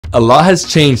A lot has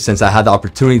changed since I had the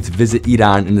opportunity to visit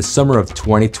Iran in the summer of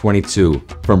 2022.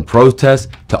 From protests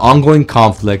to ongoing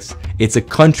conflicts, it's a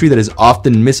country that is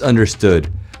often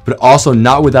misunderstood, but also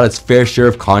not without its fair share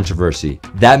of controversy.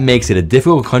 That makes it a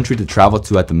difficult country to travel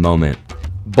to at the moment.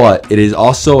 But it is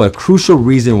also a crucial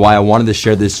reason why I wanted to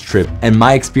share this trip and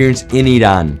my experience in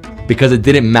Iran, because it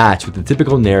didn't match with the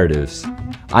typical narratives.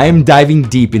 I am diving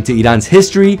deep into Iran's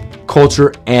history,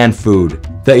 culture, and food.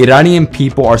 The Iranian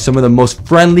people are some of the most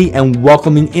friendly and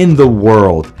welcoming in the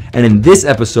world. And in this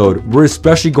episode, we're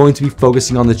especially going to be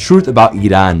focusing on the truth about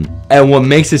Iran and what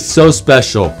makes it so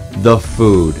special, the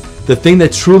food. The thing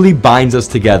that truly binds us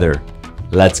together.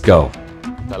 Let's go.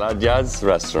 Yad's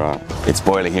restaurant. It's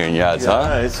boiling here in Yad's, huh?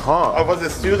 Yeah, it's hot. I was a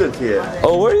student here.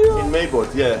 Oh, were you? In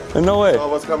Maybot, yeah. No way. I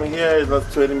was coming here, it was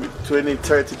 30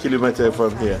 kilometers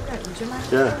from here.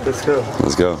 Yeah, let's go.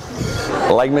 Let's go.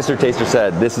 Like Mr. Taster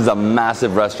said, this is a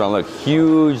massive restaurant. Look,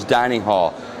 huge dining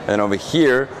hall. And over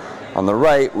here, on the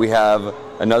right, we have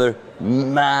another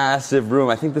massive room.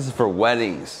 I think this is for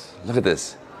weddings. Look at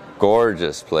this.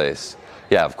 Gorgeous place.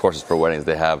 Yeah, of course it's for weddings.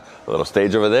 They have a little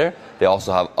stage over there. They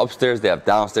also have upstairs, they have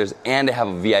downstairs, and they have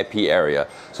a VIP area.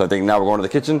 So I think now we're going to the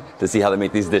kitchen to see how they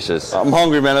make these dishes. I'm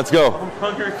hungry, man. Let's go. I'm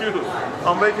hungry too.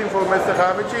 I'm waiting for Mr.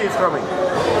 Havichi. He's coming.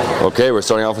 Okay, we're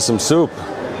starting off with some soup.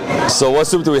 So what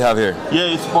soup do we have here?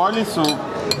 Yeah, it's barley soup,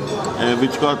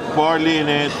 which got barley in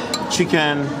it,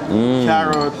 chicken,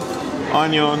 carrot,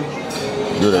 onion,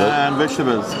 and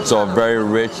vegetables. So a very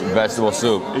rich vegetable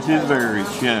soup. It is very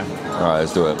rich, yeah. All right,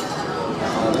 let's do it.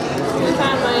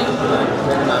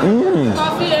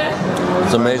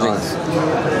 It's amazing.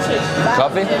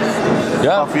 Coffee? Yeah.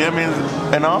 Coffee means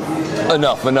enough?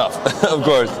 Enough, of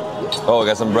course. Oh, we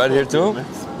got some bread here too?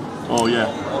 Oh,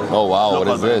 yeah. Oh, wow, Local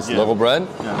what is this? bread, yeah. Local bread?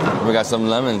 Yeah. We got some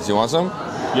lemons. You want some?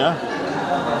 Yeah.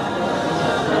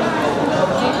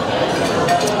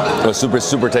 It's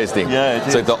super tasty. Yeah, it it's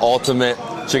is. like the ultimate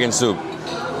chicken soup.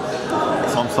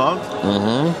 Some salt?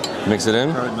 Mm-hmm. Mix it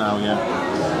in. Right now, yeah.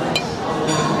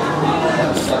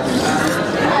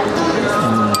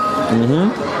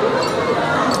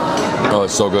 Oh,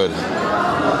 it's so good.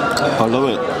 I love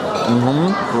it.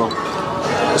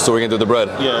 So we can do the bread.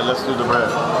 Yeah, let's do the bread.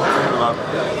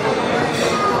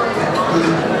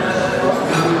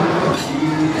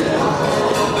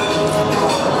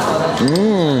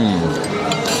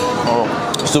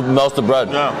 Oh. Soup melts the bread.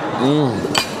 Yeah.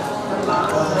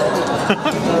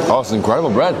 Oh, it's incredible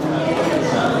bread.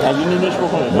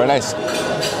 Very nice.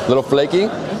 Little flaky.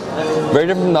 Very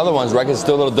different from the other ones, right? It's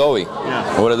still a little doughy.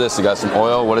 Yeah. What is this? You got some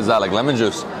oil. What is that? Like lemon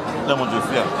juice? Lemon juice,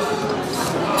 yeah.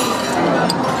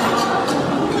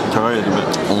 Try it a bit.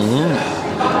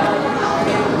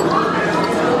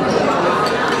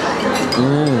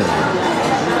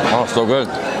 Oh, so good.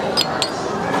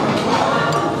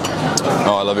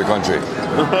 Oh, I love your country.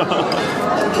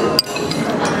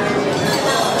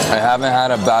 I haven't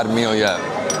had a bad meal yet.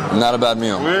 Not a bad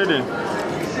meal. Really?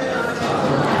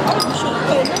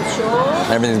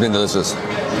 Everything's been delicious.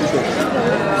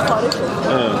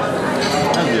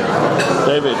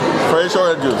 David, fresh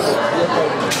orange juice.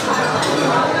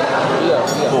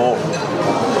 Oh.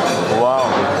 Wow,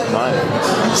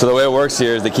 nice. So the way it works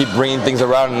here is they keep bringing things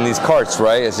around in these carts,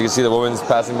 right? As you can see, the woman's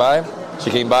passing by. She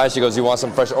came by, she goes, "You want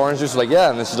some fresh orange juice?" We're like, yeah,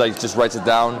 and then she like just writes it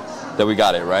down that we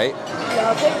got it, right?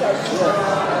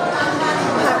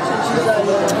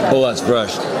 Oh, that's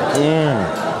fresh.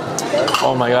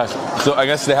 Oh my gosh. So I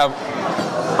guess they have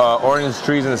orange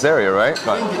trees in this area, right?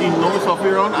 In north of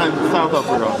Iran and south of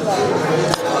Iran.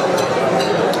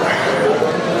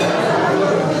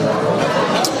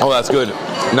 Oh, that's good.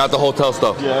 Not the hotel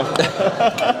stuff. Yeah.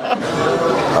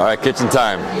 All right, kitchen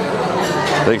time.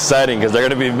 It's exciting because they're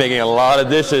going to be making a lot of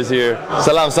dishes here.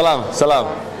 Salam, salam, salam.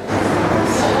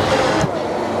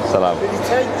 Salam.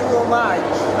 Thank you very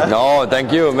much. No,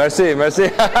 thank you. Merci,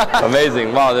 merci.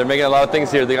 Amazing. Wow, they're making a lot of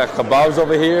things here. They got kebabs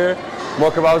over here,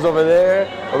 more kebabs over there.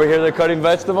 Over here, they're cutting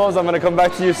vegetables. I'm going to come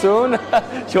back to you soon.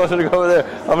 She wants me to go over there.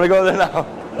 I'm going to go over there now.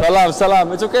 Salam,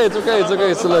 salam. It's okay, it's okay,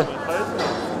 it's okay.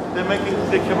 They're making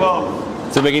the kebab.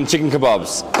 So making chicken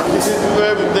kebabs. This is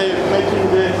where they're making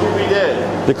the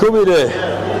kubide. The kubide.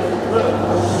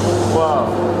 Yeah. Wow.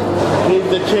 He's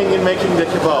the king in making the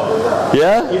kebab.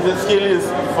 Yeah? His skill is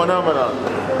phenomenal.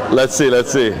 Let's see, let's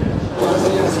see.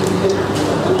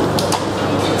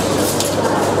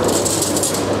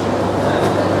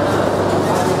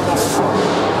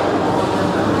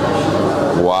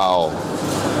 Wow.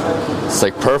 It's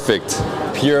like perfect.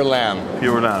 Pure lamb.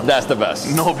 Pure lamb. That's the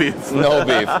best. No beef. No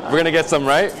beef. We're gonna get some,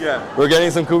 right? Yeah. We're getting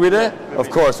some kubide? Of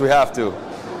course, we have to.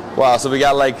 Wow, so we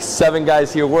got like 7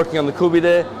 guys here working on the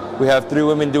kubide. We have 3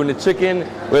 women doing the chicken.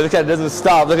 Wait, look at it, doesn't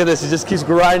stop. Look at this, it just keeps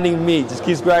grinding meat, just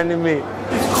keeps grinding meat.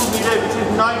 This kubide, which is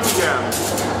 90 grams,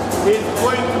 is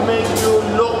going to make you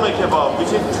Ghormeh kebab, which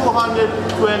is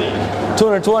 220.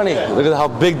 220. Yeah. Look at how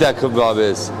big that kebab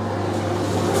is.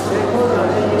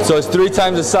 So it's 3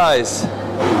 times the size.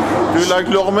 Do you like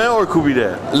Ghormeh or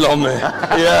kubide? Ghormeh.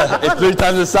 Yeah, it's 3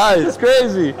 times the size. It's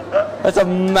crazy. That's a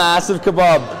massive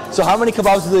kebab. So how many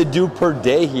kebabs do they do per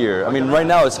day here? I mean, right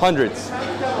now it's hundreds.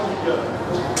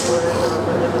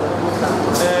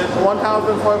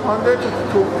 1,500 to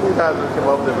 2,000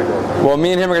 kebabs every day. Well,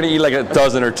 me and him are gonna eat like a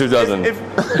dozen or 2 dozen. If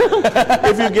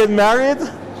you get married,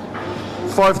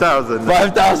 5,000.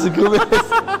 5,000 kubis.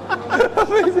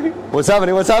 Amazing. What's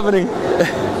happening? What's happening?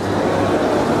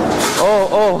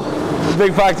 Oh,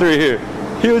 big factory here.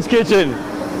 Huge kitchen.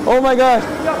 Oh my God.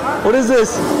 What is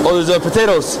this? Oh, there's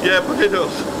potatoes. Yeah,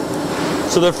 potatoes.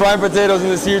 So they're frying potatoes in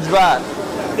this huge vat.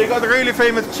 They got really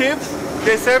famous chips.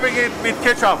 They're serving it with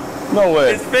ketchup. No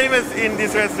way. It's famous in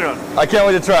this restaurant. I can't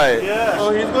wait to try it. Yeah.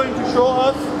 So he's going to show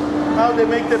us how they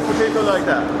make the potato like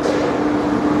that.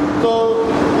 So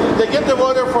they get the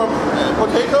water from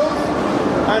potatoes,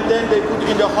 and then they put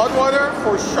in the hot water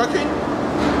for shucking,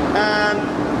 and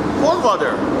cold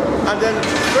water, and then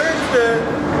burn the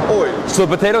oil. So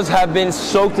the potatoes have been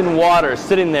soaked in water,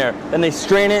 sitting there. Then they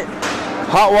strain it,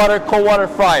 hot water, cold water,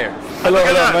 fryer. Hello, Look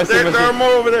at hello. that. Merci, There merci. are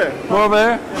more over there. More over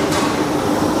there.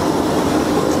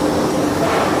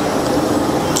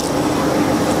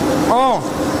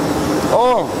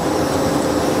 Oh,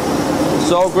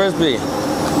 so crispy.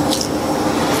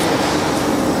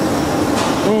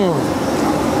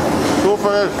 Go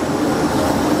for it.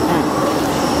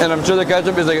 And I'm sure the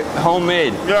ketchup is like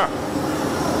homemade. Yeah.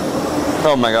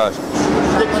 Oh my gosh.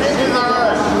 The chickens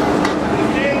are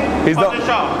He's the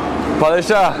padishah.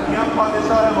 Padishah. Yeah,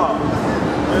 padishah hema.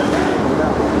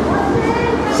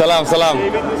 Salam, salam.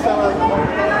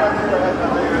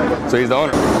 So he's the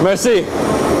owner. Merci.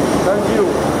 Thank you.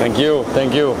 Thank you,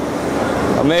 thank you.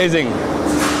 Amazing.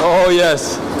 Oh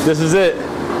yes, this is it.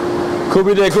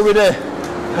 Kubide, kubide.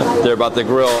 They're about to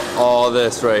grill all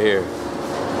this right here.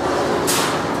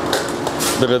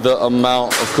 Look at the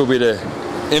amount of kubide.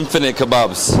 Infinite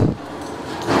kebabs.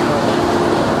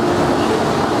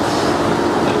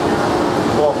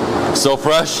 So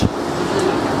fresh. I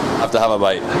have to have a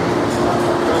bite.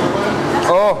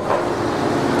 Oh.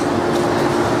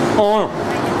 Oh.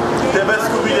 The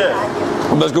best kubide.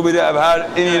 Best kubide I've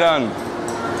had in Iran.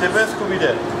 The best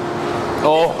kubide.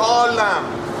 Oh. All lamb.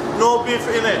 No beef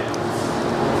in it.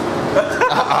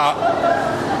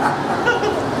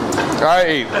 All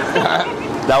right.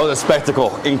 That was a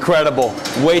spectacle. Incredible.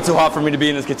 Way too hot for me to be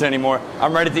in this kitchen anymore.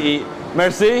 I'm ready to eat.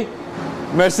 Merci.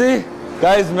 Merci.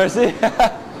 Guys, merci.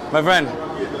 My friend.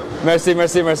 Merci,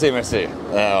 merci, merci, merci.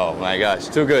 Oh my gosh.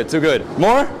 Too good, too good.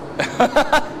 More?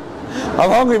 I'm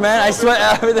hungry, man. I sweat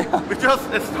everything. We just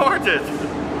started.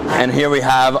 And here we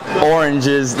have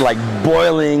oranges like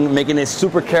boiling, making it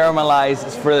super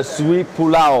caramelized for the sweet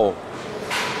pulao.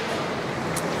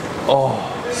 Oh,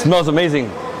 smells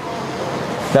amazing.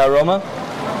 That aroma?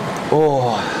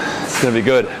 Oh, it's gonna be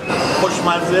good.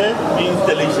 Khoshmazeh means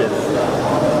delicious.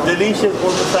 Delicious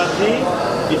Ghormeh Sabzi,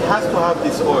 it has to have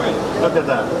this oil. Look at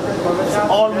that. It's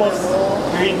almost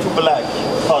green to black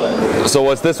color. So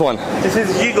what's this one? This is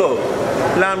Yigo,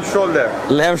 lamb shoulder.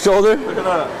 Lamb shoulder? Look at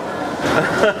that.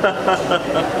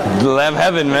 Lamb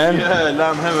heaven, man. Yeah,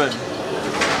 lamb heaven.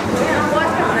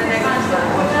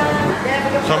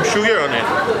 Some sugar on it.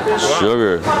 Wow.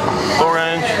 Sugar.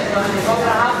 Orange.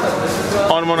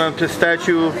 Almond and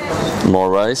pistachio. More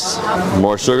rice.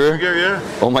 More sugar. Sugar, yeah.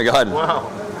 Oh my God. Wow.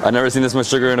 I've never seen this much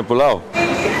sugar in a pulao.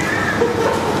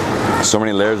 So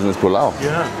many layers in this pulao.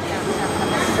 Yeah.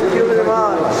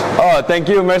 Oh, thank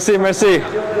you. Merci, merci.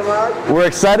 We're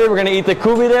excited. We're going to eat the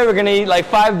kubide. We're going to eat like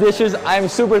 5 dishes. I'm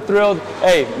super thrilled.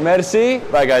 Hey, merci.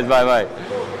 Bye, guys. Bye, bye.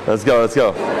 Let's go, let's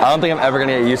go. I don't think I'm ever going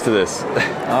to get used to this.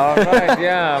 All right,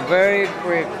 yeah, very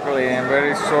quickly and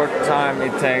very short time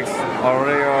it takes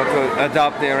already to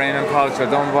adopt the Iranian culture.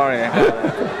 Don't worry.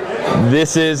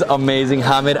 This is amazing,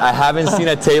 Hamid. I haven't seen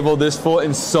a table this full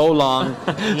in so long.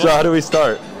 So how do we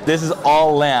start? This is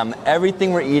all lamb.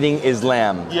 Everything we're eating is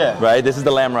lamb. Yeah. Right? This is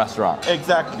the lamb restaurant.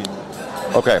 Exactly.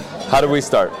 Okay, how do we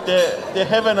start? The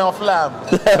heaven of lamb.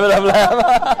 The heaven of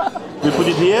lamb. We put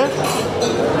it here,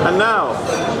 and now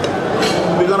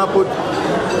we're gonna put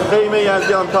Ghormeh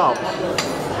Sabzi on top,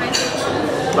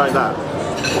 like that.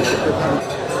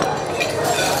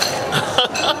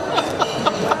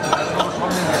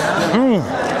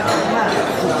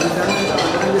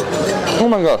 Oh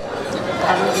my God.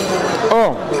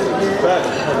 Oh.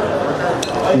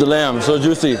 The lamb, so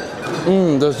juicy.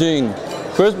 The thing,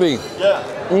 crispy. Yeah.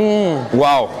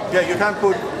 Wow. Yeah, you can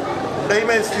put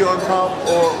lemon stew on top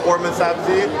or Ghormeh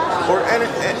Sabzi or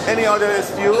any other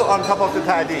stew on top of the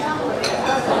tahdig.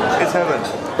 It's heaven.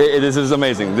 This is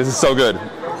amazing. This is so good.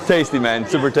 Tasty, man.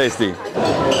 Super tasty.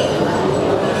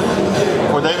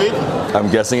 For David? I'm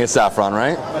guessing it's saffron,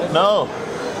 right? No.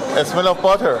 A smell of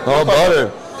butter. Oh,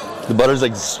 butter. The butter's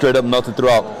like straight up melted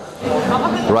throughout.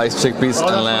 Rice, chickpeas,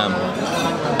 and lamb.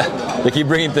 They keep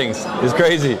bringing things. It's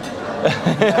crazy.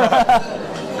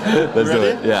 Let's do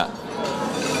it. Yeah.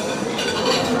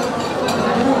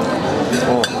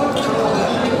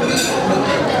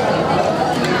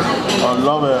 I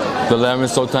love it. The lamb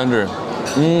is so tender.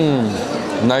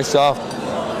 Nice soft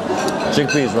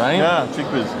chickpeas, right? Yeah,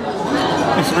 chickpeas.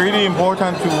 It's really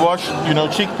important to wash,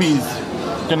 chickpeas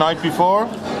the night before.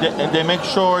 They make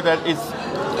sure that it's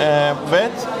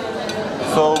wet.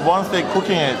 So once they're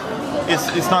cooking it,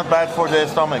 it's not bad for the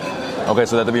stomach. Okay,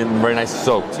 so that'll be very nice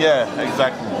soaked. Yeah,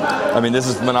 exactly. I mean, this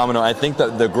is phenomenal. I think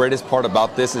that the greatest part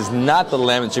about this is not the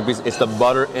lamb and chickpeas, it's the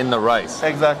butter in the rice.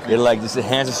 Exactly. It like just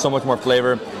enhances so much more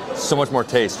flavor, so much more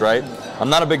taste, right? I'm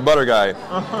not a big butter guy,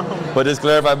 but this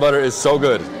clarified butter is so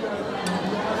good.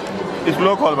 It's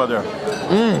local butter.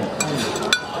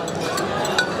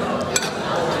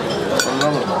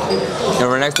 And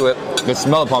right next to it, you can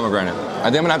smell the pomegranate. I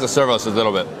think I'm gonna have to serve us a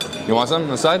little bit. You want some on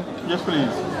the side? Yes,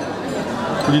 please.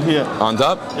 Put it here. On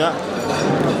top? Yeah.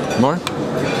 More?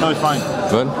 No, it's fine.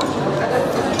 Good.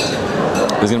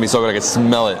 This is gonna be so good. I can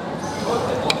smell it.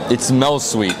 It smells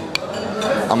sweet.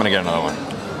 I'm gonna get another one.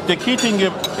 The key thing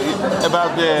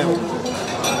about the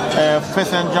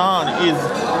Fesenjan is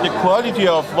the quality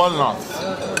of walnuts.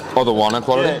 Oh, the walnut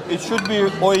quality? Yeah, it should be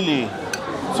oily,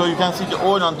 so you can see the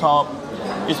oil on top.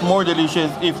 It's more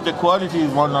delicious if the quality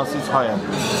is walnuts is higher.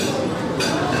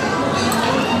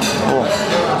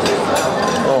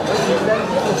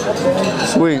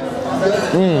 Sweet.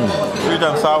 Sweet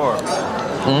and sour.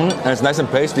 And it's nice and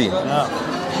pasty. Yeah.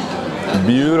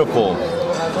 Beautiful.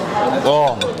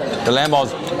 Oh, the lamb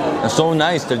balls are so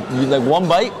nice. They're like one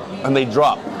bite and they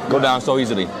drop, go down so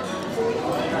easily.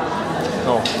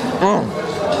 Oh.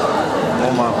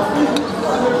 Oh my.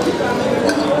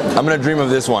 I'm gonna dream of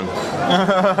this one.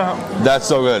 That's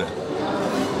so good.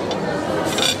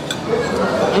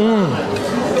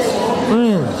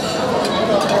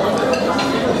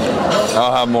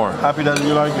 I'll have more. Happy that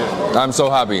you like it. I'm so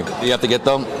happy. You have to get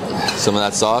them some of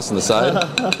that sauce on the side.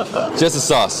 Just the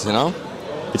sauce, you know?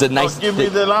 It's a nice. Give me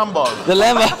the lamb ball. The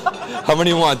lamb. How many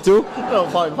you want? 2? No,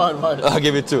 fine. I'll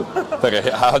give you 2.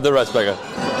 Okay, I'll have the rest, Becca.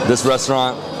 This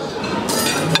restaurant.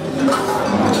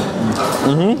 I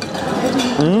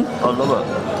love it.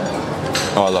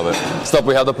 Oh, I love it. Stop,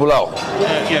 we have the pulao.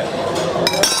 Yeah.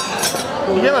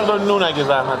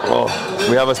 Oh,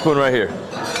 we have a spoon right here.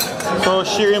 So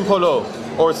shirin polo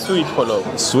or sweet polo.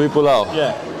 Sweet pulao.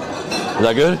 Yeah. Is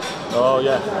that good? Oh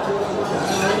yeah.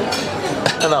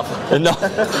 Enough. No.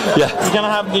 Yeah. We're gonna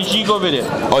have the jigo with it.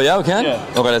 Oh yeah, we can? Yeah.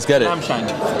 Okay, let's get it. Lamb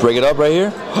shank. Break it up right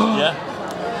here. Yeah.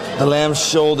 The lamb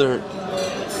shoulder.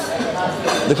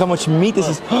 Look how much meat this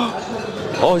is.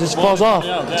 Oh, it just falls off.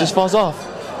 It just falls off.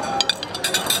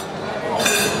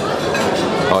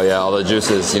 Oh yeah, all the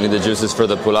juices. You need the juices for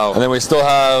the pulao. And then we still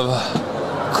have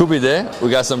kubide. We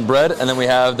got some bread, and then we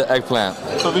have the eggplant.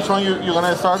 So which one you're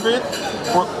gonna start with?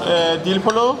 Dil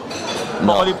polo,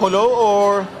 bakali polo,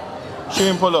 or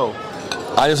shirin polo?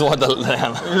 I just want the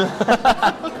lamb.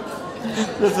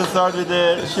 Let's start with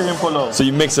the shirin polo. So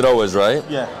you mix it always, right?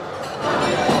 Yeah.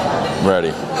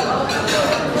 Ready.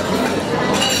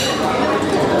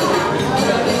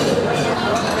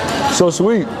 So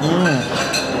sweet.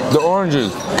 The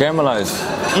oranges, caramelized.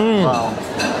 Wow.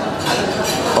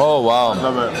 Oh wow.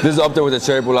 Love it. This is up there with the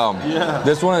cherry pulao. Yeah.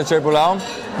 This one, the cherry pulao,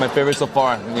 my favorite so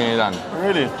far in Iran.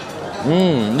 Really?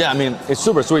 Yeah, I mean, it's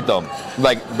super sweet though.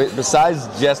 Like, besides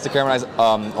just the caramelized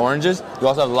oranges, you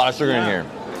also have a lot of sugar in here.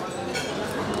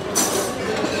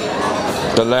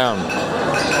 The lamb,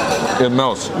 it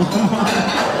melts.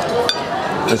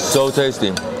 It's so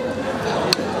tasty.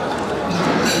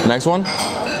 Next one?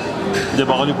 The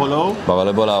bakali polo. Bakali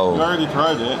You pulao. already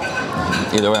tried it.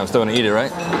 Either way, I'm still gonna eat it,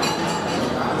 right?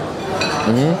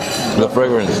 The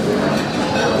fragrance.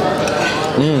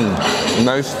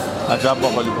 Nice. Ajab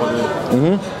bakali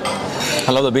polo.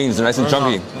 I love the beans, they're nice and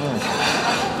chunky.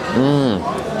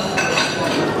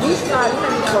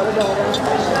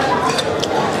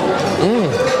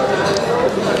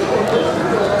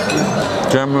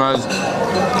 Caramelized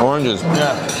oranges.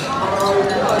 Yeah.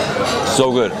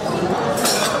 So good.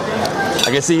 I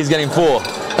can see he's getting full.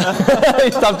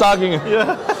 He stopped talking.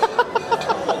 Yeah.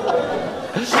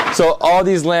 So all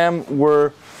these lamb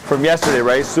were from yesterday,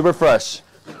 right? Super fresh.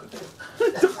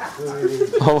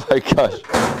 Oh my gosh.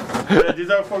 These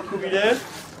are for kubide,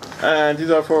 and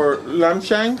these are for lamb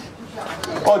shank.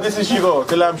 Oh, this is shigo,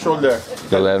 the lamb shoulder.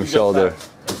 The lamb shoulder.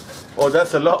 Oh,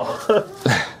 that's a lot.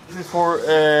 This is for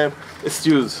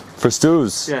stews. For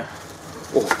stews. Yeah.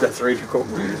 Oh, that's really cool.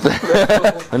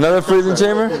 Another freezing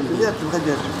chamber?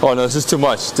 Oh no, this is too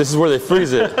much. This is where they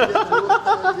freeze it.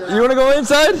 You want to go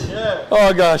inside? Yeah.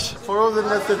 Oh gosh. Frozen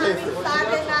yesterday.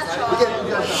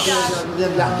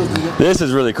 This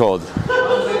is really cold.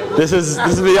 This is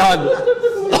beyond.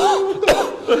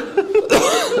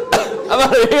 I'm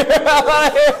out of here. I'm out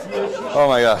of here. Oh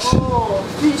my gosh.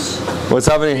 What's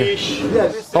happening here?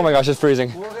 Oh my gosh, it's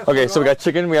freezing. Okay, so we got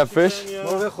chicken, we have fish. It's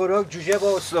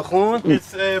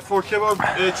for kebab,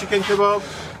 chicken kebab.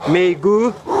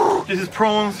 میگو This is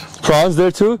prawns. Prawns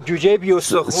there too? جوجه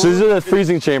So these are the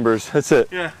freezing chambers. That's it.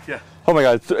 Yeah, yeah. Oh my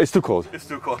god, it's too cold. It's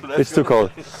too cold. It's too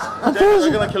cold.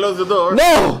 They're gonna close the door.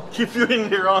 No! Keep you in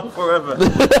here on forever.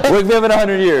 Wake me up in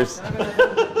 100 years.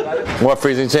 More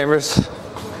freezing chambers.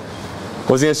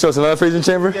 Was he gonna show us another freezing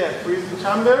chamber? Yeah, freezing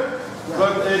chamber.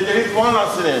 But there is one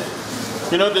last in it.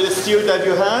 You know the stew that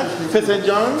you had,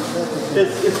 Fesenjan?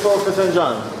 It's for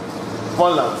Fesenjan.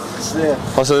 One last.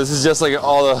 Yeah. Oh, so this is just like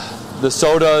all the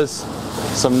sodas,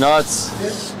 some nuts.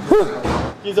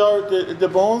 These are the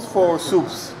bones for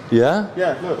soups. Yeah?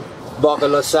 Yeah, look.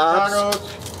 باقلا سبز Carrot,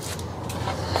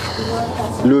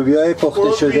 لوبیای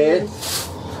پخته شده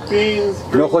beans,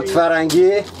 نخود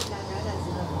فرنگی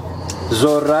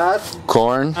ذرت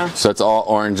Corn. So it's all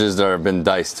oranges that have been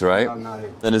diced, right?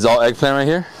 Then is all eggplant right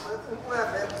here?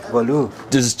 بالو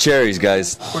This is cherries,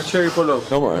 guys. for cherry polo.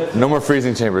 No more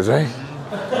freezing chambers, right?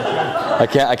 I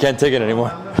can't take it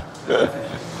anymore.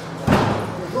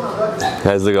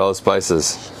 Guys, look at all the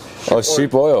spices. Oh,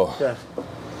 sheep oil. Yeah.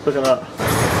 Look at that.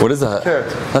 What is that? Curd.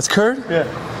 That's curd? Yeah.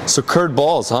 So curd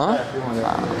balls, huh?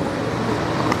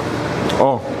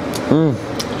 Oh.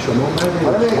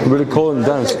 Really cold and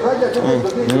dense.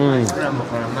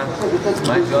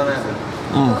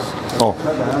 Oh.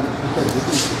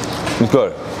 It's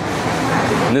good.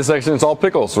 In this section, it's all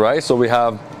pickles, right? So we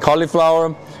have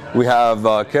cauliflower, we have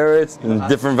carrots, and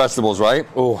different vegetables, right?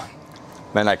 Oh,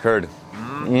 man, that curd.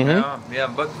 Yeah,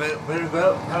 but very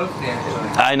well healthy actually.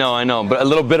 I know, but a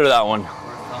little bitter, that one.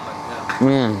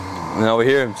 And over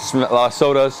here, just a lot of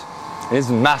sodas. It's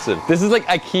massive. This is like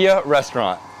IKEA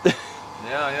restaurant.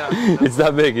 Yeah. It's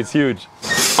that big, it's huge.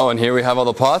 Oh, and here we have all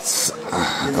the pots.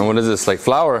 And what is this, like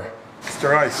flour? It's the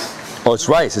rice. Oh, it's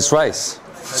rice.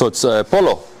 So it's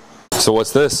polo. So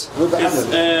what's this?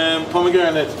 It's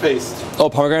pomegranate paste. Oh,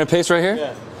 pomegranate paste right here?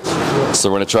 Yeah. So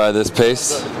we're gonna try this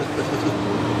paste.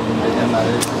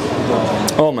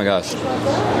 Oh my gosh.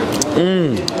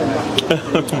 You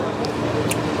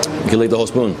can lick the whole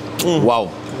spoon. Wow.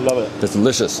 Love it. That's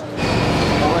delicious.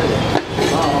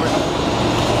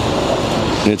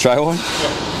 You try one?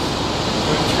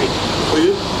 For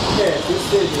you?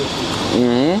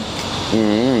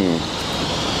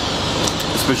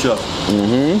 Special.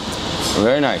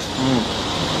 Very nice.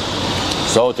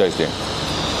 So tasty.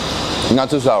 Not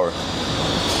too sour.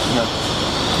 No.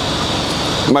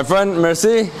 My friend,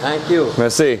 merci. Thank you.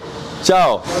 Merci.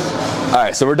 Ciao. All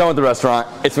right, so we're done with the restaurant.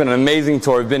 It's been an amazing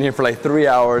tour. We've been here for like 3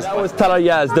 hours. That was Tala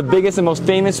Yaz, the biggest and most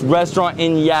famous restaurant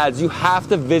in Yaz. You have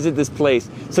to visit this place.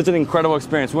 Such an incredible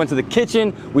experience. We went to the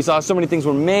kitchen. We saw so many things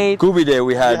were made. Gubi Day,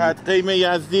 we had Ghormeh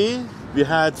Yazdi. We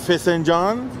had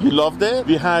Fesenjan. You loved it.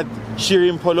 We had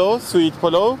Shirin Polo, sweet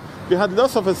polo. We had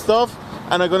lots of stuff.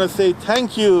 And I'm gonna say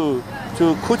thank you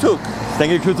to Kutuk.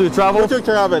 Thank you, Kutuk Travel. Kutuk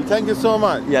Travel. Thank you so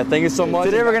much. Yeah, thank you so much.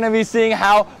 Today we're gonna be seeing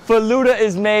how faluda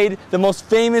is made, the most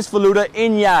famous faluda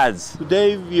in Yaz.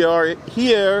 Today we are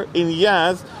here in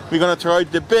Yaz. We're gonna try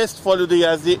the best faluda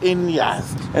yazdi in Yaz.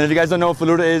 And if you guys don't know what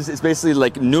faluda is, it's basically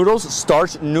like noodles,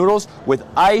 starch noodles with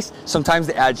ice. Sometimes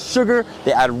they add sugar,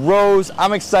 they add rose.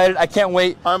 I'm excited, I can't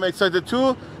wait. I'm excited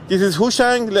too. This is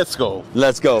Hushang. Let's go.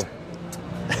 Let's go.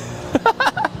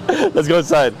 Let's go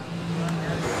inside.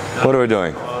 What are we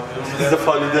doing? This is the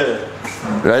faluda.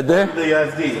 Right there? The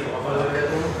yazdi.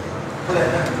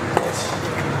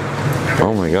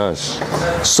 Oh my gosh.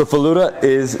 So faluda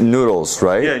is noodles,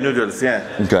 right? Yeah, noodles. Yeah.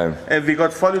 Okay. And we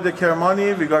got faluda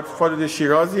Kermani, we got faluda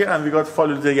Shirazi, and we got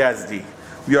faluda Yazdi.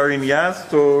 We are in Yaz,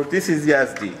 so this is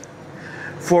Yazdi.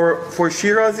 For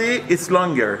Shirazi, it's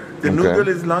longer. The noodle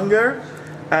is longer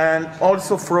and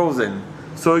also frozen.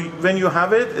 So when you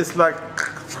have it, it's like.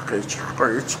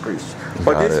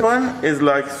 But this one is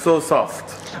like so soft.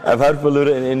 I've had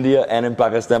faluda in India and in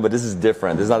Pakistan, but this is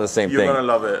different. This is not the same You're thing. gonna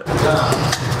love it.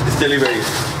 It's delivery.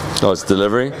 Oh, it's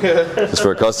delivery? It's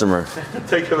for a customer.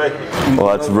 Take it away.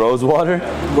 Well, that's rose water?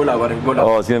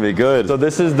 Oh, it's gonna be good. So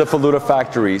this is the Faluda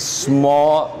factory.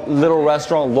 Small, little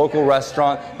restaurant, local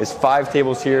restaurant. There's 5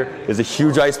 tables here. There's a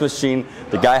huge ice machine.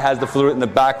 The guy has the Faluda in the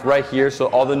back right here, so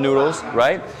all the noodles,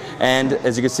 right? And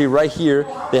as you can see right here,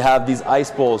 they have these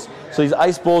ice bowls. So these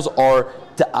ice bowls are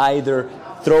to either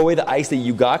throw away the ice that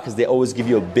you got, because they always give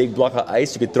you a big block of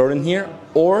ice. You could throw it in here,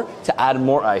 or to add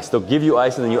more ice. They'll give you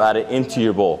ice and then you add it into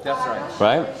your bowl. That's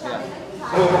right. Right? Yeah.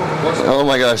 Oh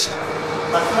my gosh.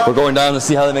 We're going down to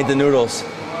see how they make the noodles.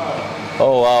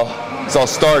 Oh wow. It's all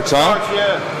starch, huh? Starch,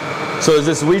 yeah. So is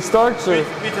this wheat starch? Or?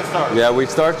 Wheat starch. Yeah, wheat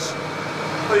starch. So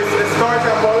it's starch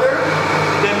and water,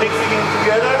 then mixing it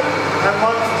together, and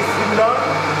once it's done,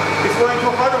 it's going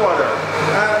to hot water.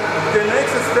 And the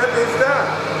next step is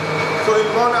that. So in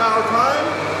 1 hour time,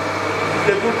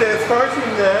 they put the starch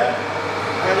in there,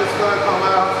 and it's going to come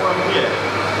out from here.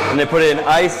 And they put it in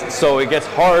ice so it gets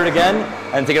hard again,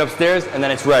 and take it upstairs, and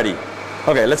then it's ready.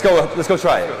 Okay, let's go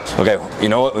try it. Okay, you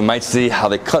know what? We might see how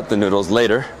they cut the noodles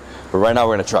later, but right now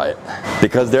we're gonna try it.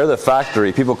 Because they're the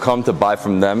factory, people come to buy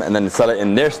from them and then sell it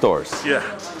in their stores. Yeah.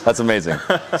 That's amazing.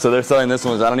 So they're selling this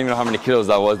one. I don't even know how many kilos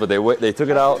that was, but they took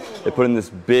it out, they put it in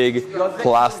this big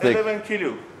plastic. 11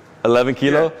 kilo. 11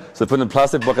 kilo? Yeah. So they put it in a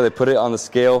plastic bucket, they put it on the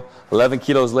scale. 11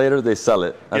 kilos later, they sell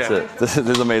it. That's Yeah. it. This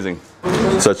is amazing.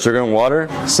 So it's sugar and water,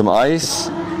 some ice,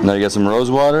 now you get some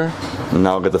rose water, and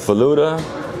now I'll get the Faluda.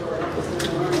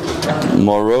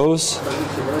 More rose.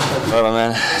 All right,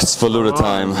 man, it's Faluda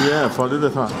time. Yeah,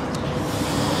 Faluda time.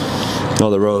 Oh,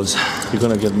 the rose. You're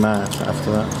gonna get mad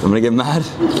after that. I'm gonna get mad?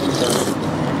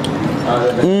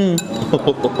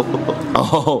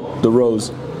 Oh, the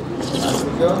rose.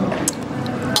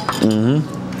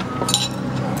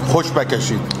 خوش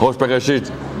بکشید. Hoş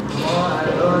bakaşit.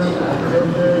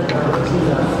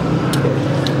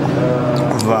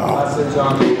 Wow.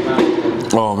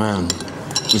 Oh man,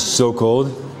 it's so cold.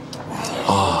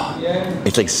 Oh,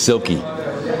 it's like silky.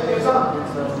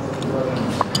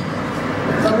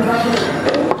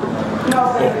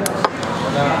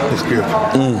 It's good.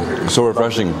 So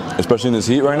refreshing, especially in this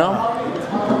heat right now.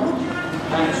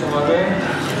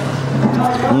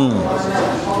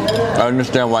 I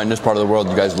understand why in this part of the world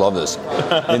you guys love this.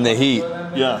 In the heat,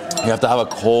 Yeah. you have to have a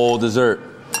cold dessert.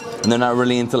 And they're not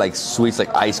really into like sweets like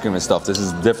ice cream and stuff. This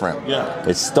is different. Yeah.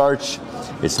 It's starch,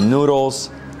 it's noodles.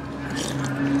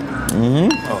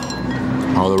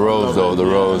 Oh, the rose though, the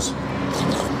rose.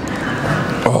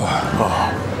 Oh.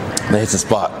 That hits the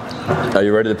spot. Are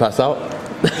you ready to pass out?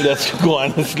 Let's go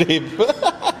and sleep.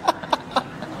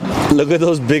 Look at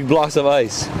those big blocks of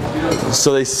ice.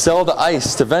 So they sell the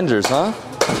ice to vendors, huh?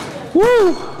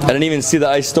 Woo! I didn't even see the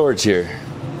ice storage here.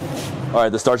 All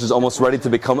right, the starch is almost ready to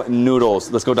become noodles.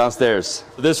 Let's go downstairs.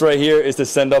 This right here is to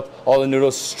send up all the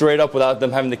noodles straight up without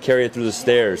them having to carry it through the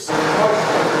stairs.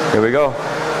 Here we go.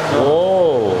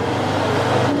 Whoa!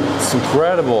 It's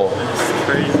incredible.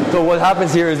 So what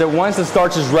happens here is that once the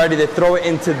starch is ready, they throw it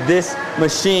into this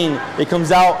machine. It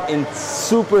comes out in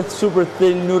super, super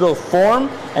thin noodle form,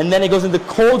 and then it goes into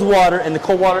cold water, and the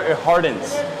cold water, it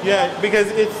hardens. Yeah,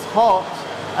 because it's hot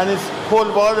and it's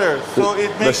cold water, so it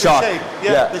makes the shock. shape.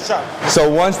 Yeah, the shock. So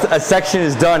once a section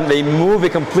is done, they move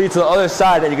it complete to the other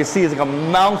side, and you can see it's like a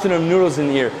mountain of noodles in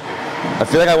here. I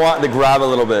feel like I want to grab a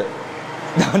little bit.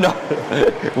 No.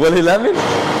 Will he let me?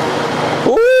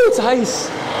 Ooh, it's ice.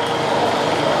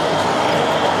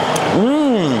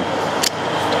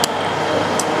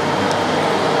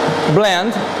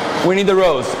 Bland. We need the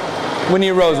rose. We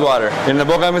need rose water. In the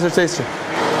boca, Mr. Taster. You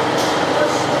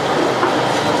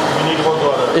need hot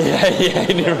water. Yeah,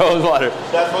 you need rose water.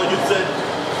 That's what you said.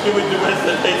 Give it to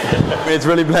Mr. Taster. It's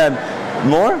really bland.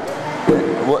 More?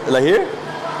 What, like here?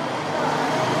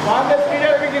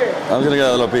 I'm gonna get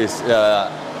a little piece. Yeah.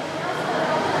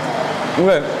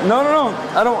 Okay. No.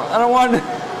 I don't want.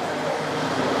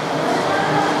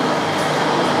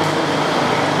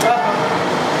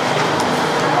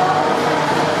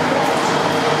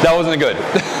 That wasn't good.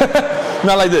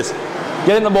 Not like this.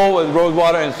 Get in the bowl with rose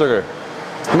water and sugar.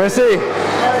 Merci.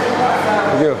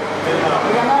 Thank you.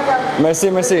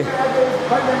 Merci.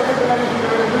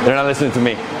 They're not listening to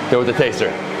me. They're with the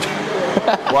taster.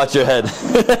 Watch your head.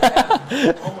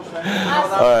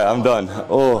 All right, I'm done.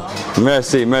 Oh,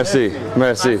 merci.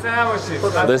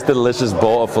 This delicious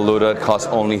bowl of Faluda costs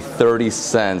only 30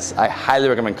 cents. I highly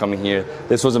recommend coming here.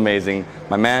 This was amazing.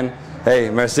 My man, hey,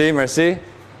 merci.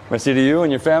 Merci to you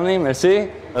and your family.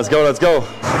 Merci. Let's go.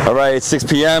 All right, it's 6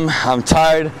 p.m. I'm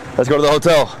tired. Let's go to the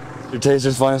hotel. Your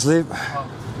taster's falling asleep.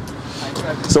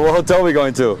 So what hotel are we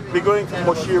going to? We're going to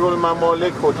Moshirul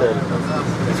Mamalik Hotel.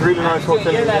 It's a really nice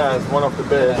hotel. Yeah, it's one of the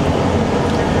best.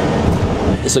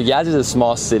 So Yazd is a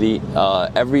small city.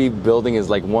 Every building is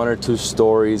like 1 or 2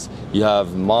 stories. You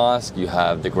have mosque, you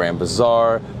have the Grand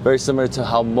Bazaar, very similar to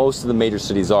how most of the major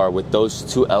cities are, with those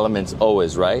 2 elements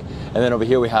always, right? And then over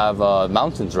here we have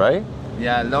mountains, right?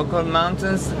 Yeah, local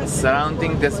mountains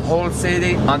surrounding this whole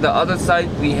city. On the other side,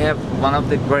 we have one of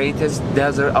the greatest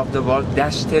desert of the world,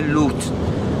 Dasht Lut,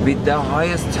 with the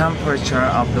highest temperature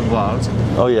of the world.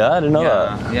 Oh yeah, I didn't know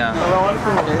that. Yeah.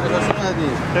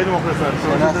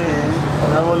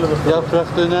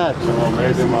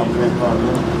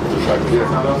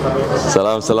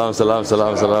 Salam, salam, salam,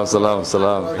 salam, salam, salam,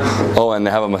 salam. Oh, and they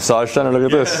have a massage center.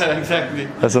 Look at this. Yeah, exactly.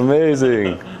 That's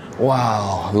amazing.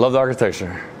 Wow, love the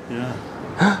architecture. Yeah.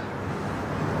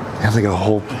 They have like a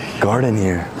whole garden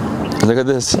here. Look at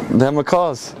this. They have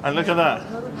macaws. And look at that.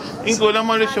 این گلا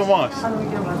مال شماست.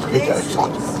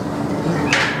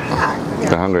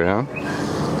 They're hungry, huh?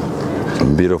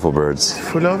 Beautiful birds.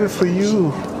 Fulavi for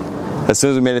you. As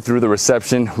soon as we made it through the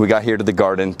reception, we got here to the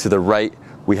garden. To the right,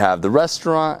 we have the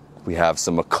restaurant, we have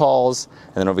some macaws,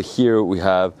 and then over here we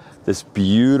have this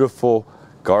beautiful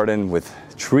garden with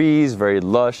trees, very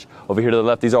lush. Over here to the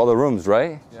left, these are all the rooms,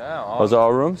 right? Yeah. Those are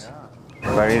all rooms?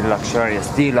 Yeah. Very luxurious,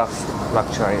 deluxe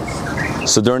luxurious.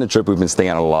 So during the trip, we've been staying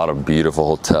at a lot of beautiful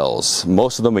hotels.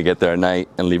 Most of them we get there at night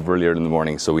and leave earlier in the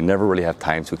morning, so we never really have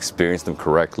time to experience them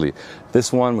correctly.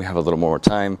 This one, we have a little more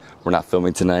time. We're not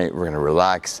filming tonight. We're gonna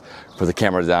relax, put the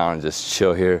camera down, and just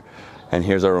chill here. And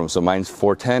here's our room. So mine's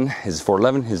 410, his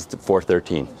 411, his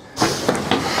 413.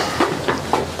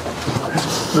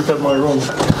 Look at my room.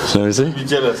 Let me see. Be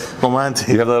jealous. Romantic.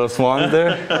 You have the little swans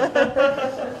there?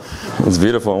 It's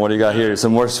beautiful. And what do you got here?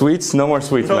 Some more sweets? No more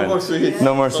sweets, No man. more sweets.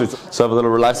 No more sweets. So I have a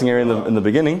little relaxing area in the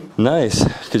beginning. Nice.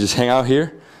 You could just hang out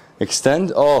here,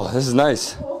 extend. Oh, this is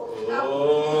nice.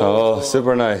 Oh,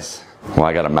 super nice. Well,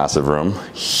 I got a massive room,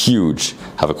 huge.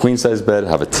 Have a queen size bed,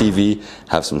 have a TV,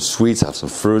 have some sweets, have some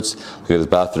fruits. Look at this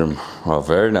bathroom. Oh,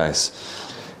 very nice.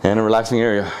 And a relaxing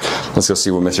area. Let's go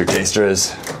see what Mr. Taster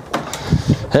is.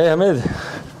 Hey, Hamid.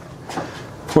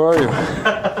 Where are you?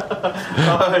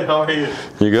 Hi, how are you?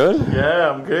 You good?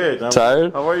 Yeah, I'm good.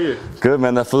 Tired? How are you? Good,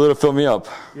 man. That food will fill me up.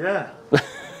 Yeah.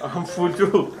 I'm full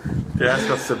too. They asked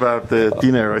us about the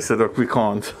dinner. I said, look, we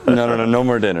can't. No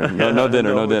more dinner. No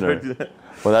dinner.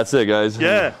 Well, that's it, guys.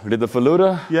 Yeah. We did the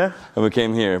faluda. Yeah. And we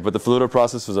came here. But the faluda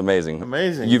process was amazing.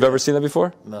 Amazing. You've ever seen that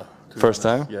before? No. First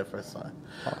time? Yeah, first time.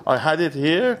 I had it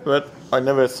here, but I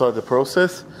never saw the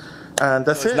process. And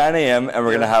that's It's it. 9 a.m. and we're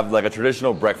going to have like a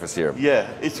traditional breakfast here. Yeah,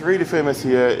 it's really famous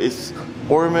here. It's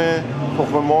Ghormeh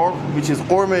Sabzi, which is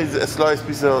Ghormeh is a sliced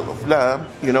piece of lamb.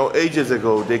 You know, ages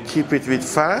ago they keep it with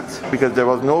fat because there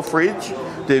was no fridge.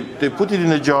 They put it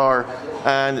in a jar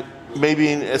and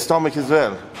maybe in a stomach as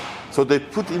well. So they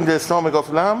put in the stomach of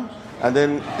lamb and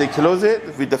then they close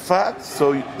it with the fat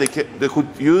so they could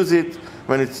use it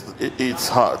when it's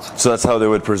hot. So that's how they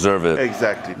would preserve it.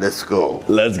 Exactly. Let's go.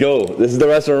 Let's go. This is the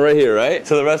restaurant right here, right?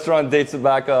 So the restaurant dates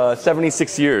back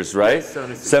 76 years, right? Yes,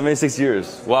 76. 76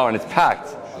 years. Wow, and it's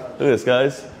packed. Look at this,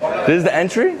 guys. This is the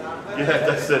entry? Yeah,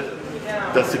 that's it.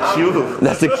 That's the queue.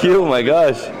 That's the queue, my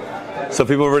gosh. So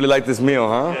people really like this meal,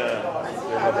 huh?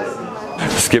 Yeah.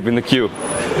 Skipping the queue.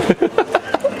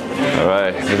 All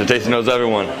right, Mr. Tasty knows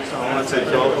everyone.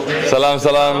 Salam,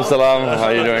 salam, salam. How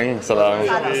are you doing? Salam.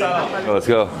 Oh, let's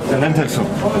go. Lentil soup.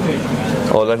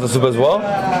 Oh, lentil soup as well?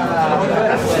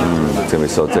 It's gonna be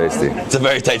so tasty. It's a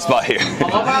very tight spot here.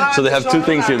 So they have 2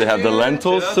 things here. They have the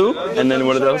lentil soup, and then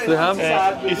what else do they have?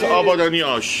 It's abadani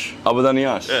ash. Abadani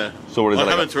ash. Yeah. So what is I it?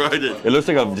 haven't tried it. It looks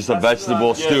like just a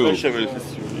vegetable stew. Vegetable.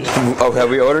 Oh, have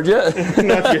we ordered yet?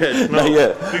 Not yet. No. Not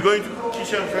yet. We're going to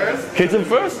kitchen first. Kitchen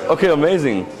first? Okay,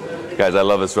 amazing. Guys, I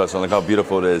love this restaurant. Look how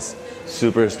beautiful it is.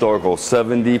 Super historical.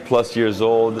 70 plus years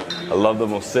old. I love the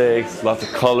mosaics, lots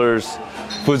of colors.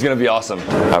 Food's gonna be awesome.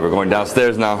 All right, we're going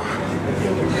downstairs now.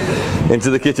 Into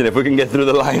the kitchen, if we can get through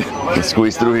the line.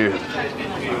 Squeeze through here.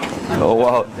 Oh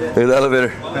wow, there's the elevator.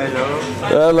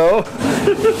 Hello.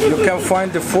 You can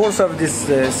find the force of this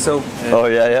soap. Oh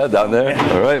yeah, down there.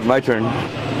 All right, my turn.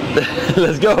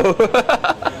 Let's go.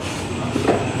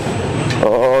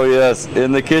 Oh yes,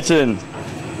 in the kitchen.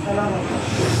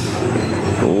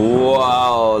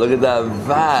 Wow, look at that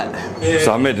vat.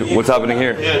 So Hamid, what's happening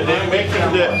here? Yeah, they're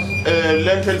making the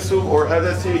lentil soup or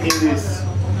adasi in this.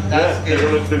 Yeah,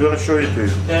 they're gonna show it to you.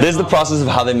 This is the process of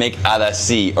how they make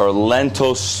adasi, or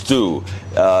lentil stew.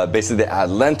 Basically, they add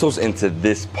lentils into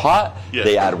this pot, Yes.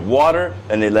 they add water,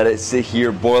 and they let it sit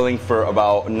here boiling for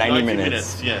about 90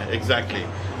 minutes. Yeah, exactly.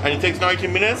 And it takes 90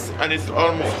 minutes and it's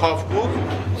almost half cooked.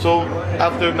 So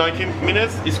after 90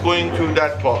 minutes, it's going to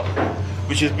that pot.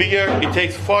 which is bigger. It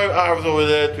takes 5 hours over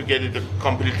there to get it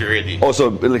completely ready.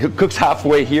 Also, it cooks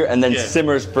halfway here and then Yeah.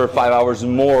 simmers for 5 hours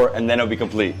more, and then it'll be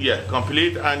complete. Yeah,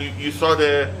 complete. And you saw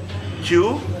the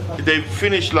queue. They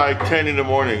finish like 10 in the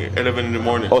morning, 11 in the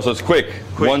morning. Oh, so it's quick.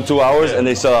 Quick. 1-2 hours Yeah. and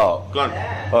they sell out. Gone.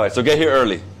 All right, so get here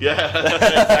early. Yeah,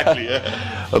 exactly.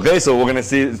 Yeah. Okay, so we're gonna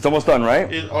see. It's almost done, right?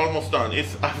 It's almost done.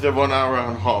 It's after 1 hour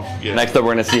and a half. Yeah. Next up,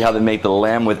 we're gonna see how they make the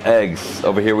lamb with eggs.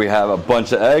 Over here we have a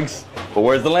bunch of eggs, but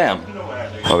where's the lamb?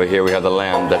 Over here we have the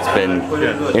lamb that's been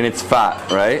in its fat,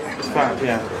 right? It's fine,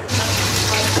 yeah.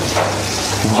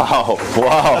 Wow,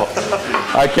 wow.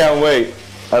 I can't wait.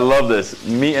 I love this.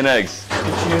 Meat and eggs.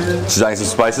 She's adding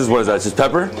some spices. What is that? Just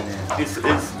pepper? It's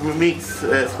mixed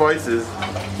spices.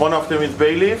 One of them is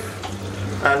bay leaf,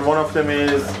 and one of them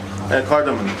is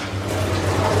cardamom.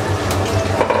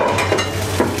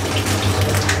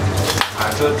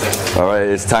 All right,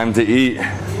 it's time to eat.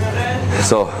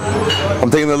 So, I'm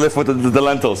taking the lift with the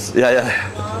lentils. Yeah, yeah.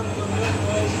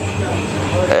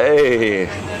 Hey.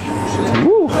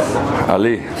 Woo.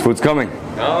 Ali, food's coming.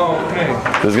 Oh, okay.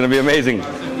 This is gonna be amazing.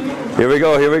 Here we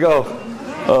go, here we go.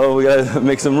 Oh, we gotta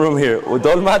make some room here.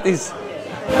 Udol matis.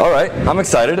 All right, I'm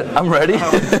excited. I'm ready.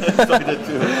 Excited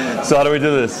too. So how do we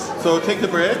do this? So take the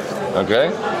bread, Okay.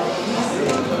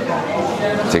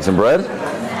 Take some bread.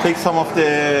 take some of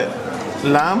the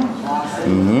lamb,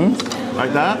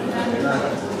 like that,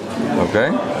 Okay.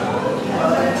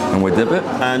 And we dip it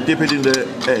and dip it in the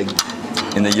egg.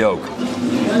 in the yolk.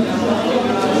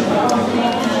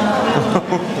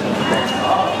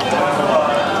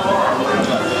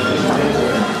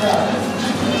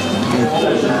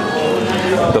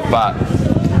 The fat.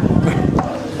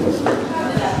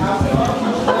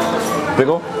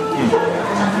 Pickle?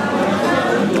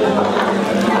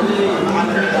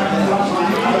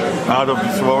 Out of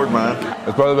this world, man.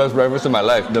 It's probably the best breakfast of my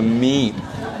life. The meat,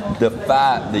 the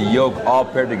fat, the yolk all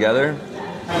paired together.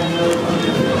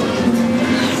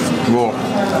 Whoa.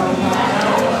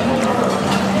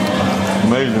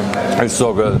 Amazing. It's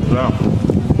so good. Yeah.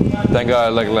 Thank God I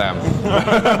like lamb.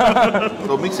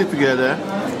 So mix it together.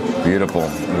 Beautiful.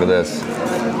 Look at this.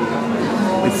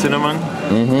 With cinnamon.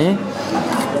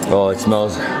 Oh, it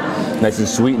smells nice and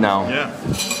sweet now. Yeah.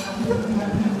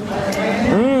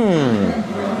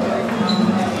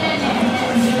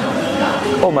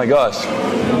 Oh my gosh.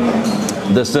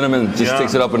 The cinnamon just Yeah.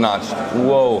 takes it up a notch.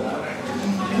 Whoa.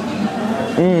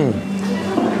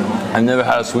 I never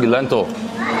had a sweet lentil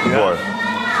before.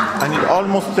 And it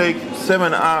almost takes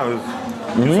 7 hours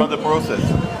for the process.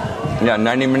 Yeah,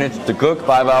 90 minutes to cook,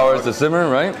 5 hours to simmer,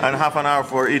 right? And half an hour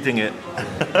for eating it.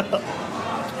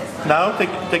 Now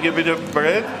take a bit of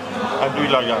bread and do it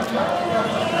like that.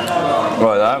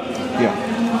 Like that. Yeah.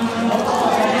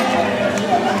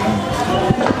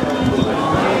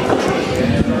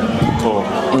 Oh.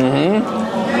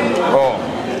 Oh.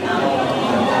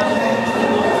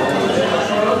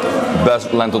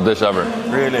 Best lentil dish ever.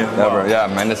 Really? Ever, yeah,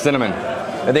 man. The cinnamon.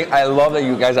 I love that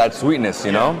you guys add sweetness,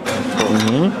 you know?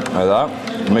 Like that.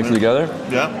 Mix it together.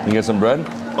 Yeah. You get some bread.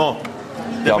 Oh,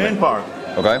 the Yummy. main part.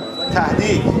 Okay.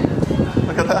 Tahdig.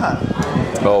 Look at that.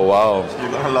 Oh, wow.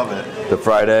 You're gonna love it. The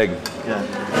fried egg. Yeah.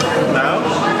 Now,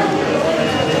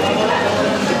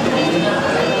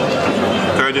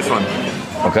 try this one.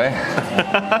 Okay.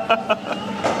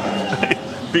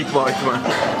 Big bite, man.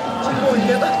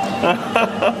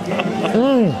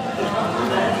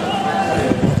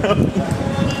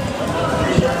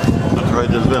 I'll try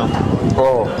it as well.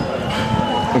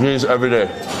 Oh. It is every day.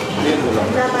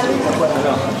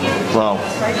 Wow,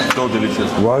 so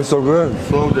delicious. Why it's so good?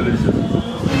 So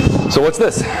delicious. So what's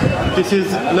this? This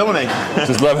is lemonade. This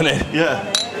is lemonade.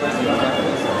 Yeah.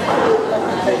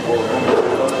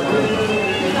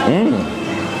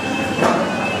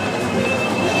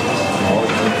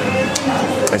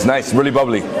 It's nice, really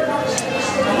bubbly.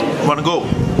 Wanna go?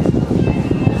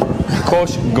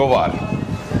 Kosh Govar.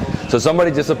 So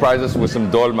somebody just surprised us with some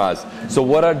dolmas. So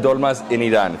what are dolmas in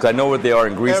Iran? Because I know what they are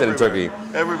in Greece and in Turkey.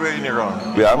 Everywhere in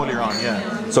Iran. Yeah? All Iran,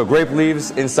 yeah. So grape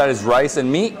leaves, inside is rice and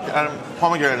meat, And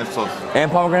pomegranate sauce. and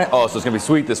pomegranate. Oh, so it's gonna be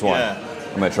sweet, this one. Yeah.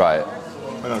 I'm gonna try it.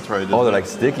 I'm gonna try this. Oh, they're like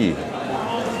sticky.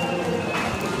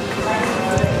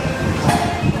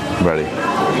 Ready.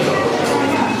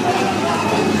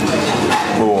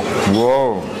 Oh,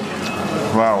 Whoa.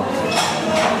 wow.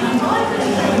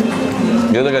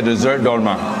 You're like a dessert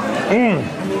dolma.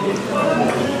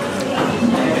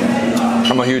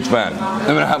 I'm a huge fan. I'm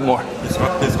gonna have more.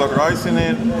 It's got rice in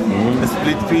it,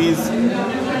 split peas,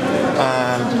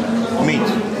 and meat.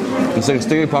 It's like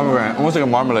sticky pomegranate, almost like a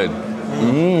marmalade.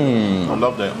 I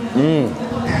love that.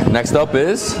 Next up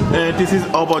is, This is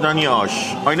abadani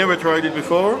ash. I never tried it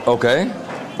before, okay.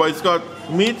 but it's got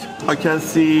meat. I can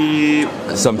see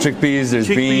Some chickpeas, there's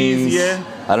Chickpeas, beans.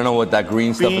 yeah. I don't know what that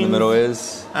green stuff in the Beans. middle is.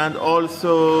 and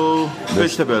also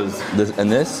vegetables.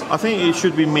 This? I think it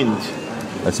should be mint.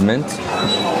 That's mint.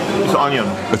 It's onion.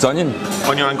 It's onion.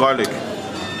 Onion and garlic.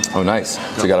 Oh, nice.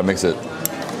 So you gotta mix it.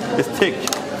 It's thick.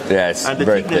 Yeah, it's And the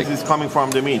very thickness thick. is coming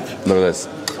from the meat. Look at this.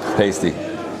 Pasty.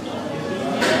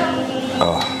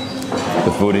 Oh,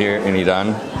 the food here in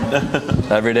Iran.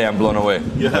 Every day I'm blown away.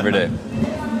 Yeah. Every day.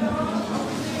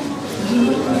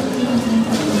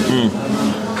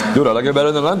 Dude, I like it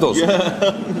better than lentils.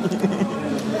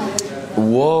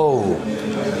 Whoa.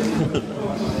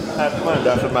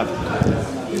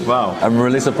 Wow. I'm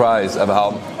really surprised of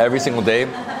how every single day,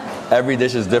 every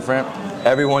dish is different.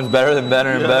 Everyone's better and better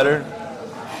and better.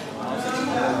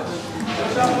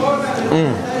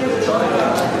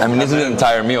 I mean, this is an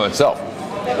entire meal itself.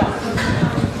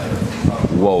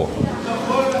 Whoa.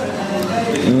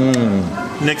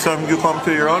 Next time you come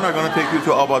to Iran, I'm gonna take you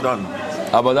to Abadan.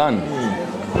 Abadan.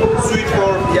 Sweet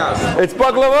for yes. It's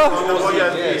baklava?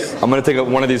 Yes. I'm gonna take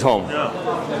one of these home.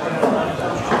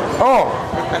 Oh.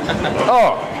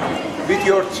 Oh. With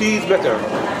your cheese better.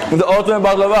 The ultimate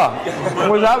baklava.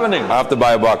 What's happening? I have to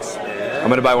buy a box. I'm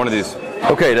gonna buy one of these.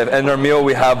 Okay, to end our meal,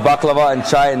 we have baklava and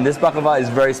chai, and this baklava is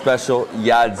very special.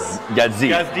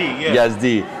 Yazdi. Yazdi, yeah.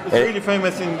 Yazdi. It's really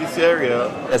famous in this area.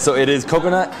 So it is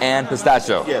coconut and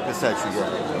pistachio. Yeah, pistachio.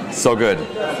 Yeah. So good.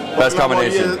 Best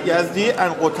combination. Yazdi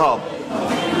and qotab.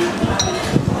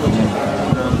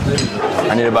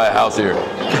 I need to buy a house here.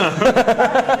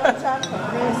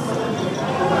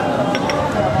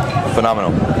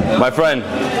 Phenomenal. My friend.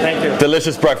 Thank you.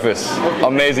 Delicious breakfast.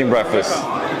 Amazing breakfast.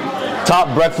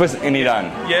 Top breakfast in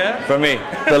Iran. Yeah. For me.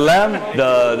 The lamb,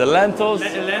 the lentils.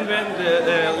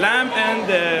 Lamb and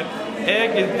the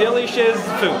egg is delicious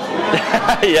food.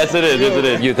 Yes, it is. Yes, it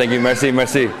is. Thank you. Merci,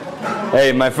 merci.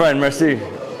 Hey, my friend, merci.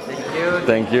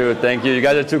 Thank you. Thank you. You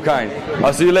guys are too kind.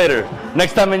 I'll see you later.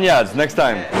 Next time in Yaz. Next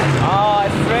time.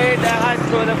 Straight ahead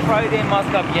to the Friday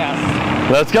Moscow, yes.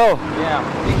 Let's go. Yeah.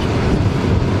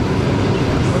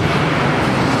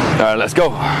 All right, let's go.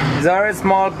 These are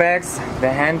small bags, the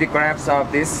handicrafts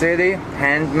of this city,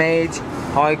 handmade,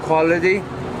 high quality,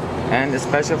 and the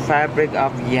special fabric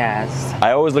of Yaz.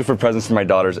 I always look for presents for my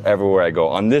daughters everywhere I go.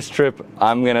 On this trip,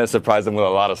 I'm gonna surprise them with a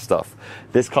lot of stuff.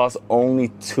 This costs only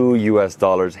 $2 US,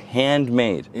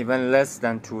 handmade. Even less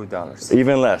than $2.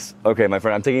 Even less. Okay, my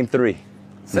friend, I'm taking three.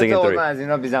 I'm taking three.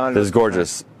 This is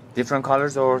gorgeous. Different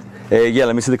colors or? Yeah,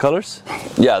 let me see the colors.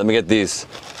 Yeah, let me get these.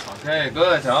 Okay,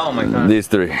 good. Oh my God. These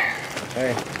three.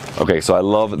 Okay. Okay, so I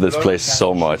love this place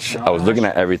so much. I was looking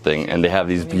at everything, and they have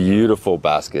these beautiful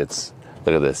baskets.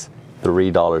 Look at this.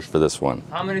 $3 for this one.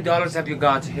 How many dollars have you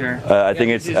got here? I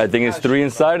think it's three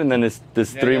inside, and then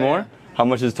there's three more. How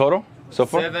much is total so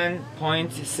far?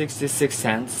 7.66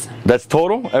 cents. That's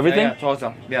total, everything. Yeah,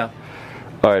 total. Yeah.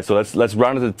 All right, so let's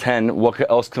round it to 10. What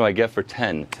else can I get for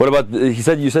 10? What about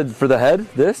you said for the head?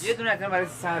 This? یه دونه برای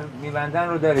سر می‌بندن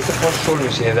رو داری که خوش‌طول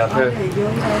میشه یه دفعه.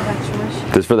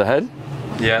 This for the head?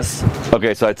 Yes.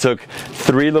 Okay, so I took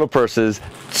 3 little purses,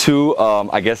 2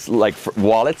 I guess like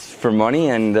wallets for money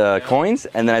and coins,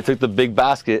 and then I took the big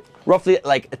basket, roughly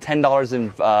like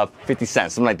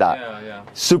 $10.50, something like that. Yeah.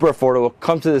 Super affordable.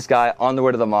 Come to this guy on the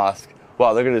way to the mosque.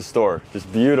 Wow, look at this store. Just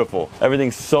beautiful.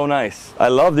 Everything's so nice. I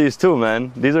love these too,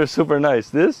 man. These are super nice.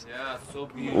 This? Yeah, so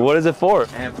beautiful. What is it for?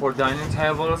 And for dining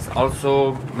tables,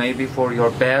 also maybe for your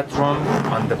bedroom.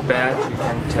 On the bed, you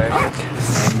can take it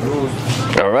and use.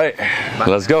 All right,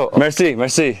 let's go. Merci,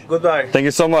 merci. Goodbye. Thank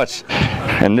you so much.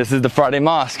 And this is the Friday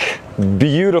Mosque.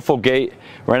 Beautiful gate.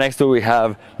 Right next to it, we have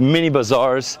mini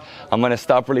bazaars. I'm gonna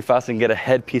stop really fast and get a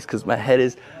headpiece because my head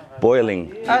is boiling.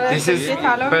 This is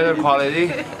better quality.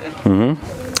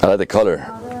 I like the color.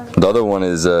 The other one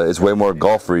is it's way more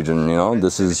Gulf region, you know.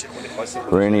 This is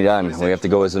we're in Iran. We have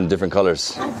to go with some different colors.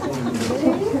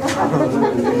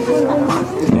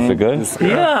 You feel good?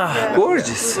 Yeah,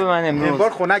 gorgeous.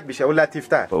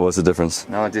 But what's the difference?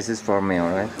 No, this is for me,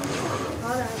 alright?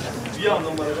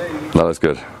 No, that's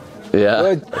good.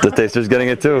 Yeah, the taster's getting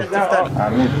it too.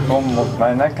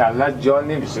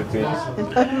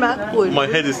 My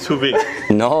head is too big.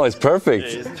 No, it's perfect.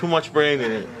 There's too much brain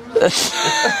in it.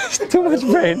 Too much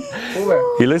brain.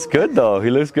 He looks good though. He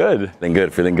looks good.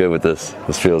 Feeling good with this.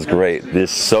 This feels great.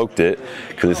 This soaked it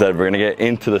because we said we're gonna get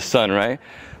into the sun, right?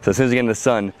 So as soon as you get in the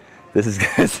sun, this is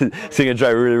gonna dry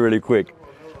really, really quick.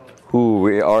 Ooh,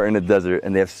 we are in the desert,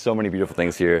 and they have so many beautiful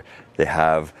things here. They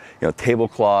have,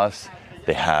 tablecloths.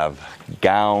 They have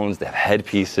gowns. They have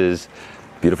headpieces.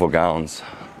 Beautiful gowns. I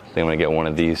think I'm gonna get one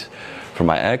of these for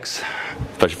my ex,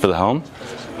 especially for the home.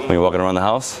 When you're walking around the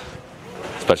house.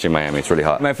 especially in Miami. It's really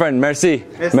hot. My friend, merci.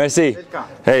 Merci.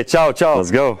 Hey, ciao, ciao.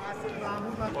 Let's go.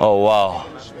 Oh, wow.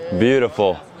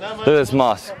 Beautiful. Look at this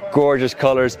mosque. Gorgeous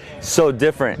colors. So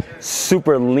different.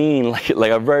 Super lean.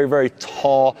 Like a very, very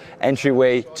tall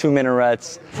entryway. 2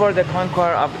 minarets. For the conquer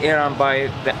of Iran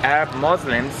by the Arab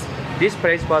Muslims, this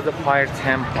place was a fire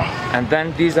temple. And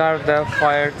then these are the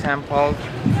fire temple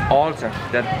altar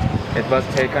that it was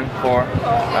taken for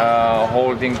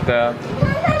holding the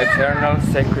eternal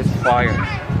sacred fire.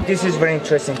 This is very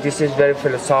interesting. This is very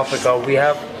philosophical. We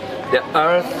have the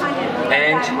earth,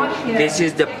 and this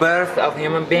is the birth of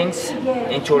human beings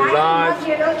into life,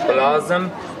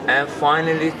 blossom, and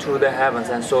finally to the heavens.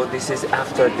 And so this is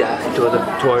after death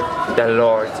toward the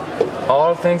Lord.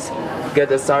 All things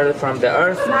get started from the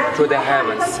earth to the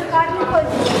heavens.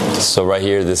 So right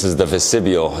here, this is the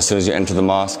vestibule. As soon as you enter the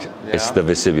mosque, it's the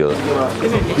vestibule.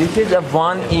 This is a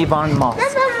one Ivan mosque.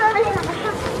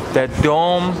 The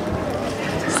dome,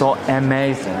 so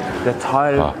amazing. The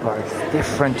tile works,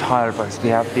 different tile works. We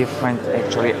have different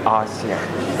actually arts here.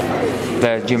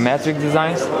 The geometric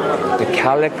designs, the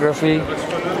calligraphy,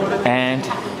 and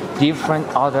different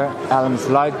other elements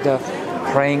like the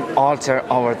praying altar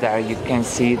over there. You can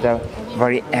see the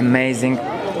very amazing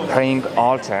praying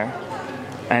altar.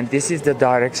 And this is the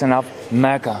direction of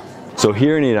Mecca. So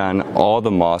here in Iran, all the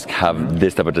mosques have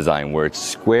this type of design where it's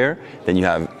square. Then you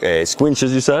have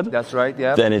squinches, you said? That's right,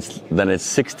 yeah. Then it's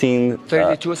 16...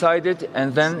 32-sided,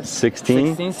 and then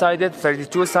 16? 16-sided,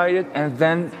 32-sided, and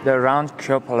then the round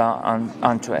cupola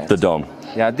onto it. The dome.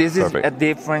 Yeah, this is Perfect. a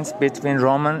difference between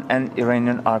Roman and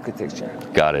Iranian architecture.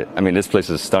 Got it. I mean, this place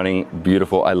is stunning,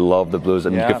 beautiful. I love the blues.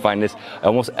 And you can find this,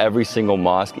 almost every single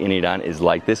mosque in Iran is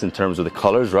like this in terms of the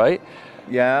colors, right?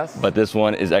 Yes. But this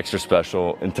one is extra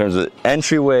special in terms of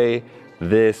entryway,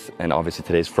 this, and obviously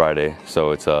today's Friday,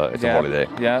 so it's a holiday.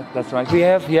 Yeah, that's right. We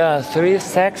have 3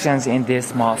 sections in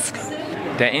this mosque.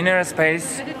 The inner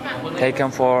space taken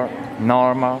for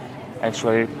normal,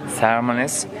 actually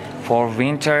ceremonies. For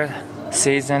winter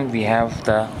season, we have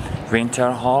the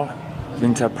winter hall,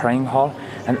 winter praying hall,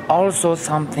 and also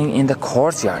something in the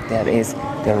courtyard. That is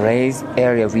the raised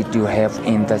area we do have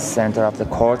in the center of the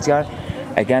courtyard.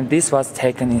 Again, this was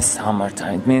taken in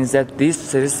summertime. It means that these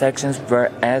 3 sections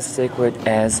were as sacred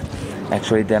as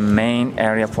actually the main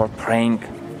area for praying.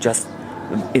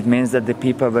 It means that the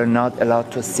people were not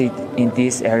allowed to sit in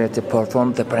this area to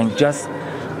perform the praying, just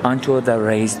onto the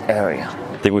raised area.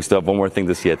 I think we still have one more thing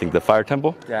to see. I think the fire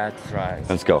temple. That's right.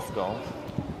 Let's go.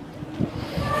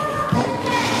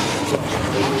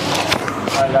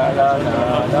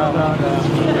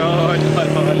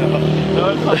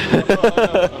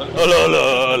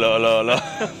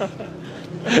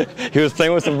 He was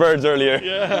playing with some birds earlier.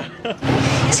 Yeah.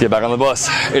 Let's get back on the bus.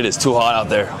 It is too hot out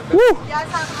there. Woo!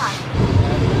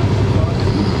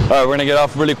 All right, we're gonna get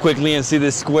off really quickly and see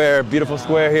this square, beautiful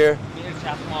square here.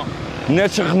 Mir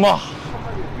Chakmak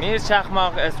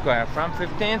Square from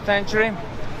 15th century.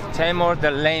 Timur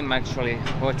the Lame actually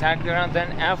who attacked Iran.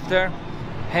 Then after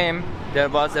him there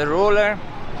was a ruler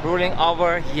ruling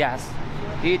over Yazd.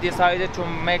 He decided to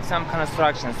make some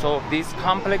construction. So this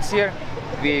complex here,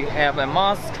 we have a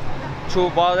mosque, 2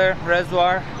 water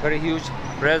reservoir, very huge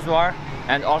reservoir,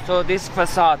 and also this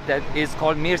facade that is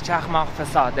called Mir Chakmak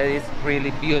facade that is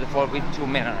really beautiful with 2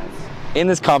 minarets. In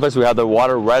this complex, we have the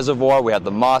water reservoir, we have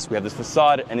the mosque, we have this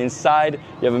facade, and inside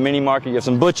you have a mini market, you have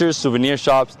some butchers, souvenir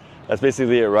shops. That's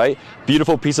basically it, right?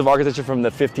 Beautiful piece of architecture from the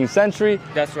 15th century.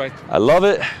 That's right. I love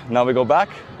it. Now we go back.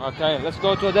 Okay, let's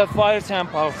go to the fire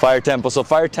temple. Fire temple. So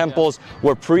fire temples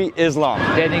were pre-Islam.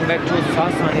 Dating back to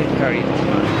Sassanid period.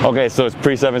 Okay, so it's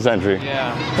pre-7th century.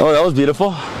 Yeah. Oh, that was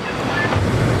beautiful.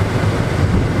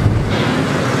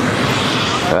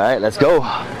 All right, let's go.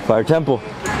 Fire temple.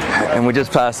 And we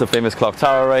just passed the famous clock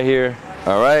tower right here.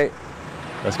 All right,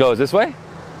 let's go. Is this way?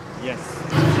 Yes.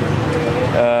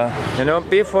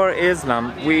 Before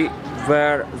Islam, we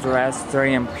were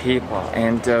Zoroastrian people,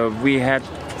 and we had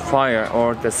fire,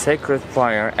 or the sacred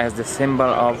fire, as the symbol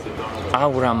of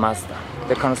Ahura Mazda.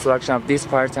 The construction of this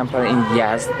fire temple in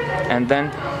Yazd, and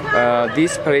then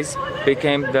this place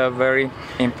became the very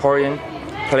important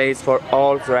place for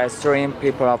all Zoroastrian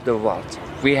people of the world.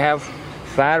 We have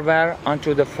farewell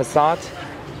onto the facade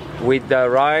with the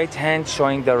right hand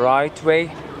showing the right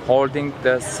way, holding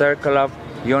the circle of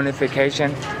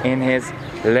unification in his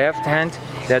left hand.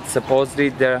 That supposedly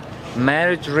the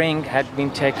marriage ring had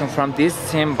been taken from this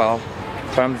symbol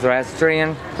from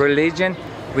Zoroastrian religion.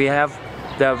 We have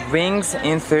the wings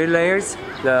in 3 layers,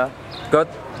 the good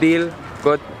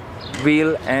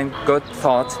will, and good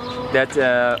thought that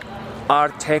are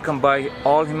taken by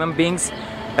all human beings.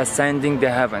 ascending the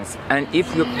heavens. And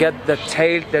if you get the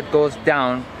tail that goes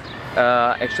down,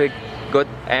 actually good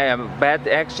bad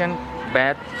action,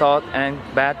 bad thought, and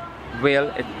bad will,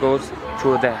 it goes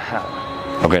through the hell.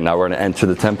 Okay, now we're gonna enter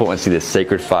the temple and see the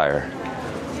sacred fire.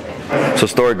 So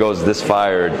story goes, this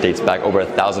fire dates back over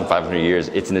 1,500 years.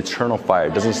 It's an eternal fire.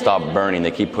 It doesn't stop burning.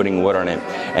 They keep putting wood on it.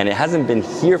 And it hasn't been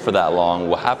here for that long.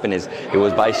 What happened is it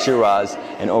was by Shiraz,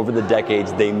 and over the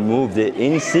decades they moved it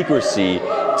in secrecy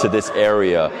to this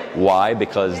area. Why?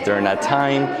 Because during that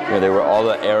time, they were all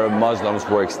the Arab Muslims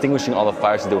were extinguishing all the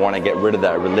fires, so they want to get rid of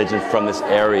that religion from this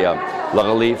area.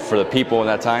 Luckily for the people in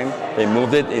that time, they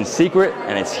moved it in secret,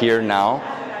 and it's here now.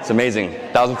 It's amazing.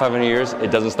 1,500 years,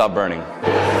 it doesn't stop burning.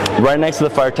 Right next to the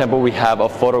fire temple, we have a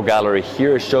photo gallery.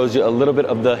 Here it shows you a little bit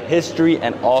of the history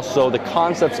and also the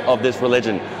concepts of this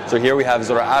religion. So here we have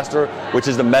Zoroaster, which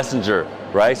is the messenger,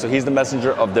 right? So he's the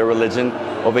messenger of their religion.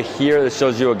 Over here, it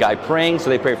shows you a guy praying.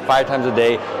 So they pray 5 times a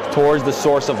day towards the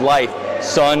source of life: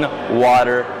 sun,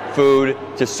 water, food,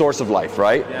 just source of life,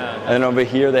 right? Yeah. And then over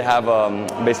here they have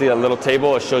basically a little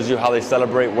table. It shows you how they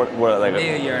celebrate what like New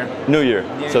Year. New Year.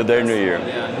 So their New Year.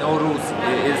 Yeah, Nowruz.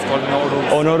 It's called Nowruz.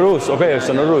 Oh, Nowruz. Okay,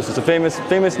 so Nowruz. It's a famous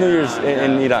New Year's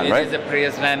in Iran, right? It is a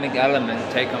pre-Islamic element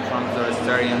taken from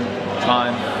Zoroastrian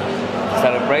time,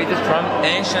 celebrated from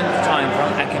ancient time,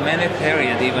 from Achaemenid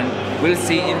period even. We'll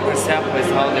see in Persepolis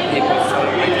how the people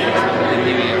celebrate the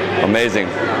New Year. Amazing.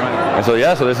 Right. And so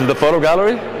yeah, so this is the photo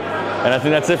gallery. And I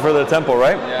think that's it for the temple,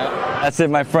 right? Yeah. That's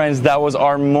it, my friends. That was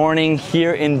our morning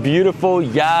here in beautiful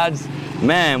Yazd.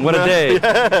 Man, what a day.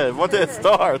 Yeah, what a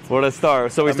start. What a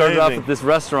start. So we started off at this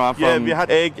restaurant from... Yeah, we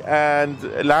had egg and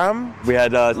lamb. We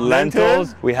had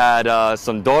lentils. We had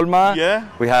some dolma. Yeah.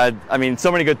 We had, I mean,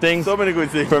 so many good things. So many good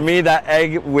things. For me, that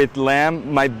egg with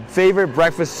lamb, my favorite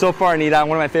breakfast so far in Iran,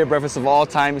 one of my favorite breakfasts of all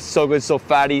time. So good, so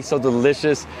fatty, so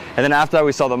delicious. And then after that,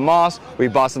 we saw the mosque. We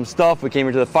bought some stuff. We came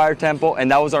into the fire temple.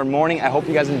 And that was our morning. I hope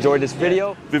you guys enjoyed this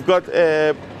video. We've got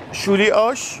shuli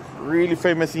ash, really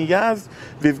famous in Yazd.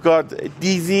 We've got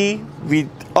dizi with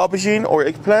aubergine or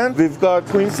eggplant. We've got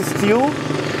quince stew,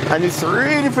 and it's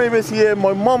really famous here.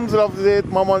 My mom loves it.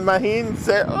 Maman Mahin,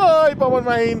 say, "Oh, Maman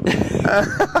Mahin."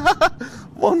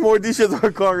 One more dishes I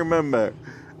can't remember.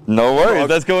 No worries,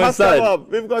 let's go inside. Kebab.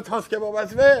 We've got tas kebab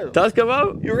as well. Tas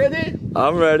kebab? You ready?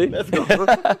 I'm ready. Let's go.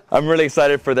 I'm really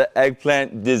excited for the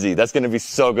eggplant dizzy. That's going to be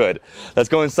so good. Let's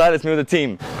go inside. Let's meet with the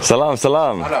team. Salam,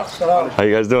 salam. Salam. How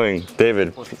you guys doing?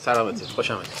 David.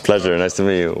 Pleasure. Nice to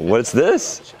meet you. What's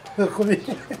this?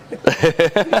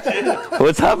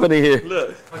 What's happening here?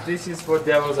 Look. This is for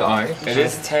devil's eye. It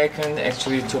is taken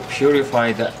actually to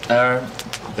purify the air,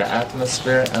 the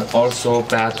atmosphere, and also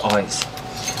bad eyes.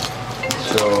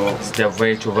 So it's the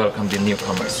way to welcome the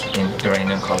newcomers in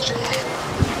Iranian culture.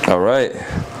 All right.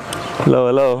 Hello,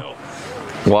 hello.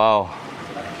 Wow.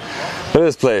 Look at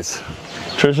this place.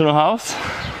 Traditional house?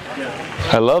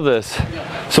 I love this.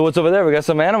 So what's over there? We got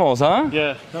some animals, huh?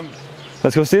 Yeah.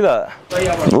 Let's go see that.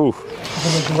 Ooh.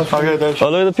 Oh,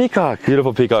 look at the peacock.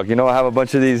 Beautiful peacock. You know, I have a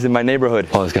bunch of these in my neighborhood.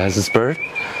 Oh, this guy has this bird?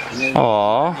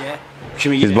 Aww.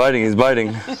 He's biting, he's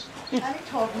biting.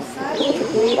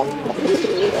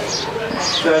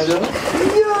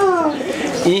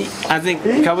 از این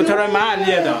کبوتر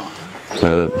محلیه دا. Look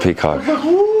at the peacock.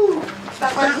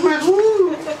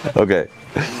 Okay.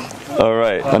 All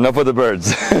right. Enough with the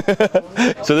birds.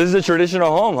 So this is a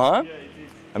traditional home, huh?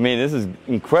 I mean, this is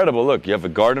incredible. Look, you have a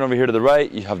garden over here to the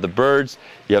right. You have the birds.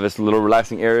 You have this little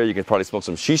relaxing area. You can probably smoke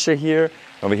some shisha here.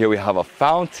 Over here we have a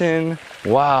fountain.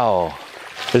 Wow.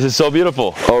 This is so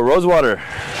beautiful. Oh, rose water.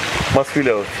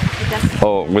 Masquilo.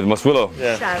 Oh, with maswillo.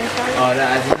 Yeah.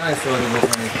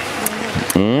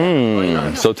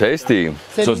 Mmm, so tasty.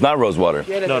 So it's not rose water.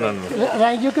 No.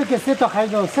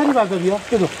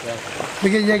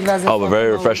 Oh, but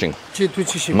very refreshing.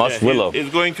 Maswillo. It's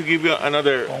going to give you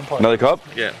another Cup?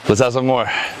 Yeah. Let's have some more.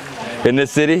 In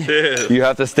this city, you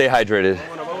have to stay hydrated.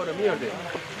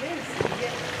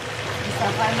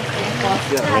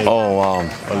 Oh, wow.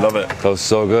 I love it. That was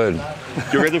so good.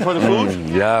 You ready for the food?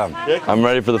 Yeah, I'm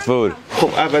ready for the food. خب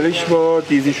اولش با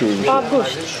دیزی شروع میشه.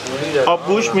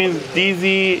 آبگوشت means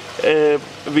دیزی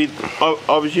with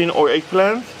aubergine or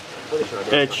eggplant.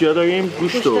 چیا داریم؟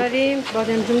 گوشت داریم،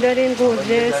 بادمجون داریم،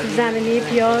 گوجه، سیب زمینی،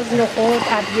 پیاز، نخود،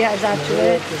 ادویه،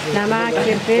 زردچوبه، نمک،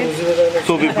 فلفل.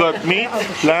 So we've got meat,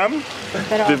 lamb,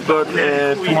 we've got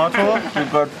tomato,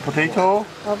 we've got potato,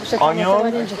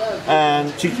 onion,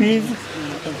 and chickpeas,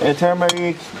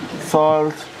 turmeric,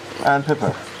 salt, and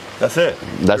pepper. That's it.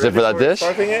 That's it for that dish?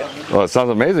 Starting it? Oh, it sounds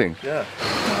amazing. Yeah.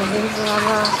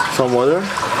 Some water.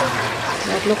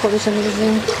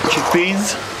 Chickpeas.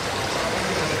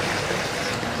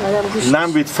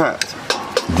 Lamb with fat.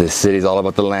 This city's all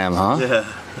about the lamb, huh? Yeah.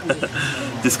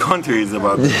 This country is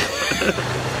about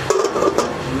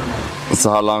So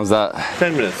how long is that?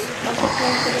 10 minutes.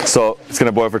 So it's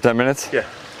gonna boil for 10 minutes? Yeah.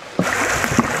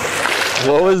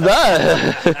 What was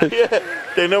that? Yeah.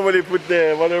 They normally put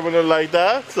the water bottle like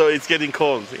that, so it's getting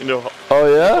cold in the Oh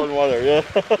yeah? cold water. Yeah.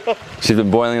 She's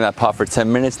been boiling that pot for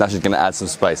 10 minutes. Now she's gonna add some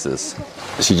spices.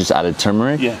 She just added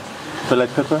turmeric? Yeah. Black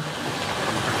pepper.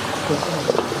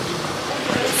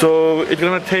 So it's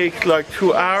gonna take like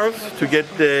 2 hours to get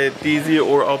the dizi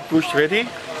or abbush ready.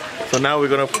 So now we're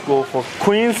gonna go for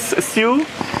Queen's stew.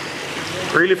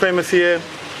 Really famous here.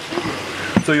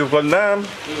 So you've got lamb,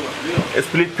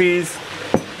 split peas,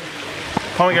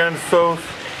 pomegranate sauce,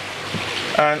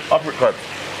 and apricot.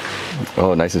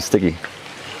 Oh, nice and sticky.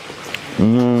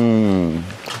 Mmm.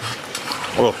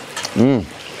 Oh. Mmm.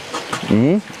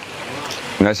 Mmm.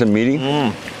 Nice and meaty.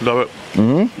 Love it.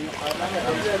 Mmm.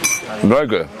 Very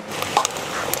good.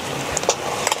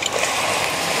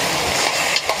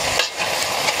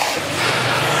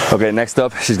 Okay, next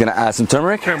up, she's gonna add some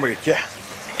turmeric. Turmeric, yeah.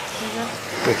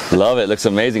 Love it, looks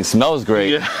amazing, smells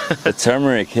great. Yeah. The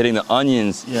turmeric hitting the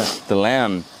onions, Yeah. the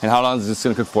lamb. And how long is this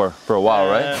gonna cook for? For a while,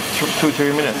 right?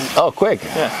 2-3 minutes. Oh, quick.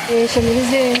 Yeah.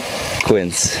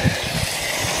 Quince.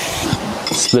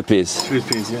 Split peas. Split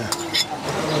peas, yeah.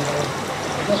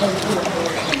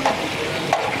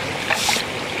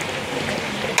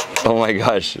 Oh my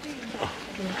gosh.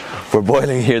 We're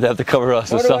boiling here, they have to cover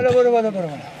us with something.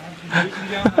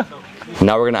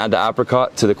 Now we're gonna add the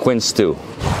apricot to the quince stew.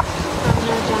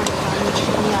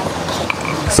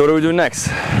 So what do we do next?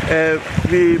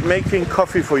 We're making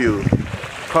coffee for you.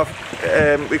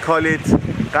 We call it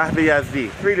Ghormeh Sabzi.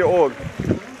 Really old,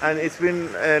 and it's been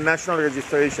national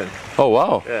registration. Oh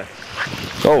wow. Yeah.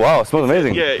 Oh wow, it smells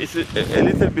amazing. Yeah, it's a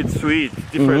little bit sweet,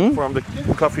 different from the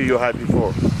coffee you had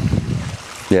before.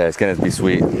 Yeah, it's gonna be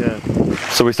sweet. Yeah.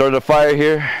 So we started a fire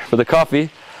here for the coffee.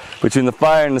 Between the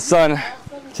fire and the sun,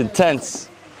 it's intense.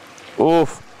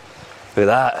 Oof, look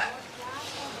at that.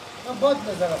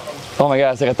 Oh my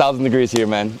God, it's like 1,000 degrees here,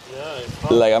 man.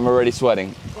 Like I'm already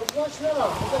sweating.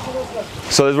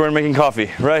 So this is where we're making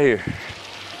coffee, right here.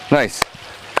 Nice.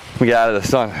 We get out of the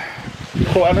sun.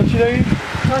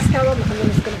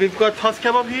 We've got tas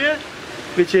kebab here,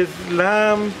 which is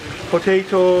lamb,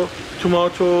 potato,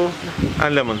 tomato,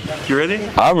 and lemon. You ready?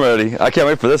 I'm ready. I can't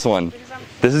wait for this one.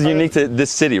 This is unique to this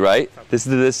city, right? This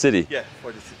is to this city. Yeah,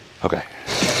 for this city. Okay.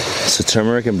 So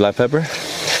turmeric and black pepper.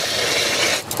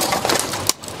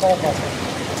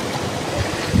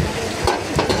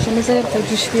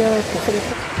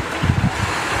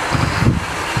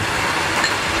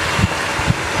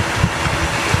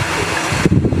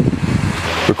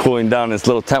 We're cooling down in this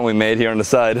little tent we made here on the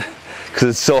side because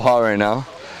it's so hot right now.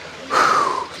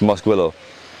 It's musk willow.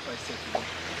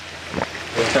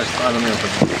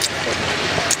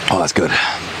 Oh, that's good.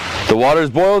 The water is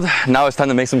boiled. Now it's time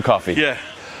to make some coffee. Yeah.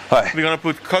 All right. We're gonna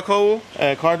put cacao,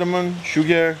 cardamom,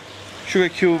 sugar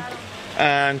cube,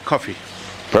 and coffee.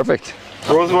 Perfect.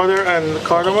 Rose water and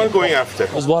cardamom going after.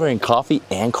 Rose water and coffee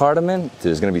and cardamom.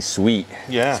 Dude, it's gonna be sweet.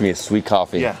 Yeah. It's gonna be a sweet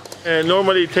coffee. Yeah.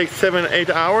 Normally it takes 7-8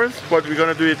 hours, but we're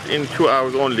gonna do it in 2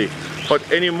 hours only. But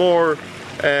any more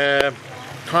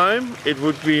time, it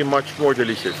would be much more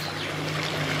delicious.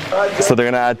 So they're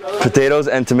gonna add potatoes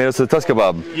and tomatoes to the tas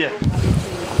kebab. Yeah.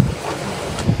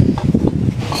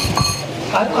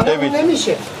 David,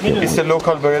 it's the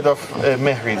local bread of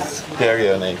Mehri's, the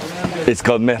area name. It's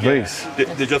called mehris.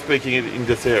 They're just making it in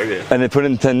this area. And they put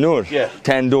it in tandoor. Yeah.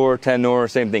 Tandoor,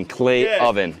 same thing. Clay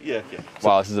oven. Yeah.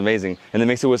 Wow, this is amazing. And they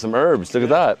mix it with some herbs. Look at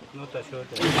that.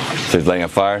 So he's lighting a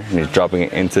fire and he's dropping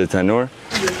it into the tandoor.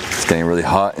 It's getting really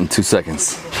hot in 2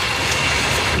 seconds.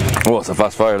 Oh, it's a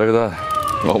fast fire. Look at that.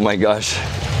 Oh my gosh.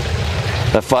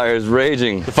 That fire is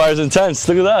raging. The fire's intense.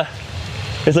 Look at that.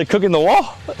 It's like cooking the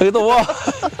wall. Look at the wall.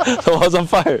 The wall's on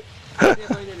fire.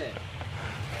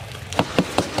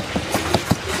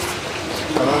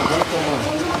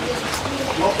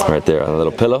 Right there on a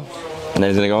little pillow. And then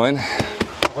he's gonna go in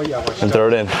and throw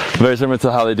it in. Very similar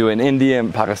to how they do in India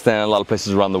and Pakistan, a lot of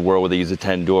places around the world where they use a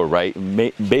tandoor, right?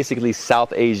 Basically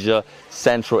South Asia,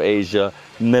 Central Asia,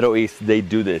 Middle East, they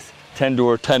do this.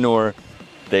 Tandoor.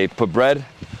 They put bread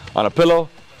on a pillow,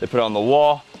 they put it on the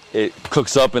wall, it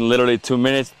cooks up in literally 2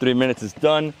 minutes, 3 minutes, it's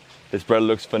done. This bread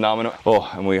looks phenomenal. Oh,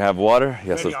 and we have water.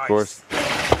 Yes, of course.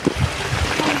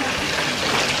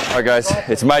 All right, guys,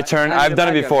 it's my turn. I've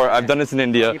done it before. I've done this in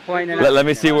India. Let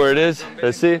me see where it is.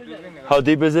 Let's see. How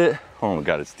deep is it? Oh my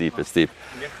God, it's deep, it's deep.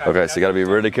 Okay, so you gotta be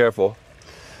really careful.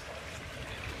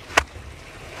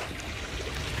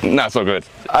 Not so good.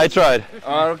 I tried.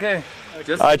 Okay.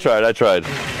 I tried.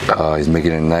 Oh, he's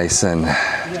making it nice and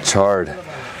charred.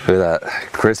 Look at that,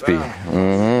 crispy.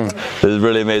 This is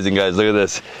really amazing, guys. Look at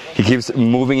this. He keeps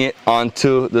moving it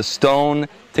onto the stone,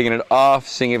 taking it off,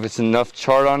 seeing if it's enough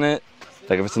charred on it,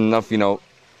 like if it's enough, you know,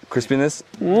 crispiness.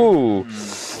 Ooh,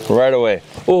 right away.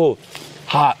 Ooh,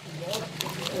 hot.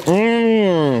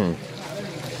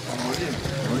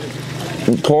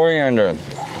 Coriander.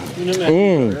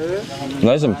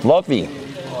 Nice and fluffy.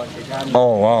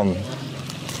 Oh wow,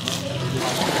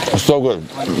 so good.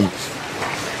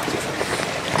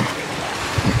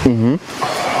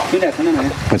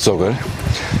 It's so good.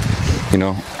 You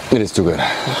know, it is too good.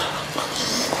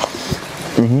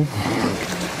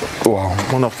 Wow,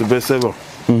 One of the best ever.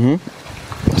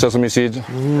 sesame seeds,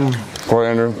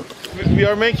 coriander. We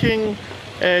are making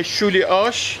shuli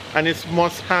ash, and it's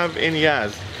must have in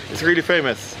Yaz. It's really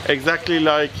famous. Exactly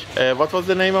like what was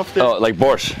the name of the? Oh, like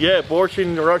borscht. Yeah, borscht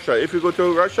in Russia. If you go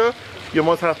to Russia, you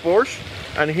must have borscht,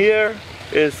 and here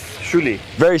is shuli.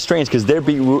 Very strange because their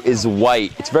beetroot is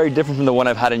white. It's very different from the one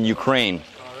I've had in Ukraine.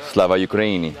 Slava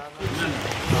Ukraini.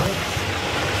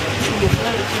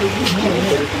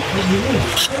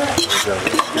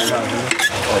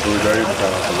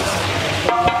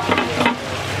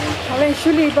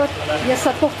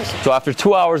 So after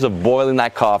 2 hours of boiling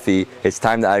that coffee, it's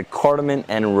time to add cardamom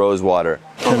and rose water.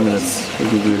 10 minutes.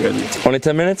 It will be ready. Only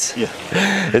 10 minutes? Yeah.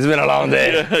 It's been a long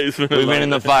day. Yeah, it's been We've been in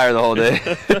the fire the whole day.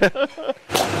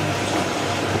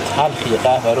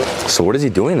 So what is he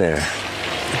doing there?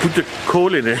 Put the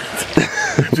coal in it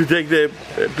to take the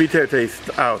bitter taste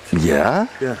out. Yeah?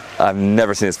 Yeah. I've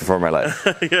never seen this before in my life.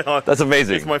 Yeah. That's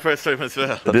amazing. It's my first time as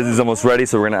well. This is almost ready,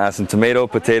 so we're gonna add some tomato,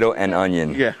 potato, and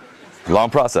onion. Yeah.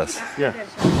 Long process. Yeah.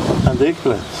 And the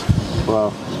eggplant.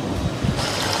 Wow.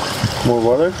 More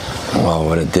water? Wow,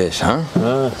 what a dish, huh?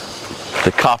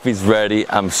 The coffee's ready.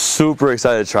 I'm super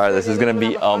excited to try this. It's gonna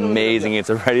be amazing. It's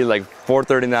already like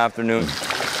 4:30 in the afternoon.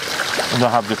 And I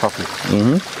have the coffee.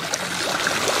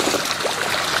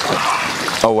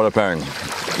 Oh, what a pairing.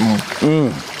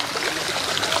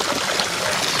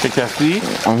 شکستی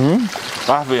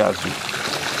قهوه یزدی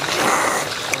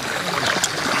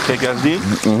شکستی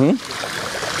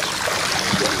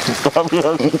قهوه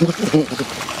یزدی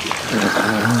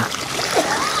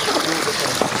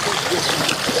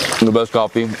The best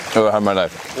coffee I've ever had in my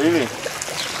life. Really?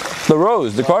 The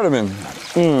rose, the cardamom.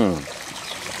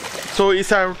 So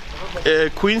it's our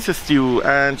queen's stew,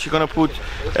 and she's gonna put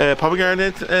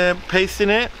pomegranate paste in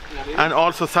it, and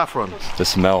also saffron. The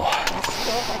smell,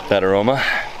 that aroma.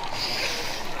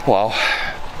 Wow.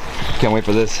 Can't wait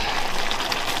for this.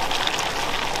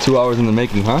 2 hours in the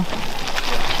making, huh?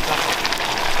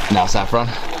 Now saffron.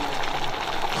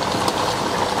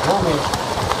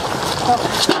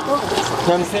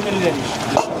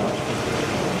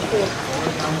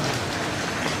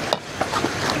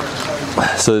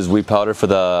 So there's wheat powder for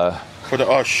the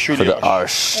ash. For the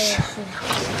ash.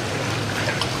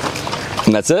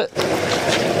 And that's it?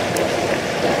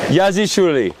 Yazi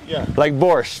shuli. Yeah. Like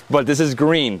borscht, but this is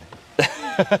green.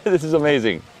 This is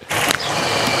amazing.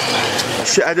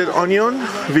 She added onion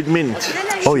with mint.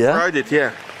 Oh yeah? She fried it,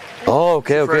 yeah. Oh,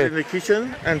 okay, Fried it in okay. the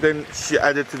kitchen, and then she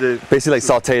added to the... Basically like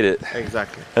sauteed it.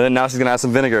 Exactly. And then now she's gonna add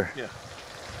some vinegar. Yeah.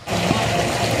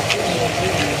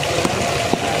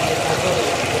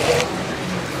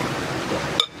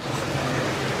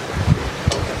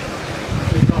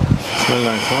 Smells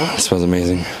nice, huh? It smells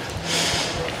amazing.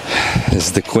 This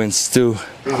is the quince stew.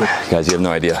 Guys, you have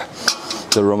no idea.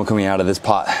 The aroma coming out of this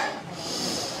pot.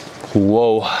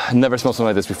 Whoa, never smelled something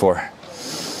like this before.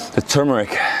 The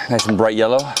turmeric, nice and bright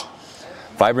yellow.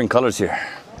 Vibrant colors here.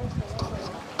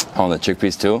 Oh, and the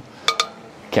chickpeas too.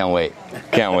 Can't wait,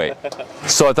 can't wait.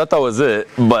 So I thought that was it,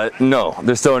 but no,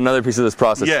 there's still another piece of this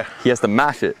process. Yeah. He has to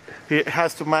mash it. He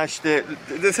has to mash the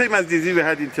same as disease we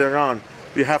had in Tehran.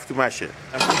 We have to mash it.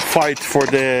 Fight for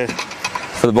the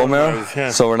bone marrow?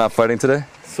 Yeah. So we're not fighting today?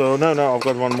 So no, I've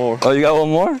got one more. Oh, you got one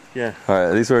more? Yeah. All right,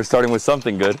 at least we're starting with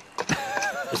something good.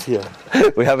 Yeah.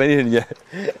 We haven't eaten yet.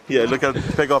 Yeah, look at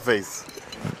Pegga's face.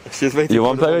 She's waiting. You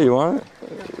want Pega? You want it?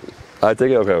 I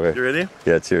take it? Okay, okay. You ready?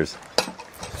 Yeah, cheers.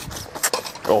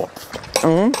 Oh.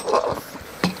 Oh.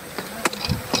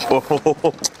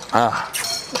 Ah.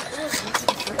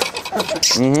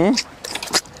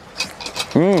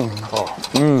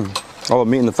 Oh,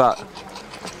 meat in the fat.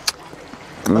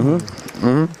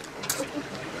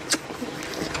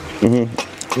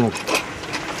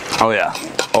 Oh yeah.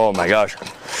 Oh my gosh.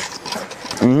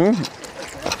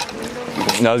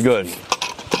 That was good.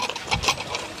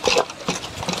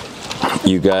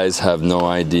 You guys have no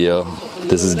idea.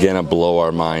 This is gonna blow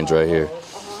our minds right here.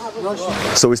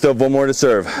 So we still have one more to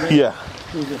serve. Yeah.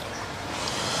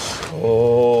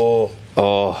 Oh,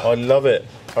 I love it.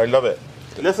 I love it.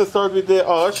 Let's start with the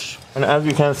ash. And as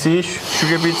you can see,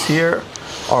 sugar beets here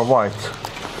are white.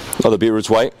 Oh, the beetroot's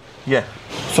white? Yeah.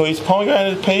 So it's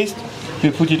pomegranate paste.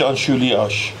 We put it on shuli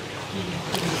ash.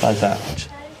 Like that.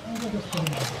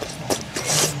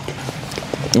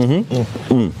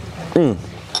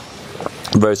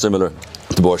 Very similar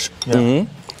to borscht. Yeah.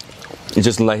 It's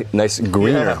just like nice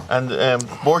greener. Yeah. And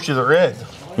borscht is red.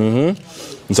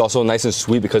 It's also nice and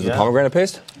sweet because of the pomegranate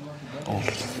paste.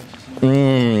 It's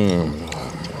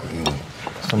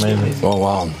amazing. Oh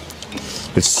wow,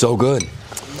 it's so good.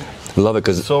 Love it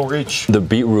because So rich. the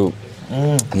beetroot,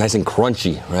 nice and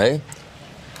crunchy, right?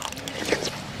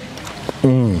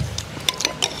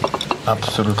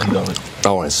 Absolutely love it.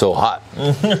 Oh, and it's so hot.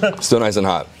 Still nice and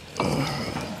hot.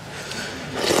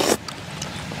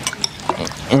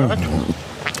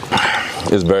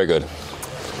 It's very good.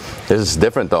 This is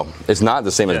different though. It's not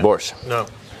the same as borscht. No.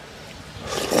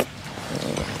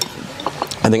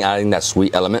 I think adding that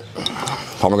sweet element,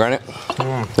 pomegranate,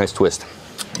 nice twist.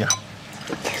 Yeah.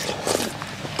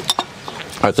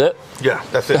 That's it? Yeah,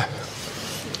 that's it.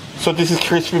 So this is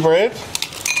crispy bread.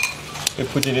 We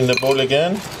put it in the bowl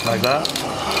again, like that.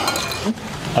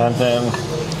 And then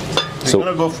we're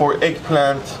gonna go for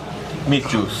eggplant meat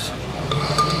juice.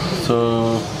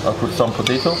 So I'll put some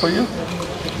potato for you.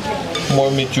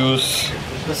 More meat juice,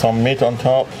 some meat on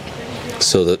top.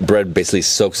 So the bread basically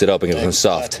soaks it up and becomes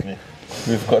soft.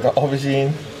 We've got the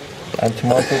aubergine and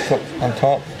tomato on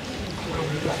top.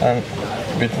 And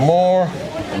a bit more.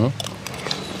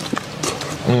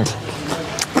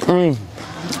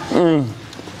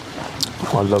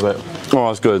 I love it. Oh,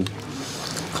 that's good.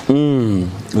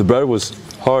 The bread was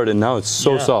hard and now it's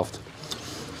so soft.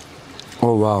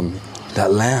 Oh wow,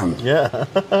 that lamb. Yeah.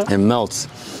 It melts.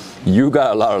 You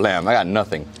got a lot of lamb. I got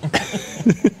nothing.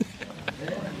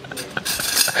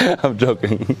 I'm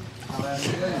joking.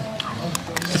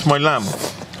 It's my lamb.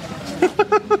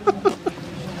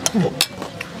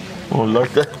 Oh,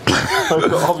 like that. Like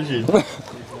the aubergine.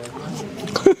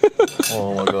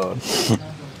 Oh my god.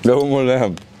 No more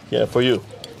lamb. Yeah, for you.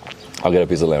 I'll get a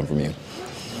piece of lamb from you.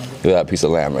 Look at that piece of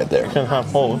lamb right there. You can have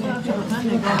whole.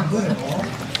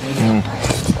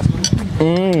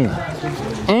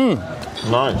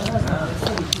 Nice.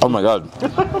 Oh my god.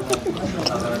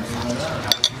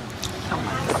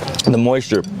 The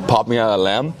moisture popping out of the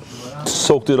lamb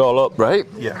soaked it all up, right?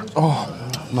 Yeah. Oh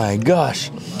my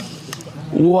gosh.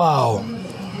 Wow.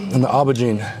 And the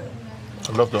aubergine. I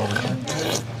love the aubergine.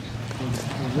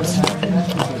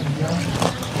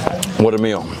 What a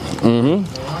meal.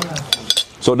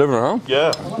 So different, huh?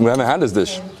 Yeah. We haven't had this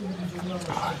dish.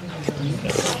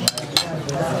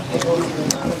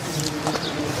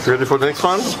 Ready for the next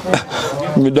one?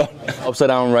 We're done. Upside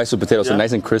down rice with potatoes, so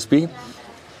nice and crispy.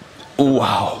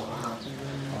 Wow.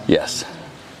 Yes.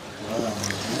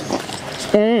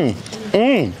 I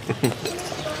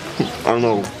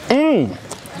know.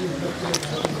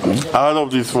 I love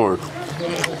this word.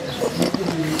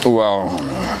 Wow.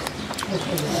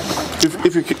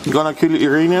 If you're gonna kill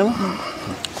Iranian,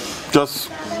 just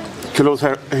close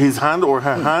his hand or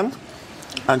her hand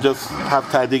and just have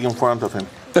tahdig in front of him.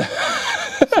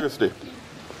 Seriously.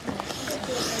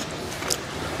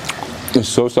 It's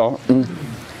so soft.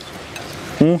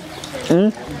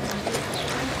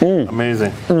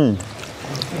 Amazing.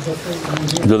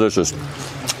 Delicious.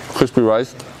 Crispy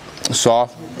rice,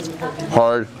 soft,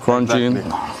 hard, crunchy.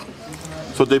 Exactly.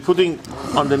 So they're putting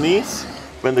underneath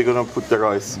when they're gonna put the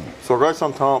rice. So rice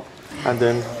on top and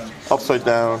then upside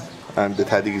down and the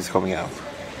tahdig is coming out.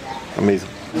 Amazing.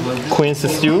 Queen's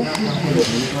stew.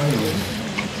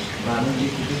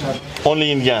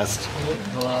 Only in Yazd.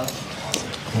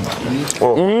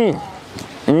 Oh.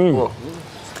 Oh.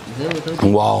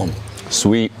 Wow.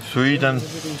 Sweet. Sweet and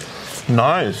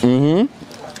nice.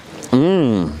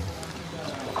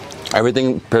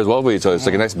 Everything pairs well with each other. It's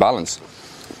like a nice balance.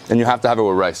 And you have to have it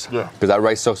with rice. Yeah. Because that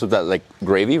rice soaks up that like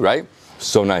gravy, right?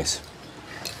 So nice.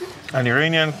 An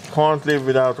Iranian can't live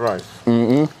without rice.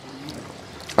 I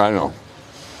know.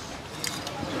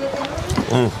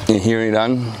 In here in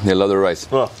Iran, they love the rice.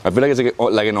 Yeah. I feel like it's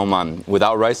like in Oman.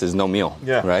 Without rice, there's no meal.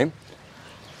 Yeah. Right?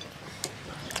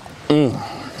 This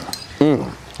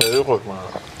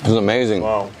is amazing.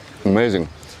 Wow. Amazing.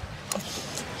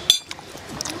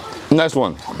 Next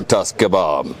one. Tas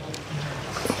kebab.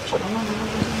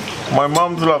 My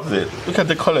mom loves it. Look at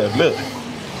the color. Look.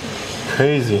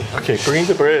 Crazy. Okay, bring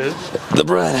the bread. The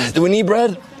bread. Do we need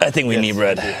bread? I think we need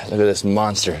bread. Look at this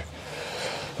monster.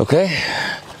 Okay.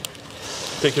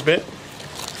 Take a bit.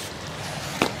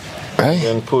 Right.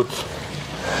 And put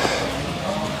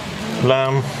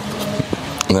lamb.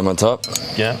 Lamb on top.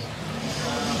 Yeah.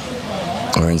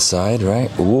 We're inside, right?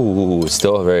 Ooh, it's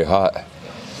still very hot.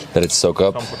 Let it soak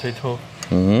up. Some potato.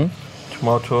 Mm-hmm.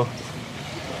 Tomato.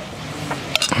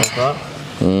 Like that.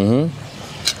 Mm-hmm.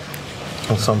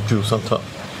 And some juice on top.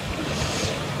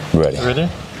 Ready. Ready?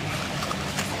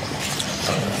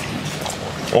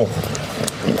 Oh.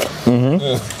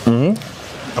 Mm-hmm.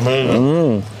 Mm-hmm.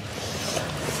 Amazing.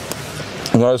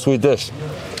 Another sweet dish.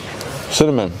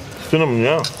 Cinnamon. Cinnamon,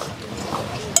 yeah.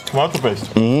 Tomato paste.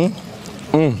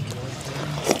 Mm-hmm. Mm.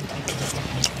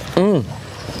 Mm.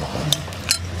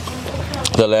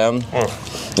 The lamb.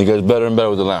 It gets better and better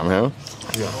with the lamb, huh?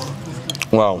 Yeah.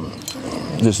 Wow.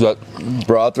 Just that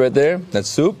broth right there, that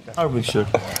soup. I wish so.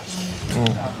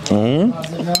 Oh.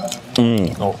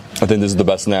 I think this is the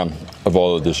best lamb of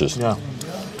all the dishes. Yeah.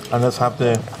 And let's have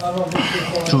the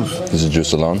juice. This is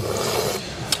juice alone.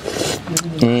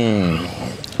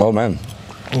 Oh man.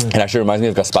 It actually reminds me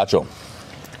of gazpacho.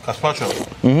 Gazpacho.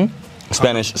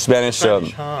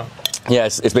 Spanish. Huh? Yeah,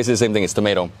 it's basically the same thing. It's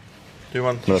tomato. Do you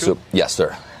want Tomato tissue? soup. Yes,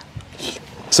 sir.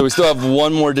 So we still have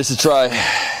one more dish to try,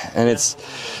 and it's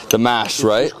the mash,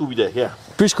 right? Kushkubide, yeah.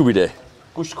 Kushkubide.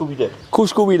 Kushkubide.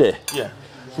 Kushkubide. Yeah.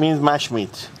 Means mashed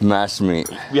meat. Mashed meat.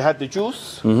 We had the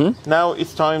juice. Now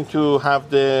it's time to have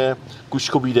the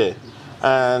kushkubide.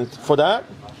 And for that,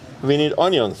 we need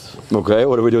onions. Okay,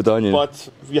 what do we do with the onion? But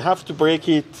we have to break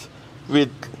it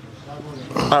with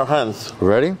our hands.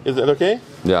 Ready? Is that okay?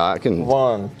 Yeah, I can.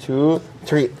 1, 2,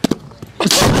 3.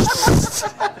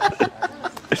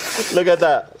 Look at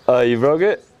that. You broke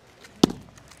it?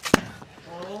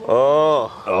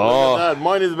 Oh. Oh. Look at that.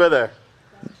 Mine is better.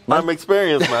 I'm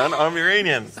experienced, man. I'm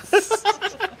Iranian.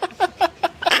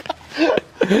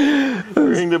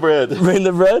 Bring the bread. Bring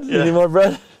the bread? You need more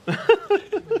bread?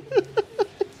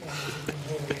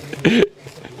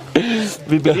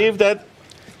 We believe that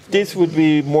this would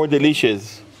be more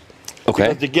delicious. Okay.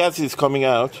 Because the gas is coming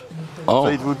out, so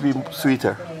it would be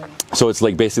sweeter. So it's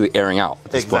like basically airing out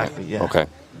at this point. Exactly, yeah. Okay.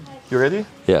 You ready?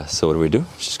 Yeah, so what do?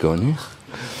 Just go in here.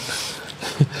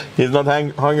 He's not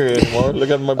hungry anymore. Look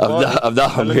at my body. I'm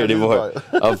not hungry anymore.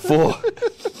 I'm full.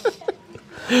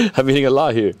 I'm eating a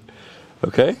lot here.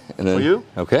 Okay. And then, For you?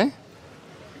 Okay.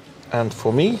 And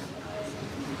for me,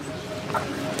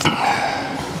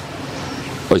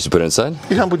 Oh, you should put it inside?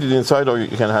 you can put it inside or you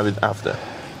can have it after.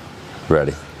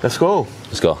 Ready. Let's go.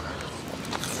 Let's go.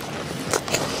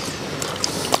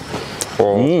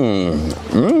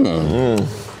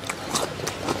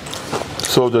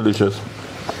 So delicious.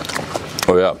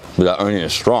 Oh yeah, but that onion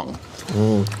is strong.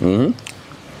 Oh,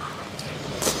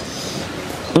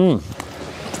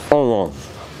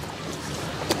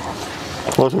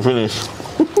 What a finish.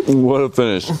 what a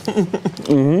finish.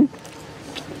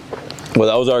 Well,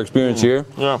 that was our experience here.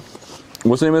 Yeah.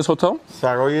 What's the name of this hotel?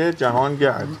 Saroye Jahan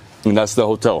Gard. And that's the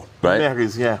hotel, right?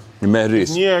 Mehriz, yeah. In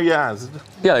Mehriz. Near Yazd.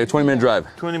 Yeah, like a 20-minute drive.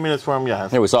 20 minutes from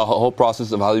Yazd. Yeah, we saw a whole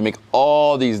process of how you make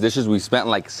all these dishes. We spent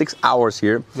like 6 hours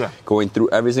here going through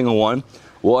every single one.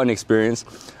 What an experience.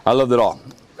 I loved it all.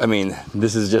 I mean,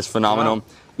 this is just phenomenal. Wow.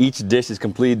 Each dish is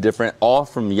completely different, all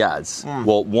from Yazd.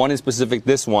 Well, one is specific.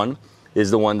 This one is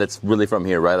the one that's really from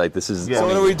here, right? Like this is... Yeah. So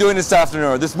what are we doing this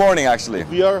afternoon, or this morning actually?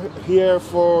 We are here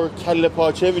for kalle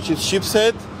pache, which is sheep's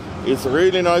head. It's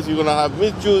really nice. You're gonna have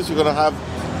meat juice. You're gonna have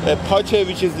a pache,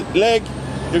 which is leg.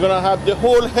 You're gonna have the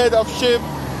whole head of sheep.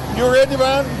 You ready,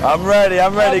 man? I'm ready,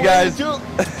 guys. Ready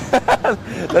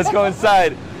too. Let's go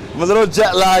inside. I'm a little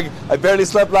jet lag. I barely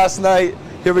slept last night.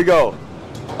 Here we go.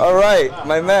 All right,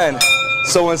 my man.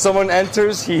 So when someone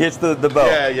enters, he hits the bell.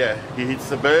 Yeah. He hits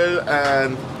the bell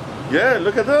and yeah,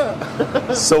 look at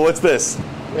that. So what's this?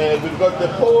 We've got the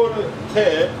whole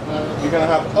head. You're gonna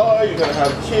have eye, you're gonna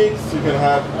have cheeks, you can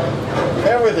have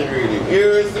everything really.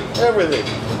 Ears, everything.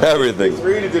 Everything. It's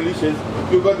really delicious.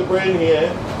 You've got the brain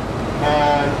here.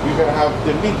 And you're gonna have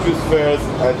the meat juice first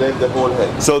and then the whole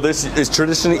head. So this is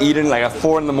traditionally eaten like at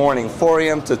 4 in the morning, 4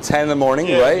 a.m. to 10 in the morning,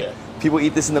 right? Yeah. People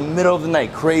eat this in the middle of the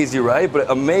night. Crazy, right? But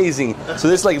amazing. So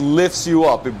this like lifts you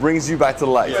up. It brings you back to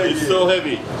life. Yeah, it's so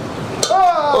heavy.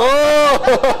 Oh!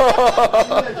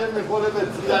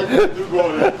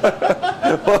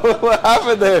 What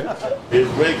happened there?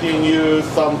 It's making you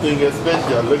something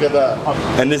special. Look at that.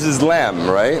 And this is lamb,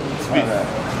 right? It's beef.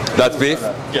 That's beef?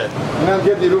 Yeah.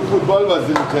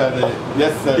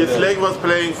 His leg was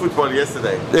playing football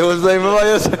yesterday. It was like,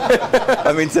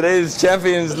 I mean, today is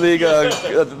Champions League,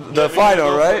 the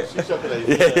final, right?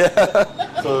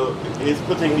 Yeah. So he's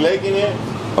putting leg in it.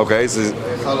 Okay, so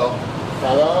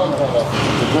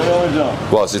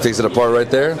wow, so he takes it apart right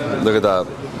there. Look at that.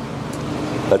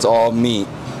 That's all meat.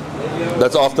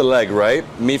 That's off the leg, right?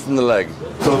 Meat from the leg.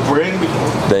 So bring.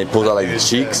 Then he pulls out like the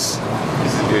cheeks.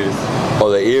 Ears. Oh,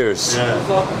 the ears.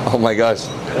 Yeah. Oh my gosh.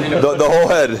 The whole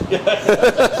head.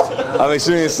 I'm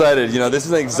extremely excited. You know, this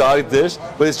is an exotic dish,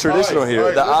 but it's traditional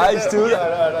here. The eyes too. Eat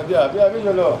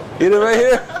it right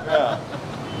here. Yeah.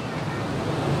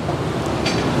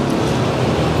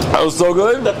 That was so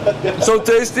good. So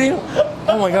tasty.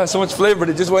 Oh my god, so much flavor, but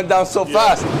it just went down so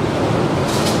fast.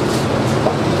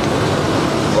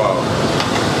 Wow.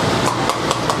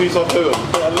 Piece of food.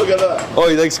 Look at that. Oh,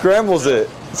 he like scrambles it.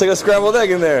 It's like a scrambled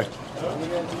egg in there.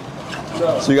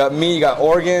 So you got meat, you got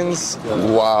organs.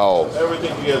 Wow.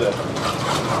 Everything together.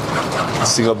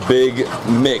 It's like a big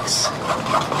mix.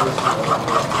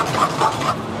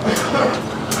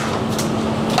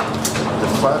 The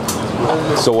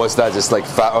fat. So what's that? Just like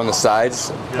fat on the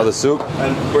sides of the soup?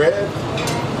 And bread,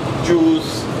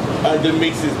 juice, and the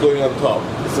mix is going on top.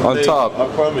 It's On amazing, top. I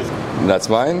promise. That's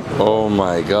mine? Oh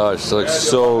my gosh, it looks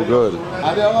so good.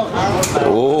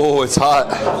 Oh, it's hot.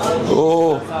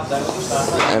 Oh.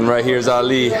 And right here's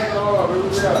Ali,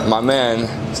 my man.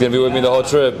 He's gonna be with me the whole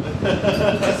trip.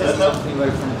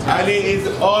 Ali is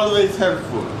always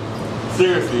helpful.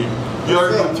 Seriously, you're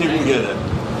a good team together.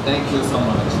 Thank you so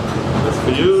much. That's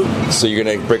for you. So you're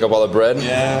gonna break up all the bread?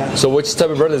 Yeah. So which type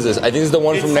of bread is this? I think it's the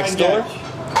one from next door.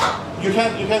 You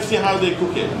can see how they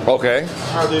cook it, Okay.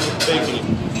 how they bake it.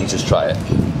 Let's just try it.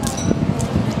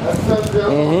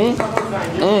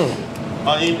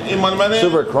 In Manmane,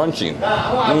 Super crunchy.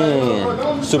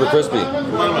 Super crispy.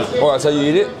 Oh, that's how you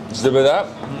eat it? Just a bit of that?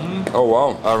 Oh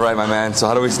wow. All right, my man. So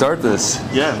how do we start this?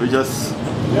 yeah, we just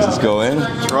Go in.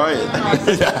 try it.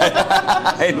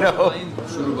 I know.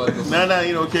 No,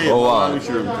 you know, okay. Oh, wow.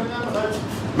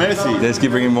 Merci. They just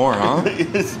keep bringing more, huh?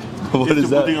 It's What is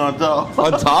that? putting on top.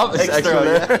 On top? It's extra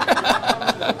there.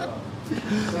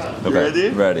 You ready?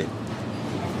 Ready.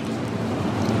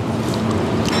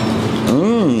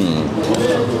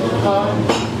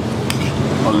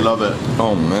 I love it.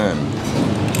 Oh man.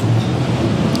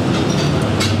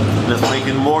 Let's make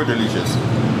it more delicious.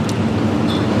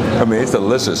 I mean, it's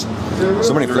delicious.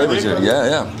 So many flavors here. Yeah,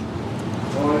 yeah.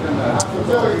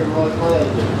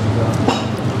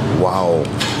 Wow.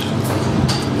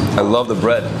 I love the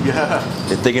bread. Yeah.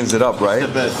 It thickens it up, right? The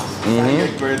best.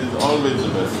 Pancake bread is always the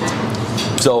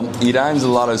best. So Iran's a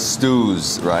lot of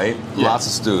stews, right? Yeah. Lots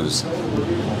of stews.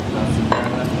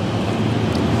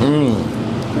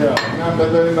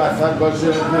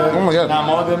 Oh my god.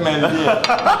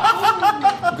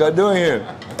 What are you doing here?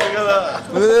 Look at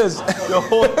that. Look at this.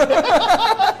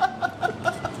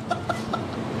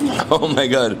 Oh my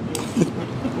god.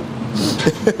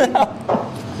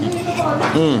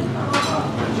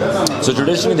 So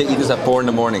traditionally they eat this at 4 in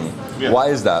the morning. Yeah. Why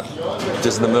is that?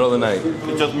 Just in the middle of the night.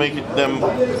 It just make them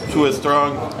too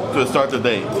strong to start the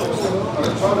day.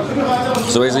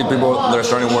 So basically people that are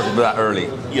starting work that early.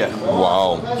 Yeah.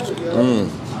 Wow.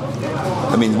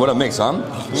 I mean, what a mix, huh?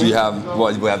 So you have,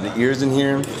 what, we have the ears in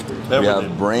here, we Everything.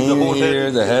 have brain The in whole here,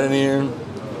 head. the head in here.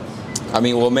 I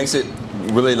mean, what makes it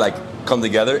really like come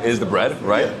together is the bread,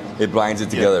 right? Yeah. It binds it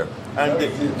together. And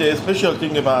the special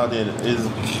thing about it is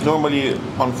normally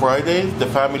on Fridays, the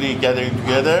family gathering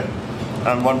together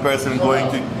and one person going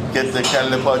to get the kelle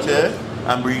pache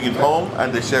and bring it home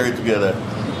and they share it together.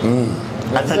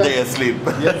 And then they asleep.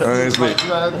 Honestly.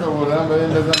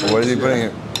 What is he putting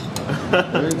here?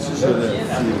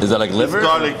 Is that like liver? It's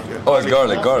garlic. Oh, it's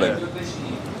garlic.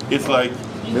 It's like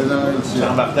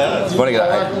It's funny,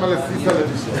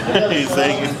 he's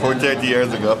saying it for 30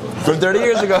 years ago. from 30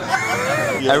 years ago.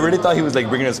 I really thought he was like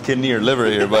bringing us kidney or liver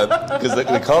here, but because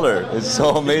the color is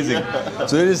so amazing.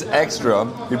 So it is extra.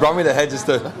 He brought me the head just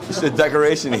a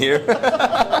decoration here.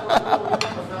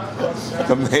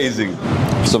 Amazing.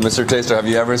 So Mr. Taster, have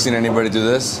you ever seen anybody do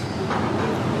this?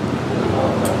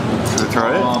 Should I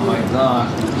try it? Oh my god.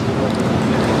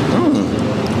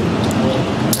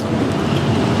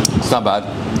 It's not bad.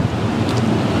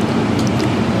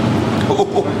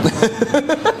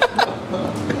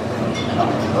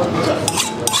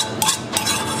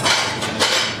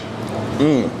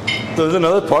 So there's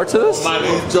another part to this? Man,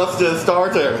 it's just the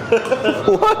starter.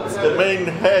 What? The main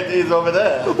head is over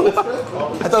there.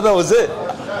 I thought that was it.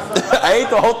 I ate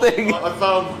the whole thing. I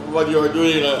found what you were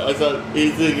doing. I thought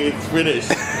it's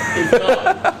finished. It's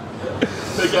not.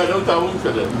 بگردم تموم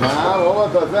شده. نه بابا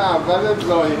تازه اول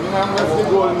ابراهیمی هم مثل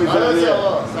گل می‌زدی.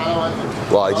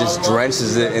 Wow, it just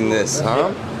drenches it in this,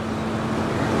 huh?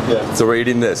 Yeah. So we're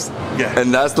eating this. Yeah.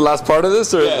 And that's the last part of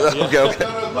this? Or? Yeah, yeah. Okay.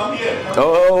 Come here.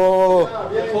 Oh,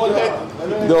 The whole head.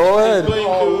 the whole head. Going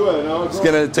to, It's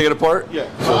gonna take it apart? yeah.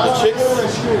 So the chicks,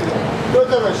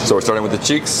 So we're starting with the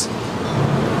cheeks.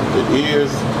 the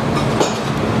ears.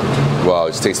 Wow,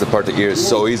 it just takes apart the ears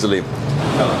so easily.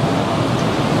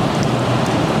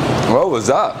 What was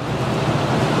that?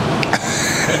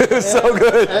 It was so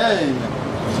good.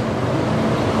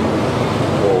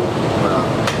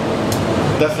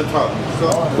 That's the tongue.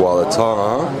 Wow, the tongue,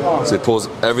 huh? So he pulls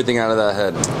everything out of that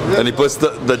head. And he puts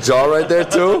the jaw right there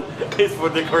too? It's for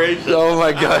decoration. Oh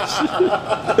my gosh.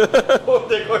 For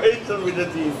decoration with the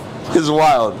teeth. It's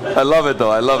wild. I love it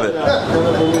though, I love it.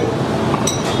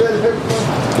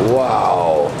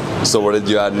 Wow. So what did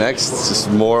you add next? Just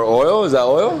more oil? Is that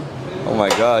oil? Oh my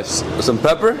gosh. Some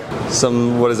pepper?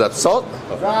 Some, what is that, salt?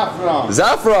 Saffron.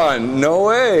 Saffron! No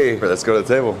way! Let's go to the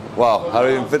table. Wow, how do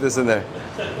we even fit this in there?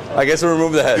 I guess we'll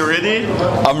remove the head. You ready?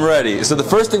 I'm ready. So the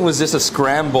first thing was just a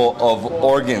scramble of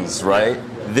organs, right?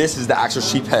 This is the actual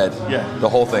sheep head. Yeah. The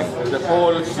whole thing. The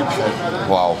whole sheep's head.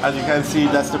 Wow. As you can see,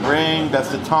 that's the brain, that's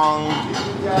the tongue.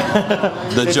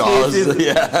 The jaws, teeth is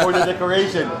yeah. for the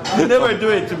decoration. You never do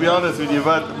it, to be honest with you,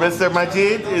 but Mr.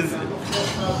 Majid is...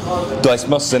 Do I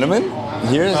smell cinnamon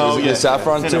here? Oh, is yeah. there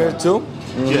saffron Cinnamon. here too?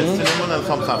 Yes, cinnamon and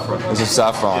some saffron. This is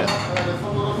saffron.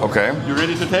 Yeah. Okay. You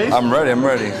ready to taste? I'm ready, I'm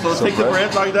ready. So take the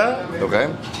bread like that. Okay.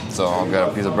 So I've got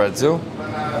a piece of bread too.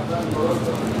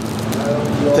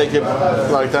 Take it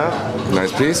like that.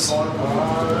 Nice piece.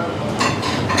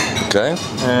 Okay.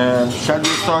 And shall we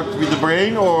start with the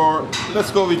brain or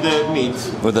let's go with the meat?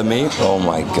 With the meat? Oh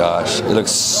my gosh. It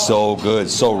looks so good,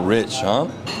 so rich, huh?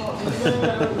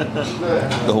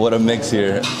 What a mix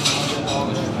here.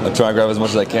 I'll try and grab as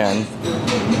much as I can.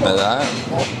 Like that.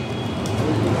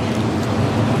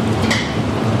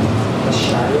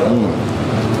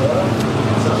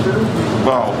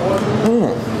 Wow.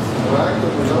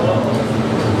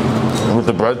 With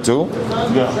the bread too?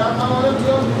 Yeah.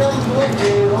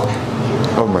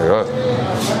 Oh my god.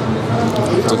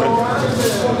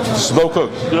 Slow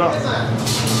cooked. Yeah.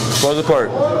 Close the part.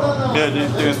 Yeah,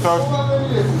 they start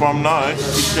from now. It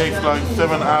takes like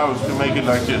 7 hours to make it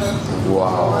like this.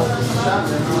 Wow.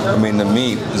 I mean, the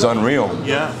meat is unreal.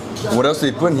 Yeah. What else do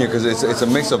they put in here? Because it's a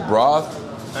mix of broth.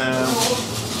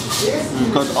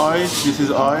 We've got eyes. This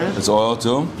is eye. It's oil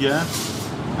too. Yeah.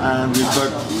 And we've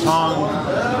got tongue,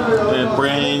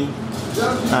 brain,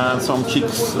 and some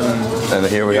cheeks. And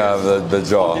here we have the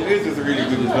jaw. This is really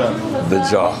good as well. The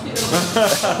jaw.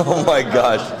 Oh my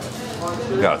gosh.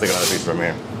 Yeah, I'll take another piece from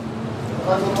here.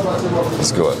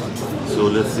 Let's go. So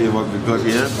let's see what we got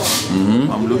here.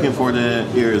 I'm looking for the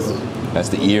ears. That's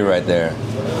the ear right there.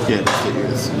 Yeah, that's the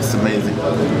ears. It's amazing.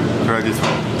 Try this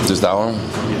one. Just that one?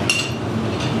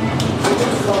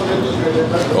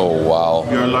 Oh wow.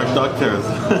 You're like doctors.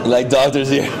 Like doctors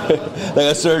here. Like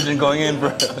a surgeon going in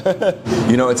for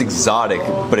You know, it's exotic,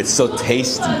 but it's so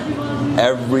tasty.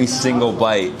 Every single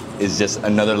bite is just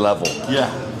another level.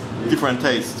 Yeah. Different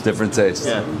taste. Different taste.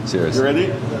 Yeah. Cheers. You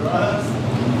ready?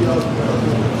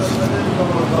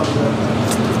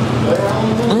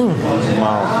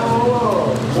 Wow.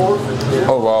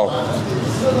 Oh wow.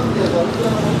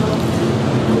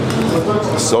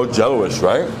 So jello-ish,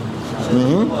 right?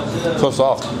 So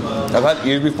soft. I've had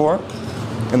ears before,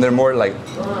 and they're more like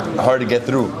hard to get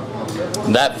through.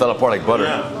 That fell apart like butter.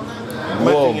 Yeah.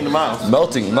 Melting in the mouth.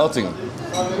 Melting.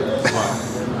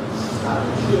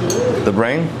 The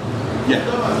brain? Yeah.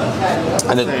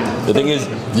 And the thing is,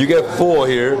 you get full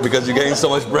here because you're getting so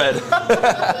much bread.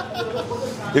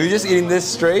 If you're just eating this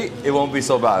straight, it won't be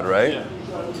so bad, right? Yeah.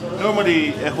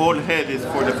 Normally, a whole head is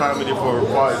for the family for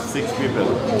 5-6 people.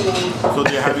 So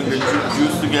they're having the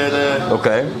juice together.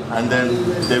 Okay. And then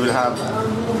they will have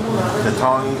the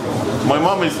tongue. My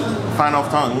mom is a fan of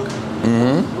tongue.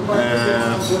 And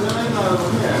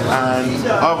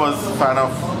I was a fan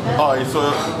of eye.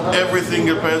 So every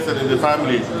single person in the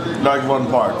family like one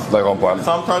part. Like one part.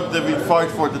 Sometimes they will fight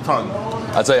for the tongue.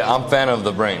 I'll tell you, I'm a fan of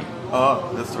the brain.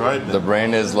 Oh, that's right. The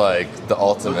brain is like the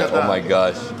ultimate. Oh my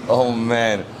gosh. Oh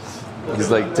man. He's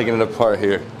like taking it apart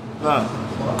here.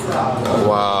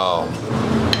 Wow.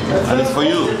 And it's for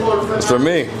you. It's for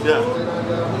me. Yeah.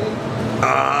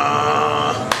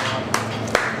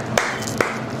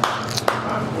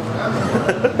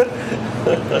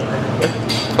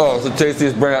 Oh, it's the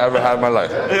tastiest brain I ever had in my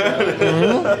life.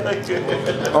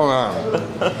 Oh man.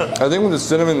 I think with the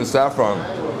cinnamon and saffron,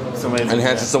 It's amazing.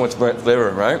 enhances so much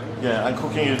flavor, right? Yeah, and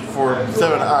cooking it for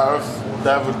 7 hours,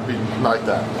 that would be like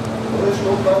that.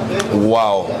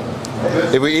 Wow.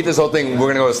 If we eat this whole thing, we're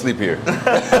gonna go to sleep here.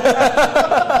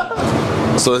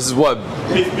 So this is what?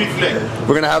 Beef leg.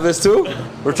 We're gonna have this too?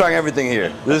 We're trying everything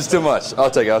here. This is too much. I'll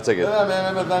take it.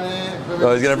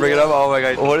 Oh, he's gonna bring it up? Oh my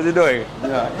god. What is he doing?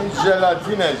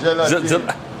 Gelatin,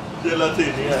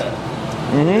 yeah.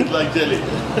 It's like jelly.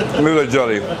 Maybe like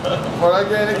jelly.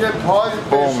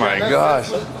 Oh my gosh.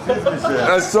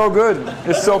 That's so good.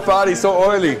 It's so fatty, so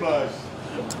oily.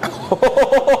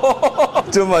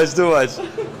 Too much, too much.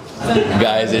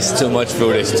 Guys, it's too much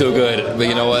food. It's too good. But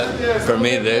you know what? For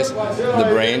me, the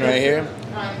brain right here.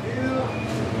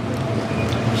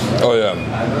 Oh yeah.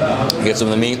 Get some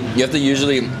of the meat. You have to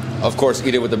usually, of course,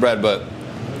 eat it with the bread, but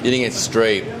eating it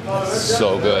straight,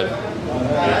 so good.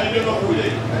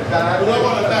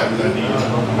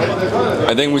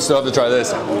 I think we still have to try this.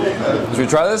 Should we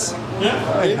try this?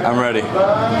 Yeah. I'm ready.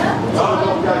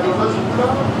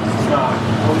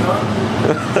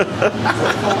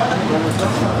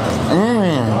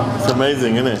 It's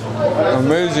amazing, isn't it?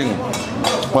 Amazing.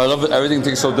 Well, I love it. Everything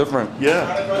tastes so different.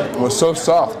 Yeah. It was so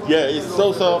soft. Yeah, it's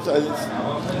so soft and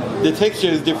the texture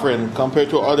is different compared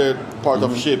to other part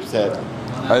of sheep's head.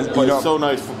 And, But it's so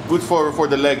nice, good for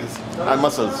the legs and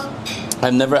muscles.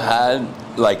 I've never had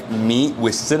like meat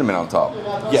with cinnamon on top.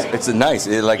 Yeah. It's a nice.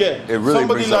 It like Yeah, it really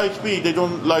somebody brings up like me, they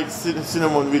don't like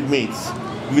cinnamon with meats.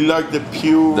 We like the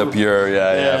pure. the pure.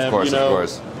 Yeah, of course, you know, of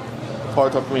course.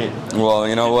 part of meat. Well,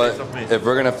 you know what? taste of meat. If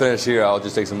we're gonna finish here, I'll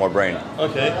just take some more brain.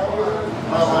 Okay.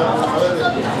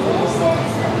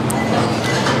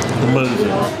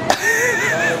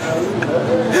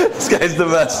 This guy's the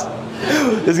best.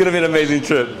 This is gonna be an amazing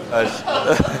trip.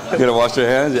 You gonna wash your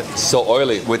hands? Yeah. So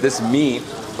oily. With this meat,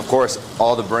 of course,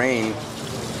 all the brain.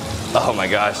 Oh my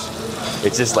gosh,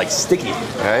 it's just like sticky,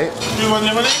 right? Do you want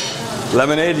lemonade?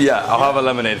 Lemonade? Yeah, I'll have a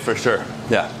lemonade for sure.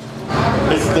 Yeah.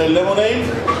 It's the lemonade.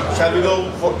 Shall we go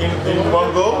in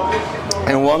one go?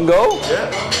 In one go?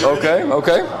 Yeah. Okay,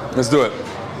 okay. Let's do it.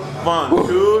 1,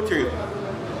 2, 3.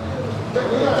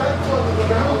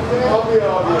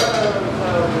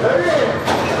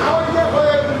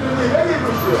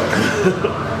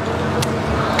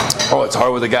 Oh, it's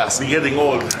hard with the gas. We're getting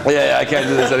old. Yeah, I can't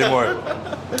do this anymore.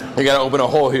 You gotta open a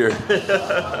hole here.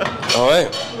 All right.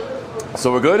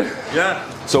 So we're good? Yeah.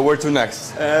 So where to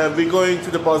next? We're going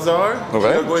to the bazaar.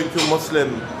 Okay. We're going to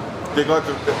Muslim. They got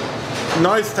a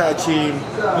nice tachim,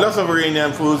 lots of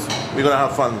Iranian foods. We're gonna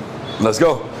have fun. Let's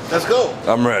go. Let's go.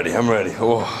 I'm ready. I'm ready.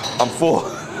 Oh, I'm full.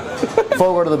 Before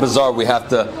we go to the bazaar, we have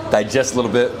to digest a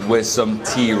little bit with some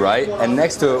tea, right? And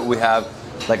next to it, we have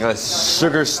like a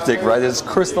sugar stick, right? This is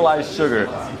crystallized sugar.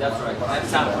 That's right. And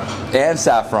saffron. And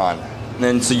saffron.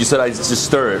 And so you said I just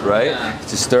stir it, right? Yeah.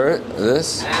 Just stir it,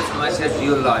 this. As much as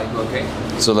you like, okay?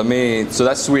 So so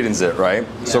that sweetens it, right?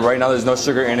 So right now there's no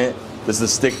sugar in it. This is a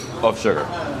stick of sugar.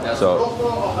 So,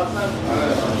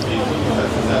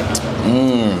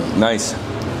 nice.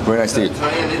 Very nice tea.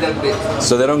 Try a little bit.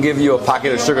 So they don't give you a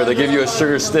pocket of sugar, they give you a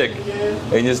sugar stick.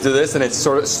 And you just do this and it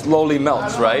sort of slowly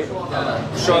melts, right?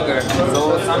 Sugar.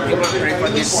 So some people prefer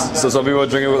this. So some people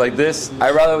drink it like this.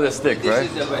 I rather with a stick, This right?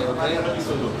 is the way, okay?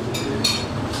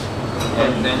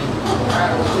 And then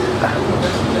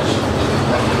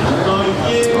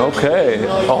Okay,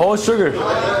 a whole sugar.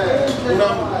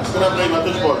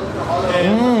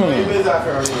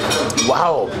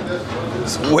 Wow.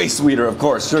 It's way sweeter, of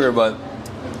course, sugar, but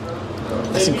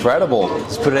it's incredible.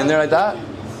 Just put it in there like that.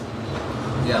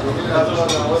 yeah.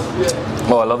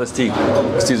 Oh, I love this tea.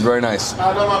 This tea is very nice.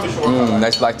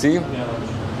 Nice black tea.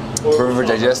 Perfect for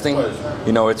digesting.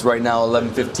 You know, it's right now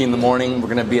 11:15 in the morning. We're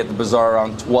gonna be at the bazaar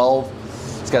around 12.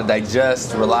 Just gotta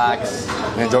digest, relax,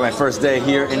 and enjoy my first day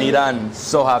here in Iran.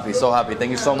 So happy, so happy.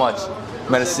 Thank you so much.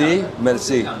 Merci,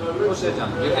 merci. Nusrejan.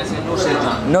 You can say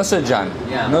Nusrejan. Nosajan,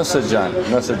 Yeah. Nosajan,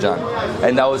 Nosajan.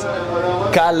 And that was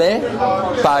Kale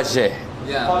Paje.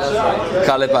 Yeah, that's right.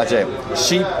 Kale Paje.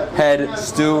 Sheep head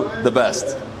stew, the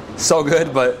best. So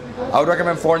good, but I would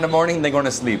recommend 4 in the morning, then going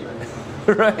to sleep.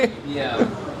 Right? Yeah.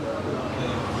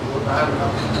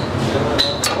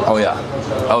 Oh yeah,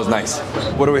 that was nice.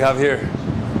 What do we have here?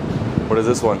 What is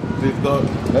this one?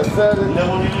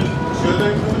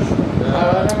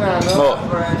 Oh,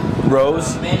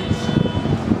 rose Mint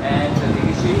and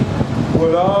lychee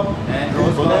and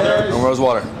rose water and rose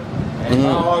water.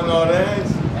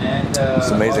 and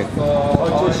It's amazing.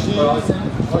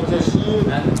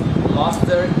 and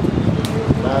mustard.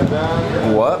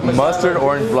 What? Mustard,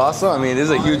 orange blossom? I mean, this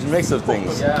is a huge mix of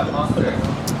things. Yeah, mustard.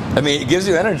 I mean, it gives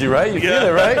you energy, right? You feel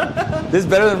it, right? This is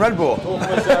better than Red Bull.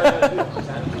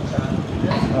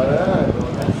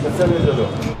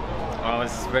 Oh,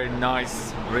 it's very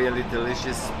nice, really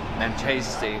delicious and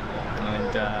tasty.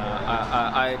 And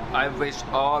I wish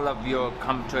all of you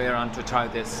come to Iran to try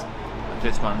this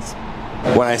ones.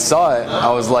 When I saw it,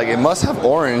 I was like, it must have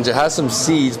orange. It has some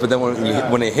seeds, but then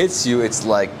when it hits you, it's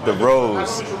like the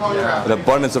rose, an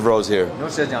abundance of rose here.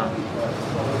 Nusrejan.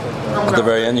 At the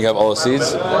very end, you have all the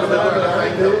seeds.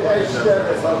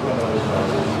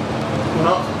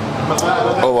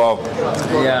 Oh wow.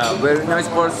 Yeah, very nice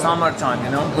for summertime,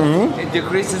 you know. It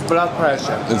decreases blood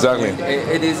pressure. Exactly.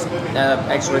 It is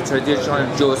actually traditional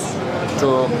juice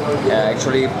to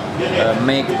actually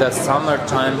make the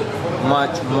summertime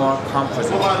much more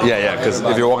comfortable. Yeah, because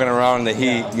if you're walking around in the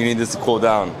heat, you need this to cool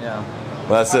down. Yeah.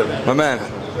 Well, that's it. My man,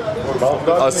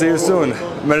 I'll see you soon.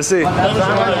 Merci.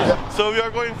 So we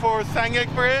are going for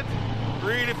sangek bread,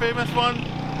 really famous one.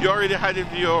 You already had it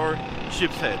in your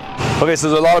sheep's head. Okay, so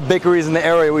there's a lot of bakeries in the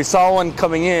area. We saw one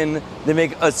coming in. They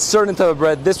make a certain type of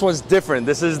bread. This one's different.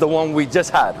 This is the one we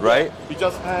just had, right? We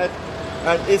just had,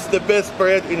 and it's the best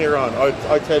bread in Iran,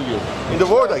 I tell you. In the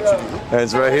world, actually. And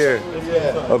it's right here.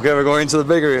 Yeah. Okay, we're going to the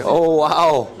bakery. Oh,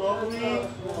 wow.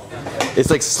 It's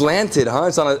like slanted,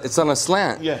 huh? It's on a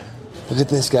slant. Yeah. Look at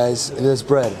this, guys. Look at this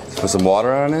bread. Put some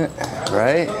water on it,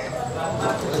 right?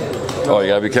 Oh, you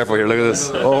gotta be careful here. Look at this.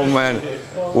 Oh, man.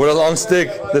 What a long stick.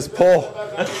 This pole.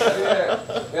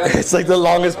 It's like the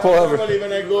longest pole ever. Normally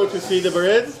when I go to see the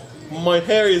bread, my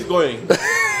hair is going.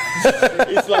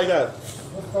 It's like that.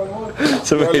 It's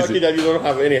You're lucky amazing. that you don't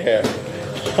have any hair.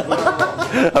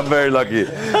 I'm very lucky.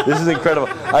 This is incredible.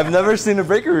 I've never seen a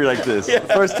bakery like this.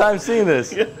 First time seeing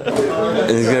this. And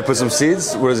he's gonna put some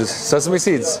seeds. What is this? Sesame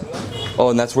seeds. Oh,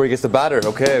 and that's where he gets the batter.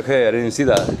 Okay, I didn't even see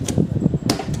that.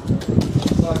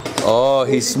 Oh,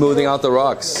 he's smoothing out the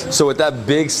rocks. So with that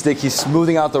big stick, he's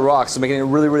smoothing out the rocks, so making it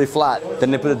really, really flat.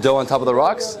 Then they put the dough on top of the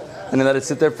rocks, and then let it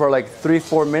sit there for like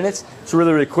 3-4 minutes. It's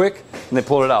really, really quick, and they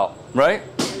pull it out, right?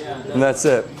 Yeah. And that's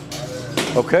it.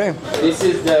 Okay. This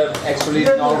is the actually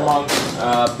normal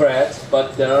bread,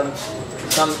 but there are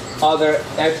some other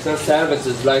extra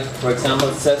services, like for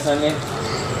example sesame,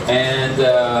 and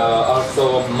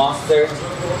also mustard,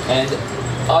 and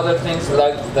other things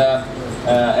like the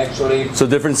actually. So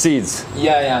different seeds.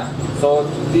 Yeah. So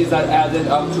these are added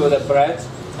up to the bread,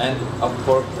 and of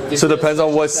course. So it depends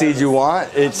on what seed you want.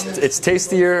 It's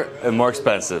tastier and more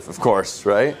expensive, of course,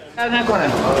 right? What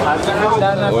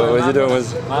was you doing?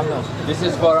 This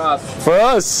is for us. For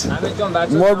us.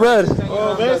 More bread.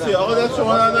 Oh, merci. آقا دست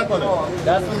شما درد نکنه.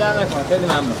 دستتون درد نکنه. خیلی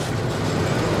ممنون.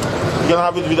 You're gonna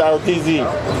have it without PZ.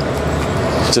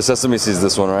 Just sesame seeds,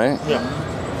 this one, right? Yeah.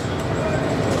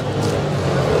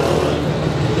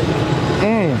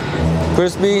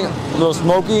 Crispy, a little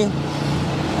smoky.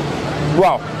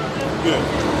 Wow. Good.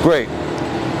 Great.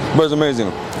 Bread's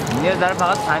amazing. یه ذره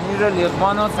فقط پنیر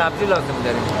لیوان و سبزی لازم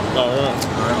داریم.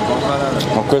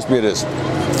 How crispy it is.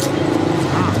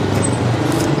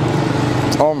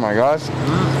 Oh my gosh.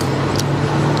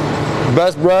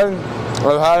 Best bread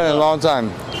I've had in a long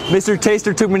time. Mr.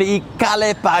 Taster took me to eat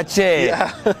kale pache.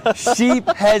 Sheep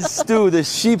head stew. The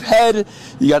sheep head,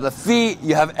 you got the feet,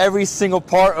 you have every single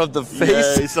part of the face.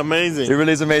 Yeah, it's amazing. It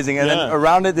really is amazing. And then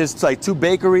around it, there's like 2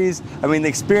 bakeries. I mean, the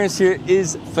experience here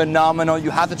is phenomenal.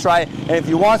 You have to try it. And if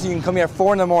you want to, you can come here at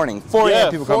 4 in the morning. 4 a.m.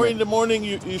 people come 4 here. in the morning,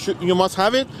 you must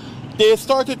have it. They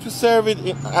started to serve it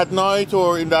at night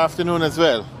or in the afternoon as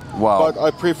well. Wow. But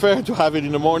I prefer to have it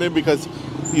in the morning because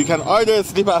you can either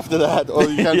sleep after that or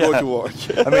you can go to work.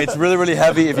 I mean, it's really, really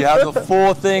heavy. If you have the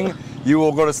full thing, you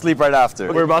will go to sleep right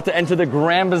after. We're about to enter the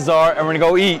Grand Bazaar and we're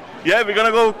gonna go eat. Yeah, we're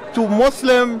gonna go to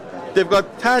Muslim. They've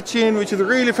got tachin, which is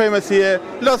really famous here.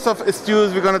 Lots of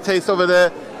stews we're gonna taste over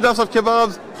there. Lots of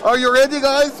kebabs. Are you ready,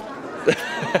 guys?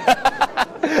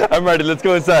 I'm ready, let's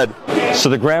go inside. So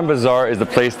the Grand Bazaar is the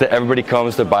place that everybody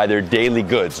comes to buy their daily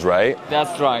goods, right?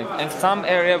 That's right. In some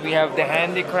area we have the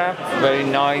handicraft, very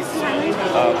nice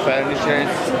furniture,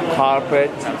 carpet.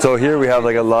 So here we have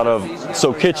like a lot of,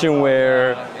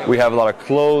 kitchenware, we have a lot of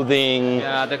clothing.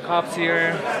 Yeah, the cups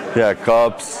here. Yeah,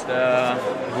 cups. The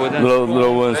wooden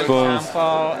little wooden spoons.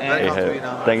 And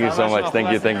Thank you so much, thank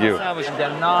you. The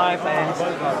knife and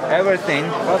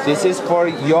everything. This is for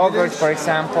yogurt, for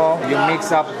example. You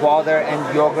mix up water and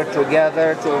yogurt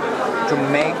together to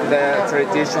make the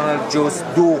traditional juice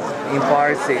dough in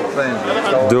Farsi.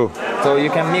 So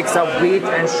you can mix up wheat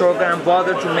and sugar and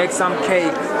water to make some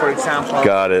cake, for example.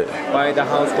 Got it. By the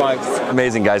housewives.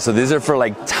 Amazing, guys. So these are for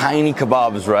like tiny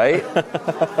kebabs, right?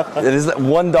 It is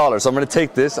 $1. So I'm gonna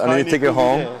take this. I'm gonna take it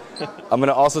home. I'm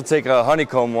gonna also take a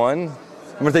honeycomb one.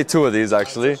 I'm gonna take 2 of these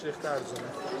actually.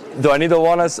 Do I need the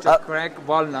walnuts? Crack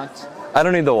walnut. I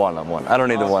don't need the walnut one. I don't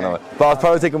need the walnut one. But I'll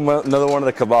probably take another one of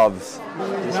the kebabs.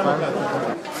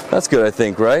 That's good, I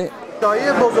think, right?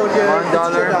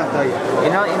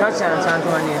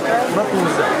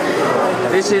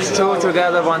 $1. This is 2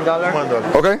 together,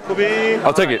 $1. Okay.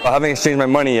 I'll take it. I haven't exchanged my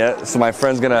money yet, so my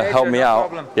friend's gonna help me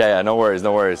out. Yeah, no worries.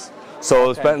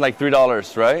 So spend like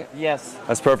 $3, right? Yes.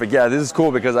 That's perfect. Yeah, this is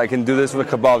cool because I can do this with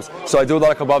the kebabs. So I do a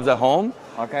lot of kebabs at home.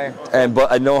 Okay.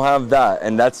 But I don't have that,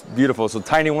 and that's beautiful. So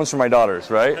tiny ones for my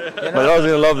daughters, right? My daughter's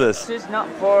gonna love this. This is not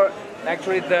for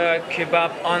actually the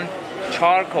kebab on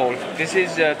charcoal. This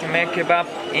is to make kebab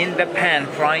in the pan,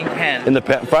 frying pan. In the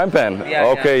frying pan? Yeah,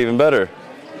 okay, yeah. even better.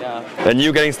 Yeah. And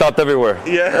you getting stopped everywhere.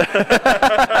 Yeah.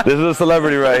 This is a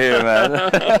celebrity right here,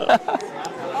 man.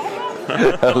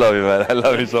 I love you, man. I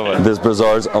love you so much. This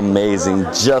bazaar is amazing,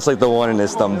 just like the one in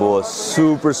Istanbul.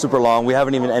 Super, super long. We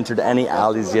haven't even entered any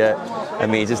alleys yet. I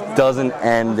mean, it just doesn't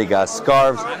end. They got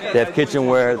scarves, they have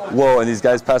kitchenware. Whoa, and these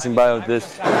guys passing by with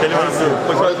this.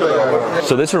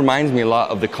 So this reminds me a lot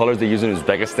of the colors they use in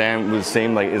Uzbekistan with the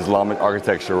same like Islamic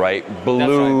architecture, right?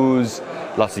 Blues,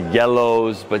 lots of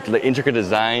yellows, but like intricate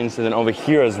designs. And then over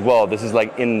here as well, this is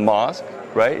like in mosque,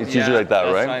 right? It's usually like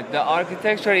that, right? The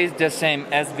architecture is the same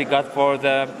as we got for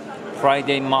the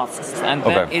Friday mosques, and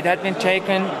then it had been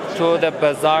taken to the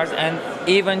bazaars and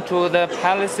even to the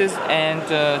palaces and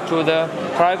to the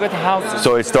private houses.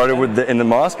 So it started with in the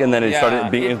mosque, and then it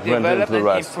started being implemented into the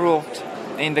rest. Improved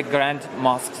in the grand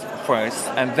mosques first,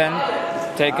 and then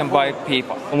taken by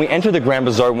people. When we entered the Grand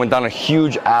Bazaar, we went down a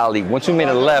huge alley. Once we made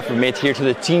a left, we made here to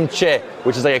the Timche,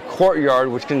 which is like a courtyard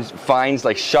which finds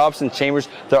like shops and chambers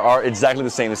that are exactly the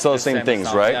same. It's still the same things,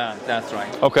 stuff. right? Yeah, that's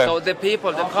right. Okay. So the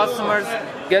people, the customers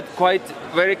get quite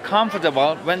very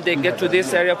comfortable when they get to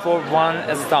this area for one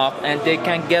stop, and they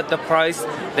can get the price,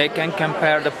 they can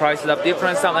compare the prices of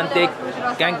different stuff, and they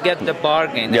can get the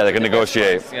bargain. Yeah, they can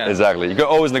negotiate. Yeah. Exactly. You can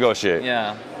always negotiate.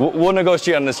 Yeah. We'll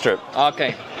negotiate on this trip.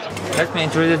 Okay. Let me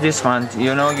introduce this one.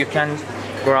 You know, you can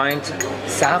grind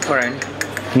saffron.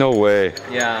 No way.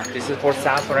 Yeah, this is for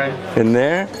saffron. In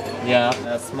there? Yeah.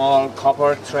 Small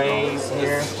copper trays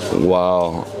here.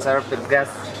 Wow. Serve the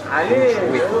guests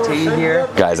with tea here.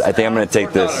 Guys, I think I'm gonna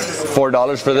take this.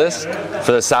 $4 for this?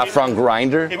 For the saffron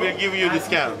grinder? He will give you a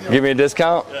discount. Give me a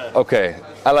discount? Yeah. Okay.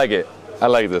 I like it. I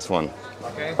like this one.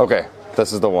 Okay. Okay.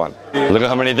 This is the one. Look at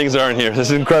how many things are in here.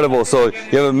 This is incredible. So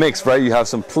you have a mix, right? You have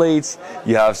some plates,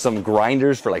 you have some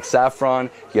grinders for like saffron,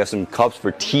 you have some cups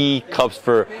for tea, cups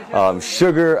for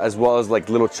sugar, as well as like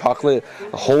little chocolate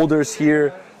holders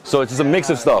here. So it's just a mix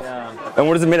of stuff. Yeah. And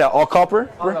what is it made out of? All copper?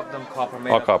 All of them copper.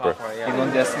 Made All of copper. Yeah.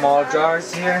 Even the small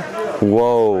jars here.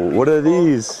 Whoa, what are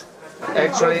these?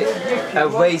 Actually, a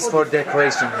vase for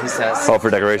decoration, he says. Oh, for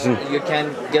decoration? You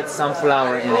can get some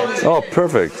flower in it. Oh,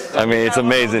 perfect. I mean, it's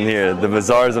amazing here. The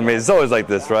bazaar is amazing. It's always like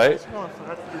this, right?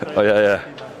 Oh, yeah,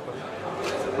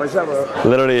 yeah.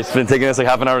 Literally, it's been taking us like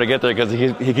half an hour to get there because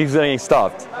he keeps getting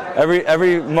stopped.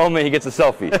 Every moment he gets a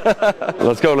selfie.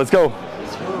 Let's go, let's go.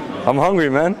 I'm hungry,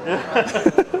 man.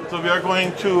 So we are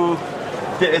going to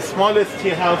the smallest tea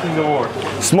house in the world.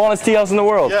 Smallest tea house in the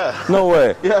world? Yeah. No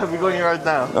way. Yeah, we're going right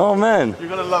now. Oh, man. You're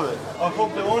gonna love it. I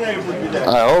hope the owner will be there.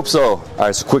 I hope so. All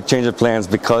right, so quick change of plans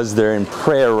because they're in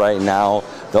prayer right now.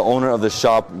 The owner of the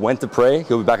shop went to pray.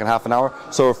 He'll be back in half an hour.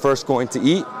 So we're first going to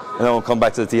eat, and then we'll come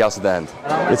back to the tea house at the end.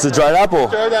 It's a dried apple.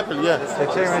 Dried apple, yeah. It's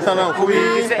an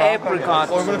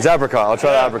apricot. It's apricot. I'll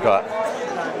try the apricot.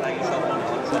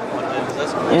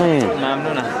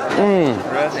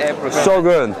 Red apricot. So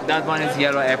good. That one is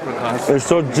yellow apricot. It's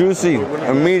so juicy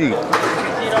and meaty.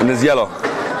 And it's yellow.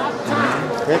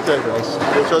 This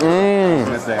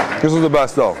is the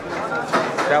best though.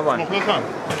 That one.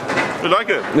 You like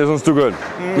it? This one's too good.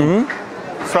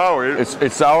 Sour.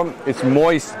 It's sour, it's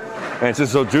moist, and it's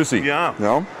just so juicy. Yeah. You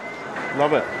know?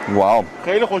 Love it. Wow.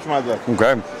 خیلی خوشمزه.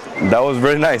 Okay. That was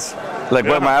very nice. Like,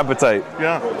 whet my appetite.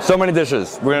 Yeah. So many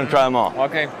dishes. We're gonna try them all.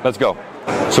 Okay. Let's go.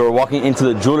 So we're walking into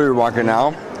the jewelry market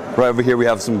now. Right over here we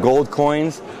have some gold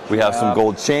coins. We have some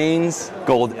gold chains,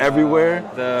 gold everywhere.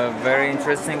 The very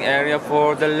interesting area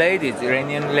for the ladies,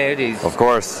 Iranian ladies. Of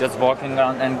course. Just walking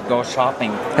around and go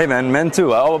shopping. Hey man, men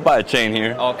too. I'll buy a chain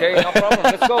here. Okay, no problem.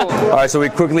 Let's go. All right, so we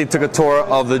quickly took a tour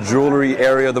of the jewelry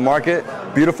area of the market.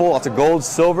 Beautiful, lots of gold,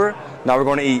 silver. Now we're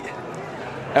going to eat.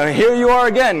 And here you are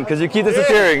again, because you keep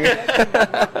disappearing.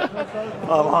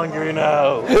 I'm hungry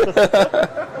now.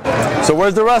 So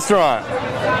where's the restaurant?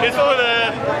 It's over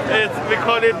there. We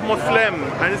call it Muslim,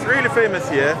 and it's really famous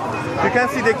here. You can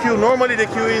see the queue. Normally the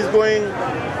queue is going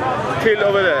till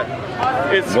over there.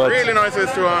 It's really nice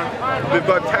restaurant. We've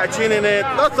got tachin in it,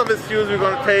 lots of stews we're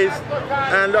gonna taste,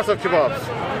 and lots of kebabs.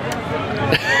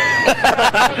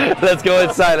 Let's go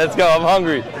inside. Let's go. I'm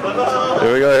hungry.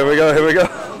 Here we go. Here we go. Here we go.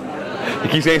 He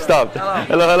keeps getting stopped.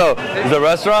 Hello, hello. Is the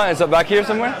restaurant? Is it back here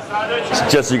somewhere?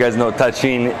 Just so you guys know,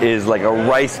 tachin is like a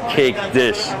rice cake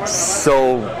dish.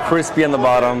 So crispy on the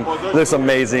bottom. Looks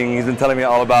amazing. He's been telling me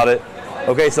all about it.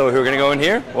 Okay, so we're gonna go in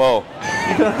here. Whoa.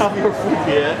 You can have your food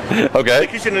here. Okay.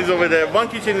 The kitchen is over there. One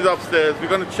kitchen is upstairs. We're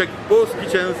gonna check both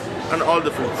kitchens and all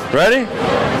the foods. Ready?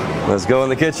 Let's go in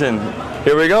the kitchen.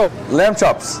 Here we go. Lamb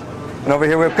chops. And over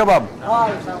here we have kebab.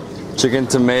 Chicken,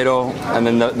 tomato, and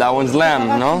then that one's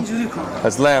lamb, no?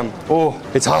 That's lamb. Oh,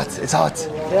 it's hot, it's hot.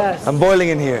 Yes. I'm boiling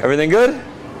in here. Everything good?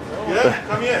 Yeah,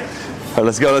 come here. All right,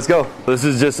 let's go, let's go. This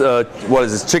is just, what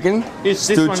is this, chicken? It's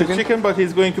this Stewed one is chicken, but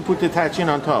he's going to put the tachin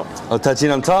on top. Oh,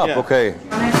 tachin on top, Yeah. okay.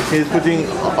 He's putting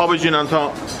aubergine on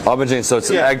top. Aubergine, so it's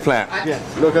an Yeah. eggplant. Yeah,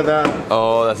 look at that.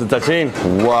 Oh, that's the tachin.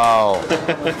 Wow.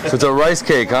 So it's a rice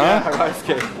cake, huh? Yeah, rice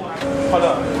cake. Hold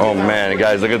on. Oh man,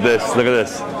 guys, look at this, look at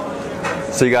this.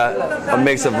 So you got a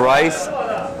mix of rice,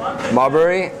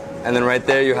 mulberry, and then right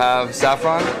there you have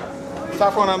saffron.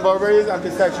 Saffron and barberries and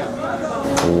pistachio.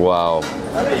 Wow.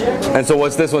 And so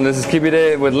what's this one? This is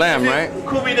kibide with lamb, right?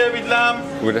 Kubide with lamb,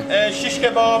 shish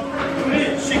kebab,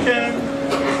 chicken.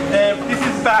 This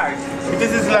is bag.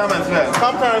 This is lamb as well.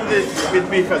 Sometimes it's with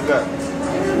beef as well.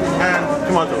 And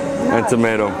tomato. And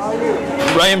tomato.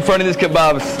 Right in front of these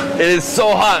kebabs. It is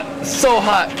so hot, so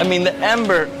hot. I mean the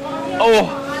ember, oh,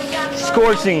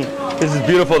 scorching. This is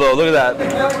beautiful though, look at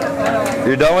that.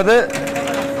 You're done with it?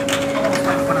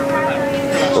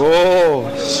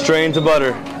 Oh, straight into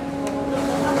butter.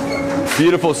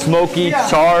 Beautiful, smoky,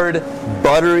 charred,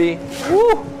 buttery.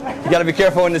 Woo! You gotta be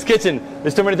careful in this kitchen.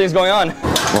 There's too many things going on.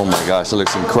 Oh my gosh, it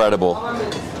looks incredible.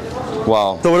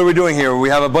 Wow. So what are we doing here? We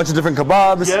have a bunch of different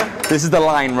kebabs. Yeah. This is the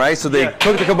line, right? So they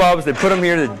cook the kebabs, they put them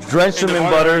here, they drench them in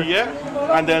butter. Yeah,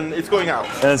 and then it's going out.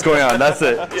 And it's going on, that's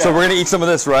it. Yeah. So we're gonna eat some of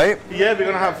this, right? Yeah, we're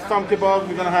gonna have some kebab,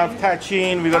 we're gonna have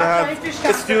tachin, we're gonna have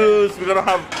stews, we're gonna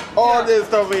have all this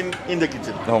stuff in the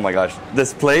kitchen. Oh my gosh.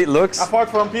 This plate looks... Apart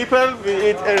from people,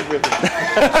 we eat everything.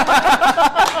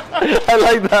 I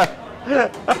like that.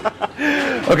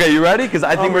 Okay, you ready? Because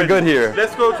I think we're good here.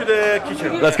 Let's go to the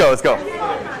kitchen. Let's go, let's go.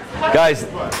 Guys,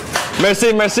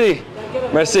 merci, merci.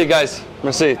 Merci, guys.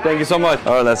 Merci. Thank you so much.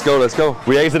 All right, let's go, let's go.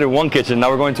 We exited one kitchen, now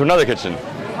we're going to another kitchen.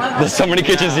 There's so many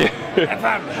kitchens here.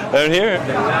 And here.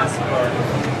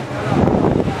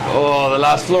 Oh, the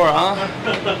last floor, huh?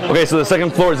 Okay, so the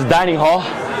second floor is the dining hall.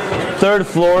 Third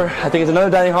floor, I think it's another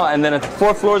dining hall. And then the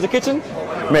fourth floor is the kitchen?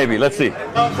 Maybe, let's see.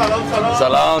 Salam, salam.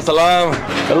 Salam, salam.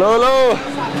 Hello, hello.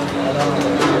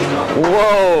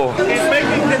 Whoa. He's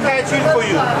making the tachin for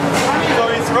you. So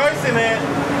it's rice in it,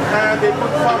 and they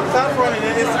put some saffron in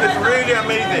it. It's really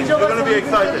amazing. You're gonna be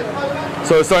excited.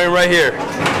 So it's starting right here.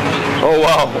 Oh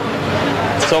wow,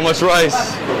 so much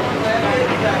rice.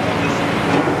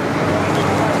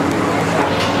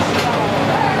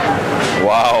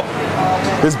 Wow.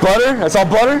 This butter? That's all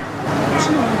butter?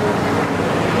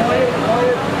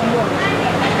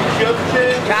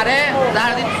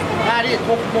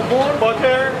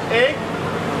 Butter, egg,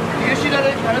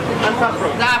 and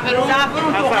saffron.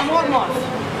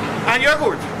 And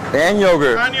yogurt. And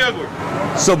yogurt. And yogurt.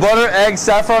 So butter, egg,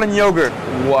 saffron, and yogurt.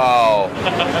 Wow.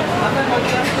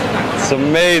 It's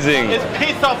amazing. It's a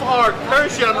piece of art,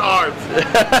 Persian art.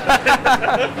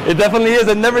 It definitely is.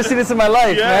 I've never seen this in my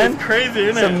life, Yeah, man. it's crazy,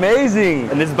 isn't It's it? amazing.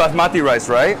 And this is basmati rice,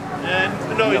 right?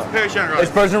 No, it's Persian rice.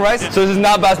 It's Persian rice? So this is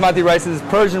not basmati rice, this is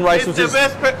Persian rice, It's which the is...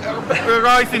 best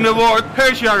rice in the world,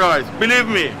 Persian rice. Believe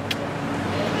me.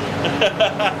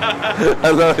 I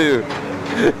love you.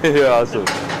 You're awesome.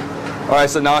 All right,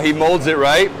 so now he molds it,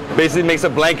 right? Basically makes a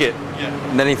blanket. Yeah.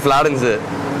 And then he flattens it.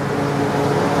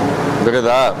 Look at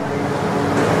that.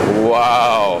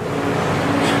 Wow.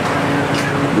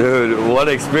 Dude, what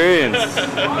experience.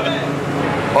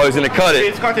 Oh, he's gonna cut it.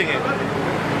 He's cutting it.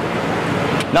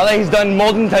 Now that he's done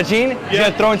molding tachin, he's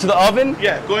gonna throw it into the oven?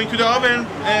 Yeah, going to the oven.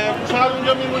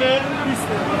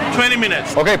 20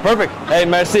 minutes. Okay, perfect. Hey,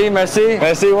 merci, merci.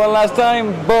 Merci one last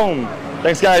time. Boom.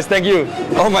 Thanks, guys. Thank you.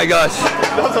 Oh my gosh.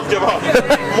 Lots of kebab.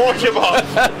 More kebab.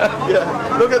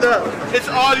 Yeah, look at that. It's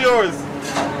all yours.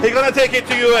 He's gonna take it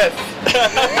to US.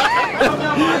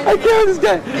 I can't with this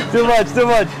guy. Too much, too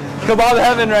much. Kebab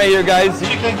heaven right here, guys.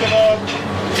 Chicken kebab,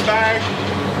 bag,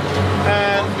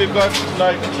 and we've got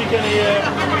like chicken here,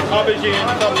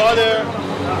 aubergine, some butter.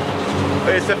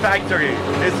 It's a factory.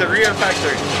 It's a real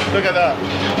factory. Look at that.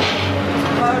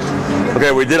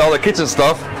 Okay, we did all the kitchen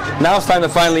stuff. Now it's time to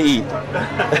finally eat.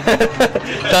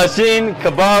 Tachin,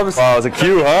 kebabs. Wow, it's a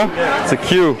queue, huh? Yeah. It's a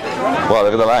queue. Wow,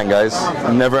 look at the line, guys.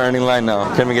 Never ending line now.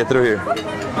 Can't even get through here.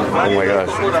 Oh my gosh.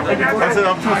 I said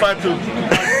I'm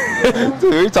 252. Dude,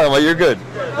 what are you talking about? You're good.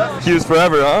 Queues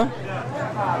forever, huh?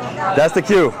 That's the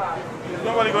queue. There's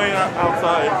nobody going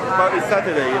outside, but it's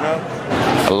Saturday, you know?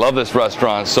 I love this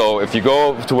restaurant. So if you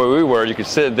go to where we were, you could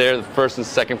sit there, the first and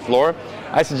second floor.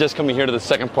 I suggest coming here to the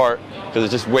second part because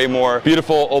it's just way more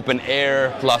beautiful, open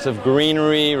air, lots of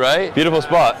greenery, right? Beautiful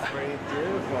spot.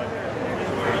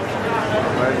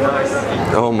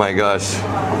 Oh my gosh.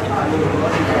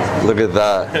 Look at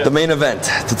that. The main event,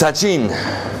 the tachin.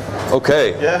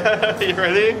 Okay. Yeah, you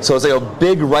ready? So it's like a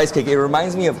big rice cake. It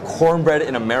reminds me of cornbread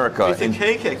in America. It's a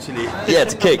cake, actually. Yeah,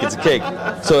 it's a cake. It's a cake.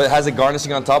 So it has a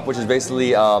garnishing on top, which is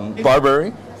basically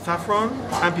barberry. Saffron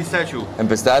and pistachio. And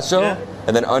pistachio. Yeah.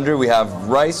 And then under we have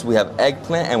rice, we have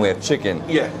eggplant, and we have chicken.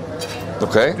 Yeah.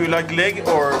 Okay. Do you like leg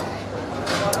or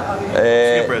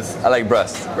breast? I like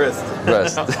breast. Breast.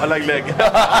 Breast. I like leg.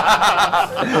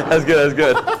 That's good, that's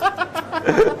good.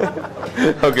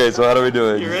 Okay, so how do we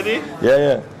do it? You ready? Yeah,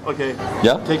 yeah. Okay.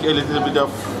 Yeah? Take a little bit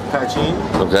of tachin.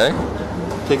 Okay.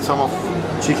 Take some of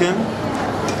chicken.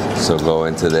 So go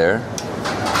into there.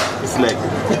 It's leg.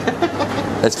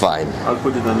 It's fine. I'll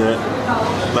put it on there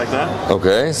like that.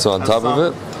 Okay, so on top of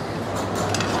it?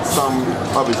 Some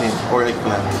aubergine or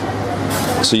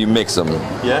eggplant. So you mix them.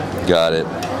 Yeah. Got it.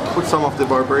 Put some of the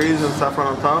barberries and saffron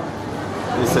on top.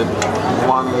 You said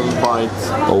one bite.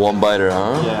 A one biter,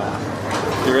 huh?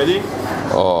 Yeah. You ready?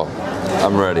 Oh,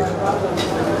 I'm ready.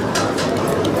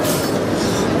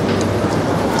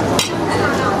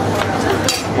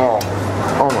 Wow.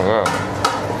 Oh my god.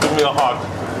 Give me a hug.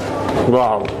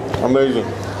 Wow. Amazing.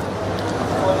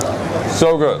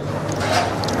 So good.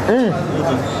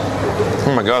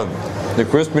 Oh my god. The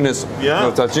crispiness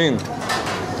of tachin.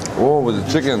 Oh, with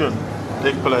the chicken. Good.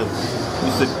 Eggplant.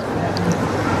 It's a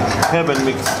heaven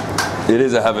mix. It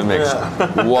is a heaven mix.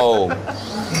 Yeah. Whoa.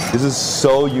 This is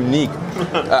so unique.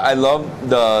 I love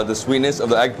the sweetness of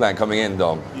the eggplant coming in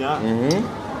though. Yeah.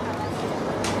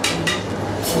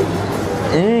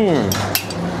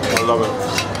 I love it.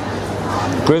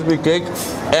 Crispy cake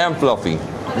and fluffy.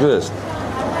 Look at this.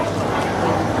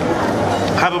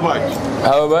 Have a bite.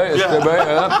 Have a bite? Yeah. Stay bite,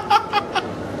 yeah.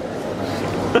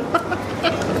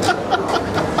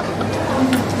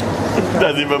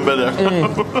 That's even better.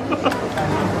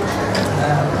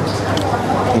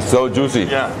 It's so juicy.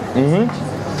 Yeah.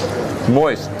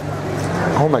 Moist.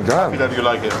 Oh my god. That you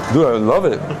like it. Dude, I love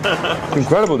it.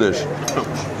 Incredible dish.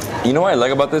 You know what I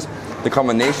like about this? The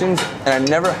combinations, and I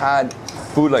never had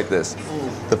food like this.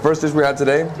 The first dish we had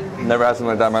today, never had something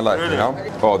like that in my life, Really? you know?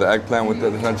 Oh, the eggplant with the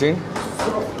tachin.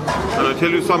 And I'll tell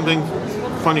you something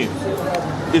funny.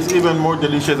 It's even more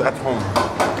delicious at home.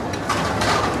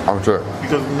 I'm sure.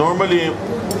 Because normally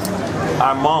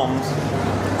our moms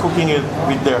cooking it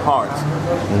with their heart.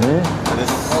 And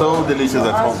it's so delicious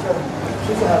at home.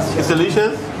 It's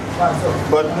delicious,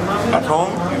 but at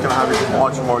home you can have it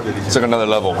much more delicious. It's like another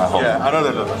level at home. Yeah,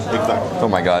 another level, exactly. Oh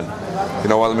my god. You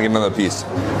know what? Let me get another piece.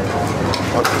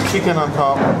 Chicken on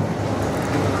top,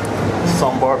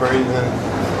 some barberries, and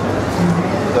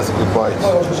that's a good bite.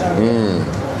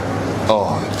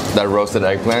 Oh, that roasted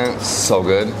eggplant, so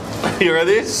good. You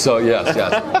ready? So yes,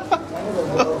 yes.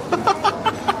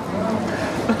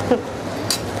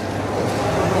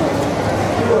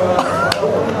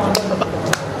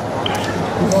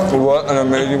 What an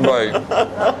amazing bite.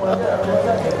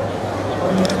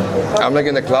 I'm like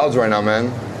in the clouds right now,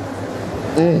 man.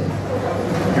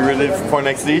 You ready for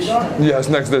next dish? Yes,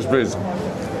 next dish, please.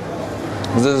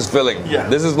 This is filling. Yeah.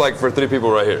 This is like for 3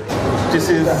 people right here. This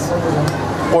is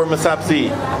Ghormeh Sabzi,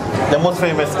 the most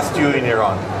famous stew in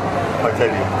Iran, I tell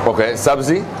you. Okay,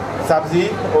 sabzi.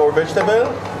 Sabzi or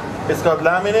vegetable, it's got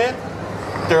lamb in it,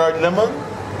 there are lemon,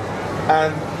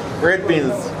 and red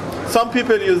beans. Some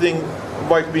people using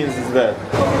white beans as well.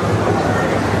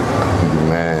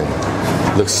 Man,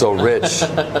 looks so rich.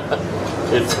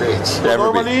 It's rich. Every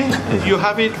Normally, you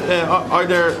have it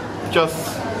either just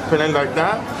plain like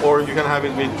that, or you can have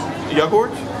it with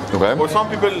yogurt. Okay. Or some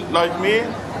people like me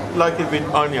like it with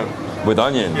onion. With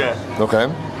onion? Yeah. Okay.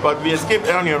 But we skip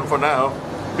onion for now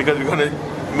because we're gonna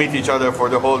meet each other for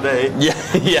the whole day. Yeah,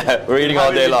 yeah, we're eating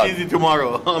all day long. It's easy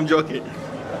tomorrow. I'm joking.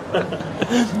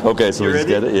 Okay, so You we just ready?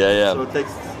 get it? Yeah, yeah. So take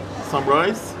some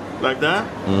rice like that.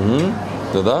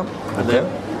 Do that? And Okay. then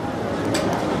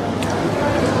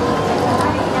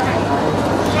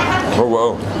Oh,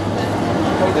 wow.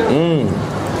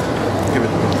 give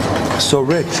it. So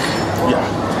rich. Yeah.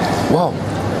 Wow.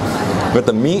 With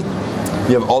the meat,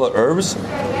 you have all the herbs.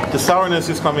 The sourness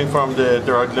is coming from the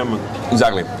dried lemon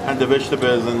Exactly. and the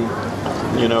vegetables, and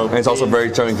you know. And it's also beans. very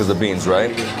chunky because of the beans,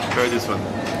 right? Try this one.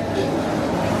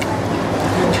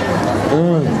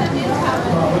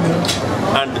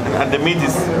 And the meat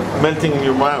is melting in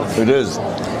your mouth. It is.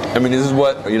 I mean, this is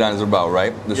what Iran is about,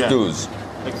 right? The Yeah. stews.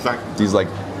 Exactly. These like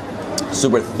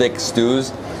super thick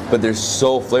stews, but they're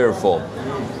so flavorful.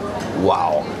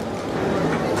 Wow.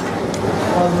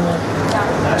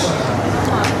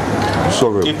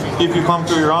 So good. If you come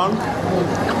to Iran,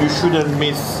 you shouldn't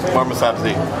miss Ghormeh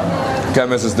Sabzi. Can't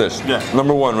miss this dish. Yeah.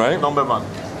 Number 1, right? Number 1.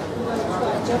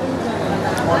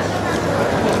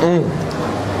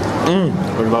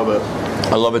 I love it.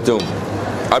 I love it too.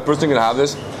 I personally can have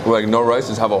this with like no rice,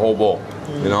 just have a whole bowl.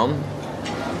 You know?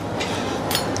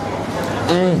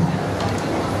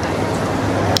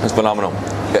 It's phenomenal.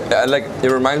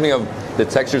 It reminds me of the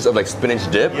textures of like spinach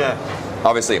dip. Yeah.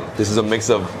 Obviously, this is a mix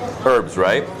of herbs,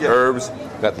 right? Yeah. Herbs.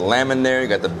 You got the lamb in there. You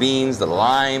got the beans, the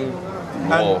lime.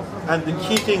 Whoa. And the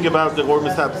key thing about the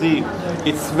Ghormeh Sabzi,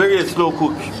 it's very slow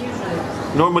cook.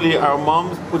 Normally our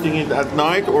mom's putting it at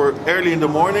night or early in the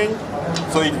morning,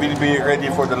 so it will be ready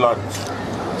for the lunch.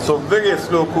 So very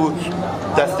slow cook,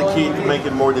 that's the key to make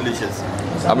it more delicious.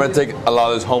 I'm gonna take a lot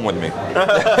of this home with me.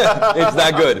 It's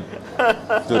that good.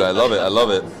 Dude, I love it, I love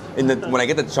it. When I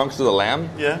get the chunks of the lamb,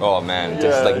 yeah. Oh man, it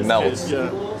just like melts.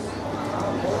 Good,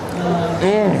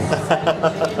 yeah.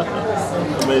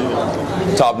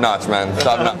 Amazing. Top notch, man,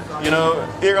 top notch. You know,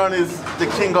 Iran is the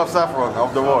king of saffron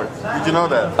of the world. Did you know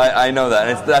that? I know that,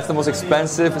 and that's the most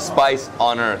expensive spice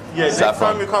on earth. Yeah, next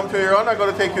saffron. time you come to Iran, I'm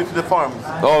gonna take you to the farms.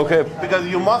 Oh, okay. Because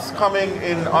you must come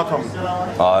in autumn.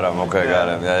 Autumn, okay, got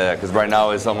it. Yeah, because right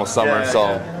now it's almost summer,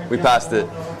 so we passed it.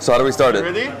 So how do we start it?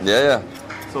 Ready? Yeah.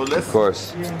 So let's. Of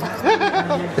course.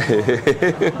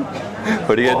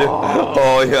 What are you gonna do?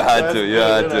 Oh, you had to, you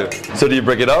had to. So do you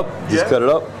break it up? Just cut it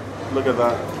up? Look at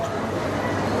that.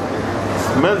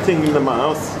 It's melting in the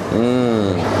mouth.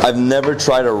 I've never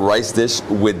tried a rice dish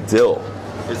with dill.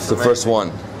 It's the first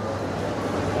one.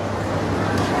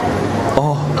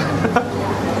 Oh.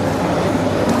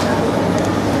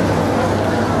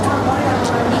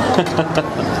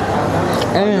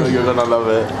 I know you're gonna love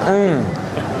it.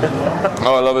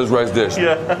 Oh, I love this rice dish.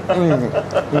 Yeah.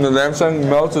 And the lamb shank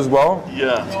melts as well.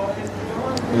 Yeah.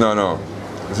 No.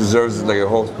 This deserves like a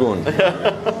whole spoon.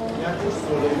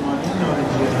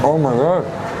 Oh my god.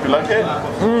 You like it?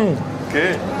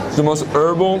 Okay. It's the most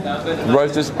herbal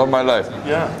rice dish of my life.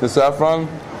 Yeah. The saffron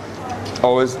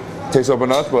always tastes up a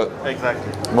notch, but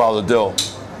Exactly. wow, the dill.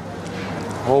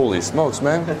 Holy smokes,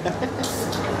 man.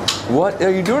 What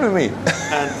are you doing to me?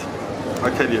 And I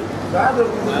tell you.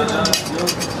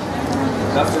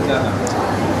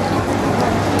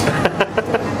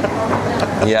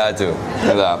 Yeah, I do.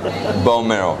 Look at that. Bone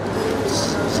marrow.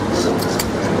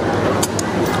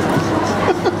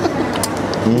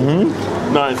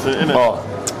 Nice, isn't it? Oh,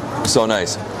 so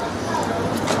nice.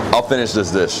 I'll finish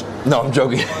this dish. No, I'm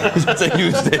joking. It's a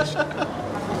huge dish.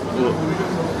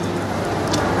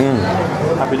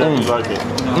 Happy that you like it.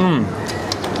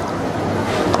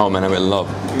 Oh man, I'm in love.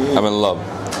 I'm in love.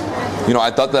 You know,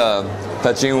 I thought the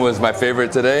tagine was my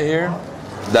favorite today here.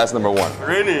 That's number one.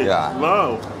 Really? Yeah.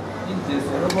 Wow.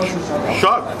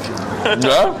 Shocked.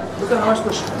 Yeah?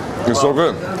 It's so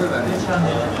good.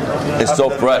 It's so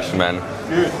fresh, man.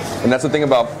 And that's the thing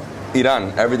about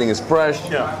Iran. Everything is fresh.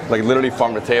 Yeah. Like literally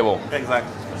farm to table.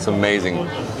 Exactly. It's amazing.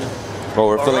 Oh,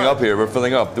 we're filling up here. We're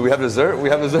filling up. Do we have dessert? We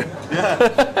have dessert. Yeah.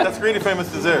 That's really famous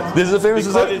dessert. This is a famous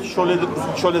We dessert? call it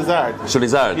Sholezard.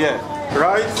 Sholezard. Yeah.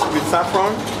 Rice with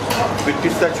saffron, with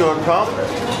pistachio on top.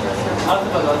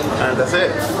 And that's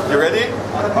it. You ready?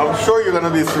 I'm sure you're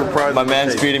gonna be surprised. My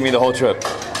man's feeding me the whole trip.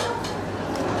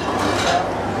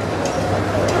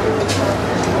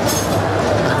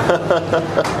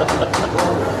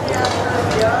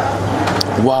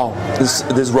 Wow.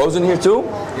 There's rose in here too?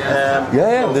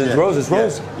 Yeah, there's rose, there's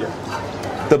rose. Yeah.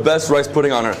 The best rice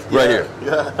pudding on earth, right here.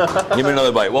 Yeah. Give me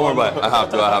another bite, one more bite. I have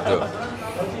to.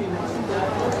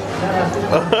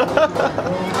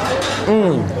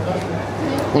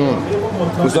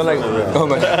 It's not like, oh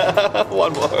my God.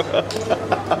 One more.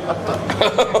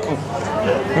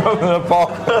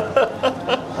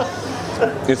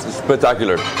 It's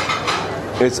spectacular.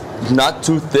 It's not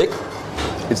too thick.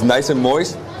 It's nice and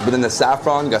moist. But then the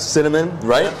saffron, you got cinnamon,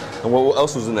 right? Yeah. And what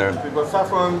else was in there? We got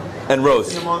saffron, And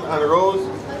rose. cinnamon, and rose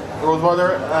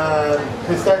water, and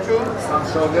pistachio. Some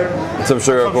sugar. Some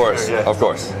sugar, of course. Sugar, yeah. Of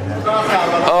course.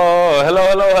 Oh,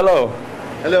 hello.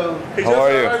 Hello. How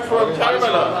are you? From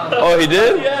Karbala. Oh, he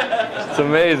did? Yeah. It's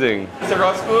amazing. Mr.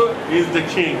 Roscoe is the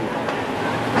king.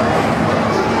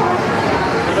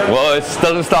 Well, it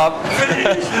doesn't stop.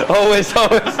 always. All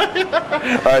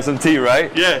right, some tea,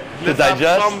 right? Yeah. To Let's have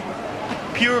digest? some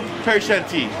pure Persian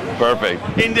tea. Perfect.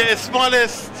 In the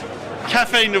smallest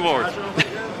cafe in the world.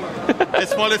 The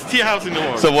smallest tea house in the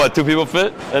world. So what, 2 people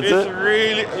fit? That's It's it?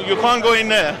 really, you can't go in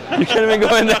there. You can't even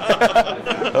go in there.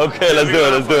 Okay, let's do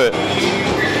it.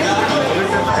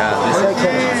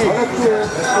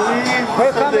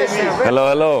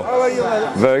 Hello. How are you?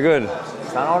 Very good.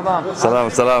 Salam.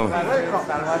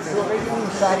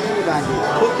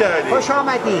 خوش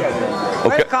آمدی.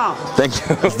 Okay. Welcome. Thank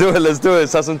you. Let's do it.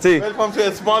 Let's have some tea. Welcome to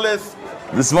the smallest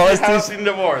The smallest house tea? in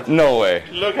the world. No way.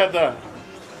 Look at that.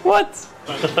 What?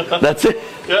 That's it?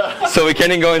 Yeah. So we can't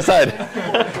even go inside.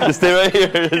 Just stay right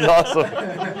here. It's awesome.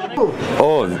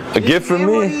 Oh, a gift from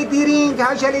me? Welcome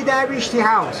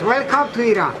to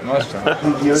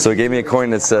Iran. So he gave me a coin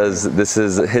that says this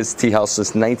is his tea house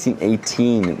since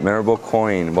 1918. Memorable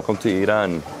coin. Welcome to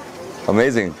Iran.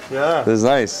 Amazing. Yeah. This is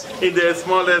nice. In the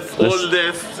smallest,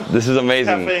 oldest This is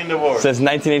amazing. cafe in the world. Since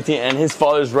 1918, and his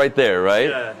father's right there, right?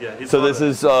 Yeah, yeah. his So this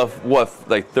father. is what,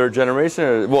 like third generation?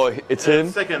 Or, well, it's him.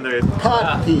 Secondary.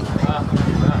 Party.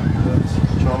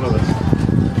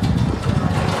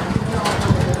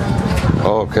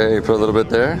 Okay, put a little bit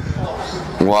there.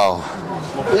 Wow.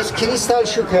 This crystal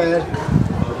sugar.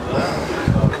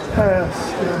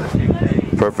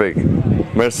 Perfect.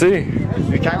 Merci.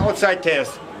 You can outside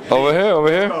taste. Over here, over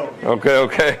here. Okay,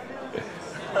 okay.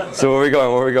 So where are we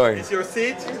going? Where are we going? It's your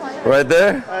seat Right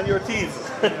there? and your teeth.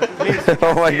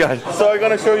 Oh my gosh. So I'm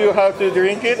gonna show you how to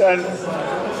drink it, and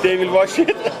they will wash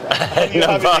it. And you No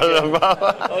have problem, it no again.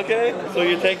 problem. Okay. So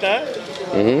you take that.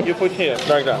 You put here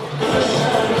like that.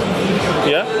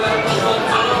 Yeah.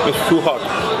 It's too hot.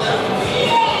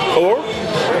 Or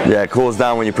Yeah, it cools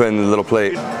down when you put it in the little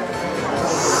plate.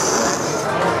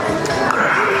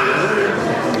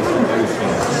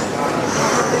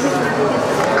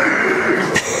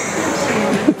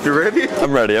 you ready?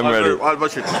 I'm ready, I'm ready. I'll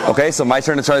wash it. Okay, so my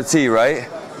turn to try the tea, right?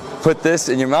 Put this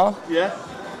in your mouth. Yeah.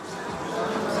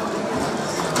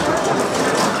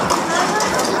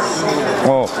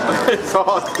 Oh, It's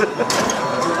hot.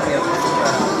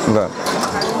 okay.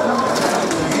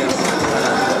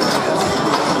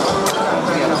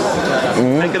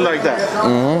 Make it like that.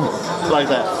 Like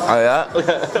that. Oh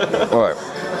yeah? All right.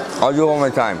 I'll do it one more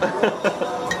time.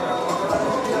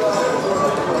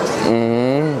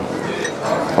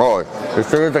 Oh, the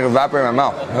sugar's like evaporating in my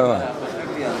mouth.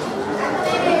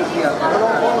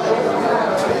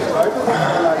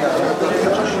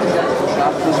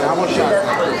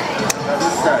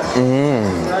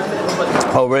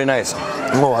 Oh, very nice.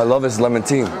 Oh, I love this lemon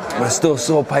tea. But it's still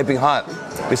so piping hot.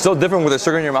 It's so different with the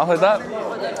sugar in your mouth like that.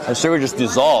 The sugar just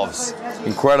dissolves.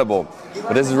 Incredible.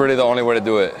 But this is really the only way to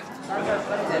do it.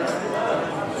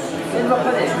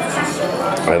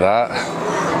 Like that.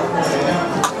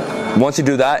 Once you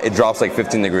do that, it drops like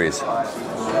 15 degrees.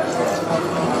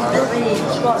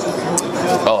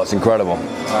 Oh, it's incredible.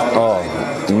 Oh,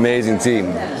 amazing tea.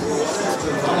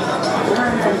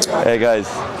 Hey guys.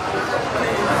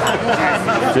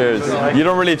 Cheers. You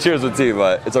don't really cheers with tea,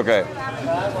 but it's okay.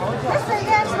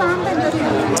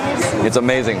 It's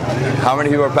amazing. How many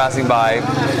people are passing by?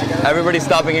 Everybody's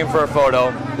stopping in for a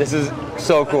photo. This is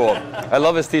so cool. I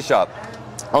love this tea shop.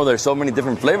 Oh, there's so many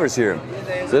different flavors here.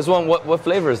 So this one, what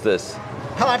flavor is this?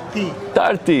 Party.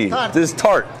 Tarty. This is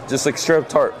tart. Just like straight up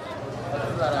tart.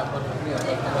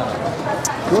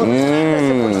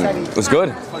 It's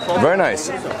good. Very nice.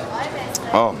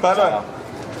 Oh.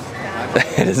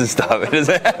 It doesn't stop. It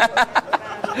doesn't.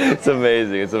 It's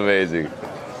amazing. It's amazing.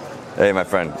 Hey, my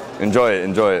friend. Enjoy it.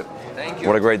 Enjoy it. Thank you.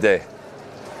 What a great day.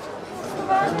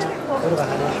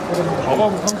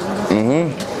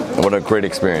 What a great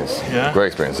experience. Yeah. Great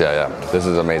experience. Yeah, yeah. This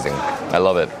is amazing. I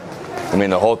love it. I mean,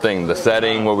 the whole thing, the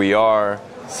setting, where we are,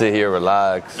 sit here,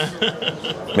 relax.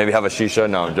 Maybe have a shisha.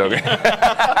 No, I'm joking.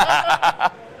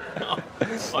 I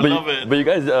love it. But you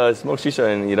guys smoke shisha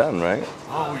in Iran, right?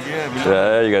 Oh yeah.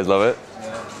 Yeah, you guys love it.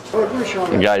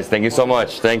 Guys, thank you so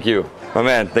much. Thank you, my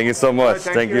man. Thank you so much.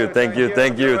 Thank you. Thank you.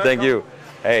 Thank you. Thank you.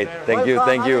 Hey, thank you.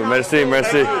 Thank you. Merci.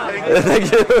 Merci.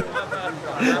 Thank you.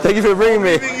 Thank you for bringing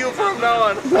me. You from now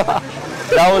on.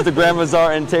 That was the Grand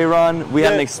Bazaar in Tehran. We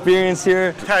had an experience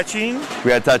here. Tachin.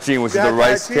 We had tachin, which is the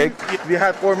rice cake. We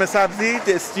had Ghormeh Sabzi,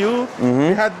 the stew.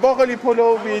 We had baghali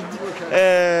polo with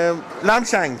lamb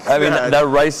shank. I mean, that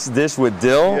rice dish with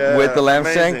dill, Yeah, with the lamb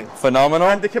amazing. shank, phenomenal.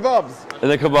 And the kebabs. And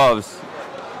the kebabs.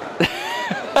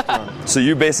 So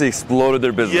you basically exploded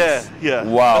their business. Yeah, yeah.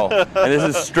 Wow. And this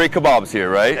is straight kebabs here,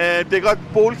 right? They got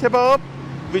bowl kebab,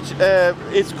 which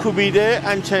is kubide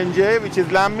and chenge, which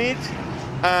is lamb meat,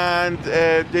 and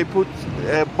they put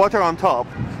butter on top.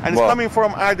 And it's Wow. coming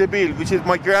from Ardabil, which is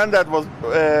my granddad was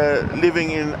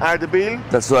living in Ardabil.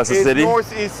 That's a It's city?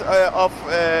 northeast of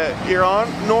Iran,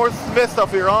 northwest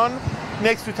of Iran,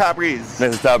 next to Tabriz.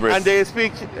 Next to Tabriz. And they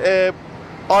speak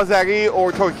Azeri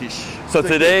or Turkish. So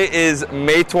today is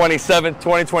May 27th,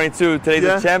 2022. Today's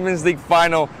the Champions League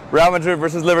final, Real Madrid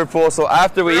versus Liverpool. So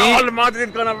after we eat, Real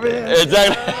Madrid gonna win.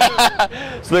 Exactly.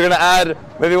 So they're gonna add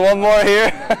maybe one more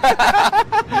here.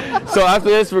 So after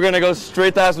this, we're gonna go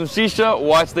straight to have some shisha,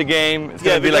 watch the game. It's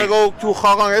gonna be we're like gonna go to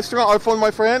Hagan restaurant. I phoned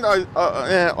my friend.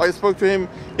 I spoke to him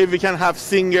if we can have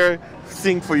singer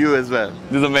sing for you as well.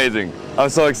 this is amazing. I'm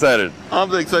so excited.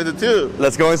 I'm excited too.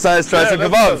 Let's go inside. Let's try some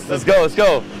kebabs. Let's go. Let's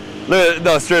go. Look at,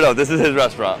 no, straight up. This is his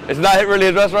restaurant. It's not really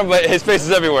his restaurant, but his face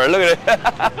is everywhere. Look at it.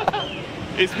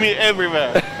 It's me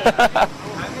everywhere.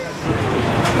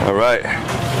 All right.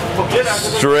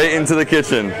 Straight into the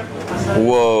kitchen.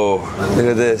 Whoa. Look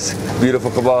at this. Beautiful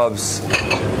kebabs.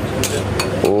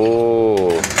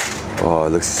 Oh. Oh, it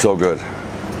looks so good.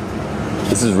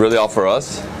 This is really all for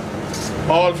us?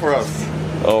 All for us.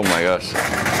 Oh my gosh.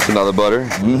 Another butter.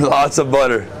 Lots of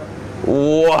butter.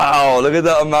 Wow, look at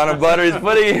the amount of butter he's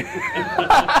putting.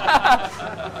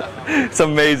 It's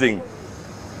amazing.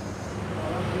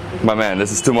 My man,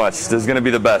 this is too much. This is gonna be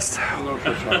the best.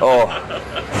 Oh,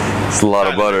 it's a lot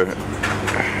of butter.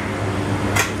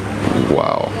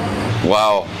 Wow.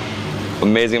 Wow.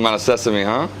 Amazing amount of sesame,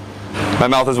 huh? My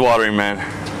mouth is watering, man.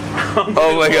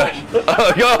 Oh my gosh.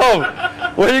 Oh, go home.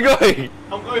 Where are you going?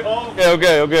 I'm going home.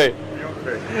 Okay.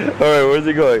 All right, where's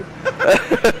he going?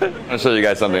 I'm gonna show you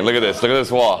guys something. Look at this. Look at this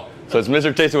wall. So it's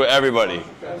Mr. Taster with everybody.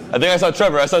 I think I saw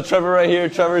Trevor. I saw Trevor right here.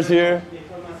 Trevor's here.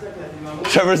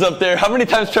 Trevor's up there. How many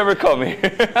times Trevor come here?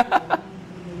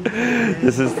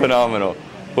 This is phenomenal.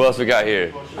 Who else we got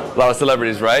here? A lot of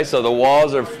celebrities, right? So the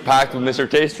walls are packed with Mr.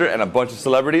 Taster and a bunch of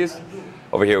celebrities.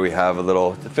 Over here we have a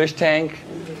little fish tank.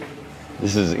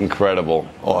 This is incredible.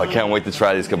 Oh, I can't wait to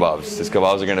try these kebabs. These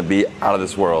kebabs are gonna be out of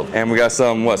this world. And we got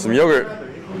some, what, some yogurt?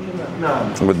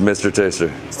 With Mr.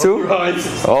 Taster. It's two?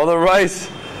 All the rice.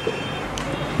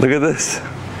 Look at this.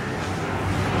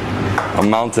 A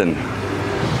mountain.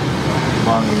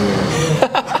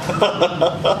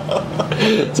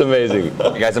 It's amazing.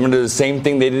 Guys, I'm gonna do the same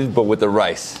thing they did, but with the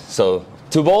rice. So,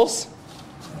 2 bowls.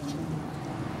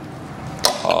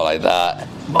 Oh, like that.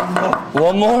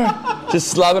 One more? Just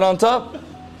slap it on top?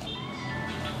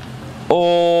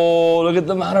 Oh, look at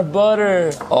the amount of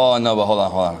butter. Oh, no, but hold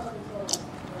on.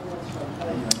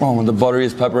 Oh, the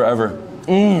butteriest pepper ever.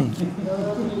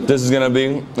 This is gonna be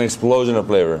an explosion of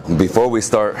flavor. Before we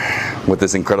start with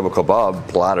this incredible kebab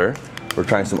platter, we're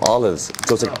trying some olives.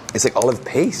 So it's like olive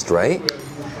paste, right?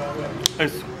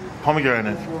 It's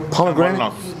pomegranate.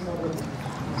 Pomegranate?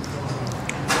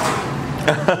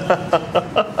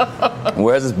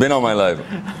 Where has this been all my life?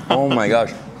 Oh my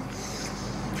gosh.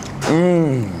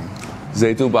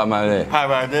 Zeytu Bamale.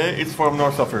 Havade, it's from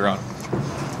north of Iran.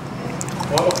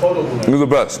 You're the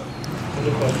best.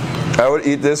 I would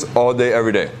eat this all day,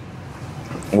 every day.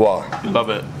 Wow. Love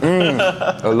it.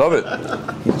 I love it.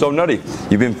 It's so nutty.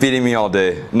 You've been feeding me all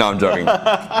day. No, I'm joking.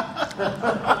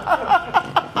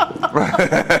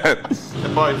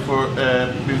 Buy for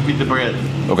with the bread.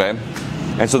 Okay.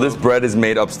 And so this bread is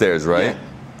made upstairs, right?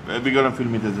 Yeah. We're gonna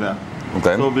film it as well.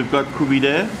 Okay. So we've got kubi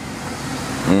there.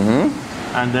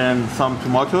 And then some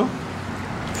tomato.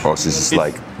 Oh, so it's just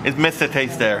like... It's Mr.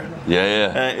 Taste there.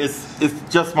 Yeah. It's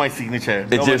just my signature.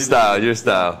 It's your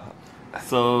style,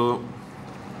 So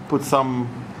put some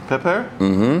pepper.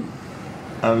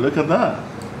 And look at that. A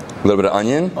little bit of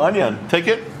onion. Onion. Take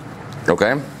it.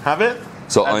 Okay. Have it.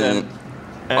 So and onion.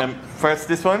 Then, first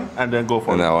this one, and then go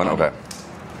for that one. Okay.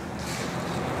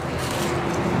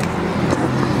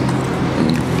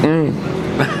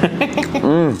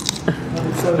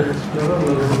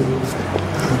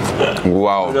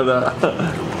 Wow. Look at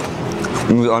that.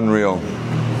 It was unreal.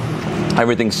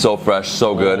 Everything's so fresh,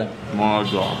 so good. My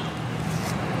God.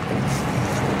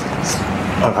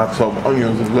 I'll have some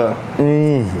onions as well.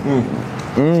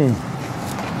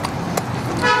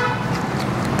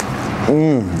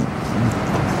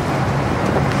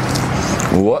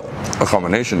 What a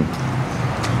combination.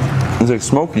 It's like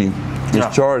smoky,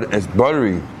 it's charred, it's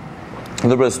buttery. A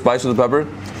little bit of spice with the pepper.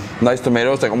 Nice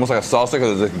tomatoes, like almost like a salsa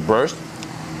because it's like burst.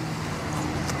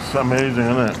 It's amazing,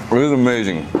 isn't it? It is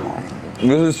amazing.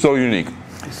 This is so unique.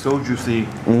 It's so juicy.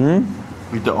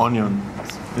 With the onion.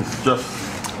 It's just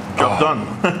job done.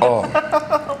 Oh.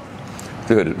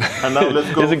 Dude. And now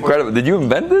let's go. It's incredible. Did you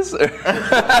invent this?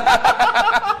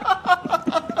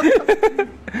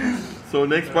 So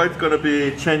next bite's gonna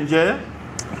be chenje.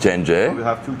 Chenje. We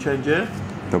have 2 chenje.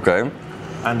 Okay.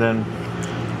 And then.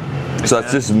 So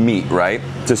that's just meat, right?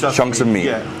 Just chunks meat, of meat.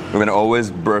 yeah. We're gonna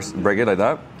always break it like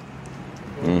that.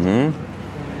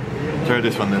 Try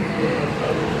this one then.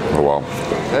 Oh wow.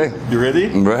 Hey. You ready?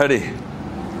 I'm ready.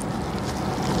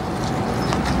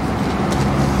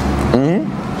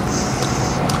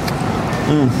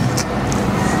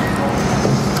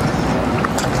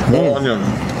 More onion.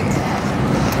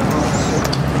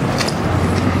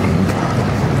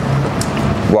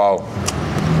 Wow.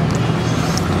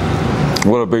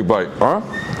 What a big bite, huh?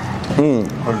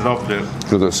 I love this.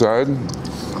 To the side.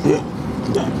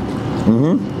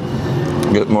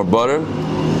 Get more butter.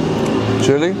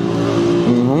 Chili.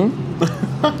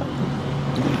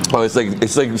 Oh, it's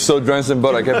like so drenched in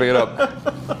butter, I can't pick it up.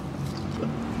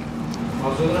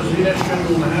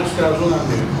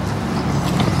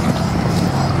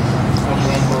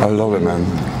 I love it, man.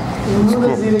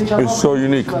 It's so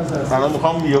unique.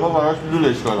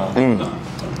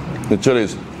 The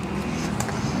chilies.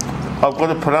 I've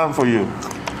got a plan for you.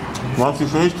 Once you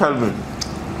finish, tell me.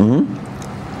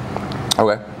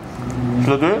 Okay.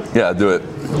 Should I do it? Yeah, do it.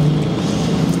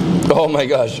 Oh my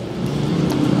gosh.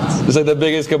 It's like the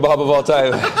biggest kebab of all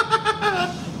time.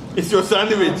 It's your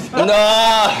sandwich. No!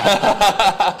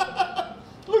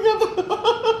 Look at that.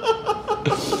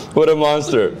 What a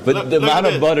monster. But the amount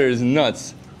of butter is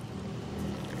nuts.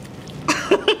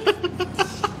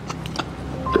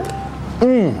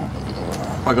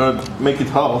 I gotta make it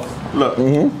half. Look.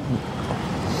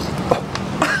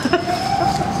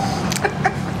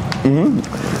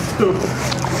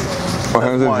 My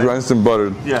hands are drenched and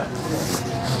buttered. Yeah.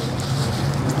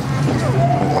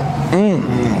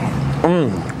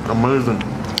 Amazing.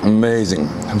 Amazing.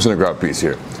 I'm just gonna grab a piece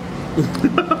here.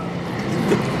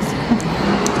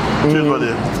 Cheers,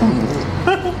 buddy.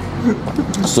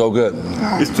 So good.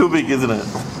 It's too big, isn't it?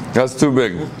 That's too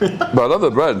big. But I love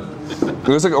the bread. It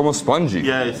looks like almost spongy.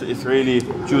 Yeah, it's really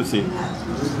juicy.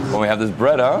 When we have this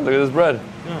bread, huh? Look at this bread.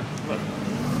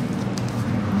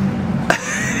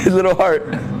 His little heart.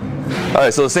 All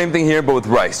right, so the same thing here, but with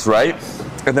rice, right?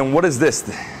 And then what is this?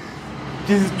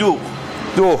 This is dough.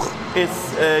 Dough.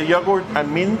 It's yogurt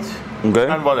and mint and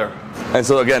butter. And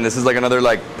so again, this is like another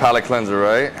like palate cleanser,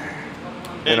 right?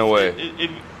 In a way.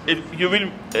 You will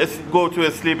go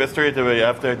to sleep straight away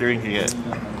after drinking it.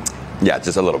 Yeah,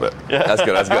 just a little bit. Yeah. That's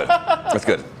good, that's good. That's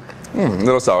good. A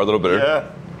little sour, a little bitter.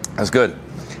 Yeah. That's good.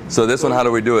 So this one, how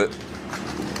do we do it?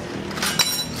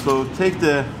 So take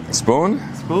the spoon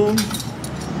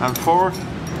and fork.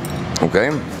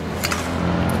 Okay.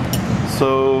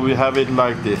 So we have it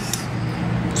like this.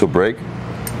 So break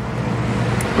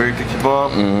the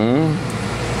kebab.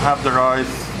 Have the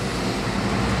rice.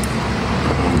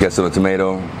 Get some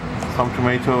tomato. Some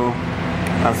tomato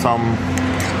and some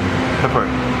pepper.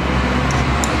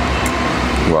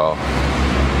 Wow.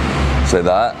 Say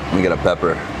that, we get a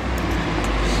pepper.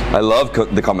 I love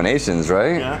the combinations,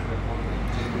 right? Yeah.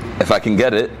 If I can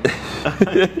get it.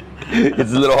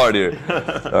 It's a little hard here.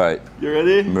 All right. You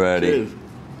ready? I'm ready. Cheers.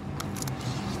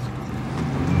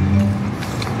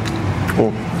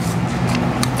 Oh.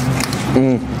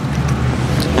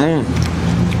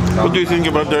 What do you think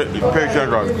about the Persian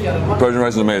rice? Persian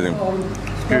rice is amazing.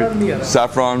 Good.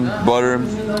 Saffron, butter.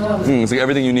 It's like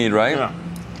everything you need, right? Yeah.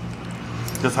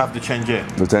 Just have to change it.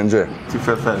 The tenje. To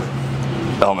fair.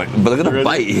 Oh my, but look at the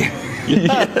bite.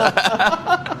 Yeah.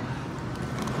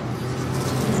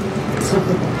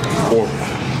 Oh.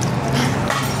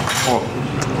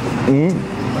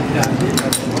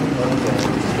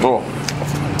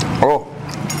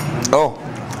 Oh.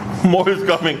 More is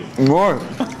coming. More.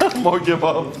 More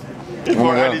kebab. It's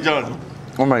for Ali John.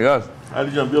 Oh my God.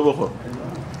 Ali John, beautiful.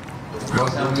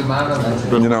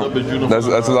 You know,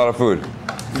 that's a lot of food.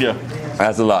 Yeah.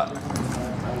 That's a lot.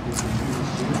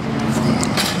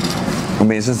 I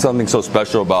mean, it's just something so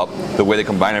special about the way they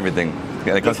combine everything.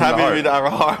 Yeah, Let's have it with our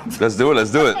heart. Let's do it.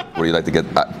 Let's do it. What do you like to get?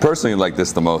 I personally like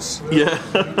this the most. Yeah.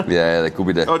 Yeah, the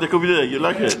kubide. Oh, the kubide. You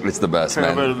like it? It's the best,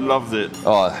 man. Caramel loves it.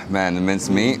 Oh man, the minced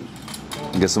meat.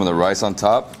 Get some of the rice on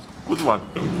top. Good one.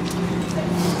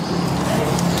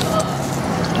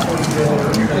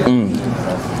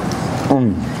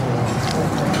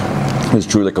 It's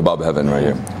truly kebab heaven right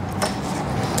here.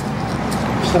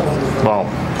 Wow.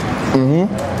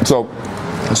 So,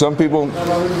 some people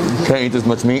can't eat this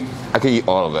much meat. I can eat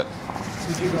all of it.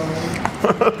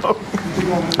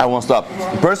 I won't stop.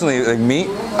 Personally, like meat,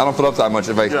 I don't fill up that much.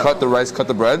 If I cut the rice, cut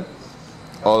the bread,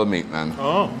 all the meat, man.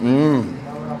 Oh.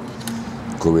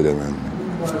 Kubide, man.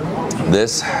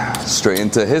 This straight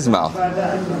into his mouth.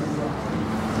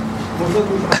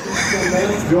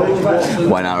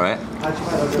 Why not, right?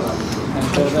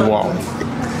 Wow.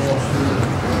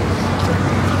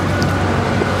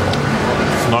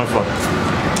 Nice one.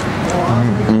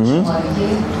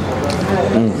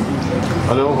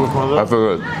 I feel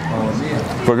good.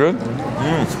 Feel good?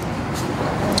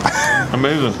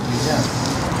 Amazing.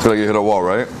 Feel like you hit a wall,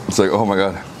 right? It's like, oh my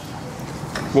God.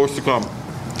 What's to come?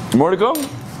 More to come?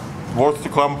 What's to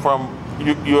come from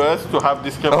US to have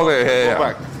this kebab. Okay, yeah. Go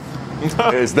back.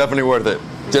 It's definitely worth it.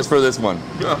 Just for this one.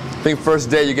 Yeah. I think first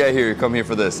day you get here, you come here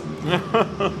for this.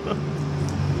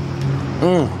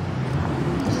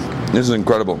 This is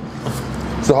incredible.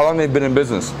 So how long have you been in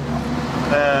business?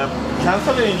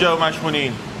 Cancel اینجا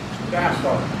مشمونین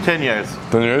 10 years.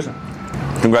 10 years?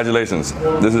 Congratulations.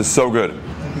 This is so good.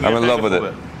 I'm in love with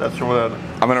it. That's from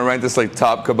I'm gonna rank this like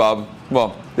top kebab.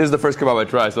 Well, this is the first kebab I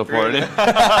tried so far.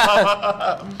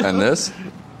 And this,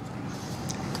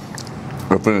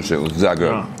 we'll finish it. It was that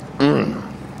good.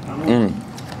 And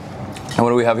what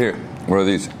do we have here? What are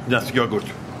these? That's yogurt.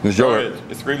 This yogurt.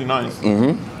 It's really nice.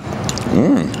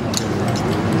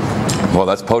 Well,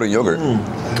 that's potent yogurt.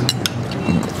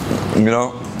 You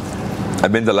know,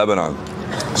 I've been to Lebanon.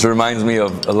 So it reminds me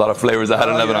of a lot of flavors I had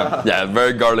in Lebanon. Yeah,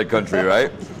 very garlic country,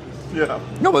 right? Yeah.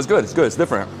 No, but it's good. It's good. It's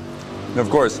different. And of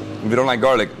course, if you don't like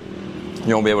garlic,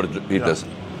 you won't be able to eat this.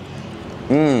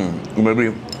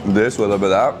 Maybe this with a little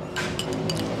bit of that.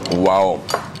 Wow.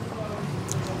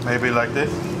 Maybe like this?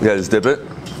 Yeah, just dip it.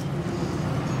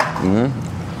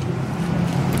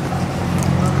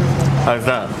 How's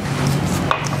that?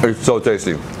 It's so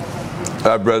tasty.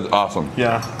 That bread's awesome.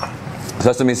 Yeah.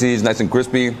 Sesame seeds, nice and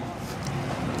crispy.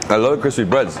 I love crispy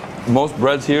breads. Most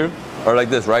breads here are like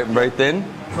this, right? Very thin.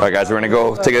 All right, guys, we're gonna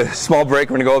go take a small break.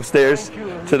 We're gonna go upstairs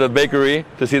to the bakery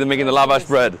to see them making the lavash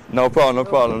bread. No problem, no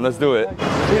problem. Let's do it.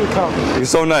 You're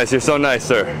so nice. You're so nice,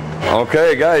 sir.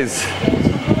 Okay, guys.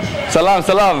 Salam,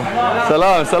 salam,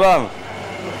 salam, salam,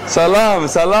 salam,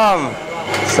 salam.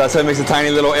 So that's how it makes the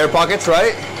tiny little air pockets,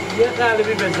 right?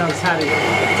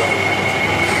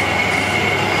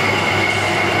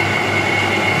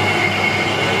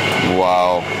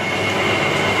 Wow.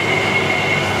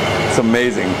 It's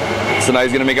amazing. So now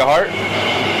he's gonna make a heart.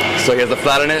 So he has to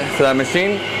flatten it for that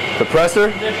machine, the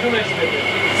presser.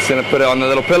 He's gonna put it on the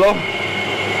little pillow.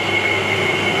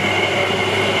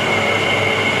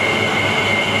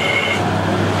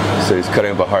 So he's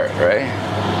cutting up a heart, right?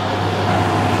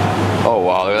 Oh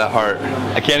wow, look at that heart.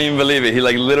 I can't even believe it. He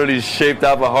like literally shaped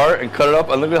up a heart and cut it up,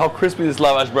 and look at how crispy this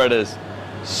lavash bread is.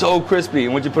 So crispy.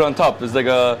 And what you put on top? It's like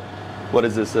a, what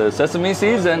is this? Sesame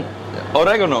seeds and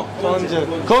oregano.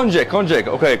 Konjac.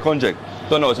 Okay, konjac.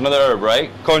 Don't know, it's another herb, right?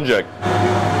 Konjac.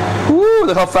 Woo,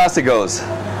 look how fast it goes.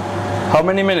 How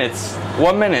many minutes?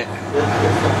 1 minute.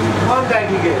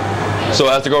 So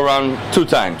it has to go around 2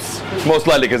 times. Most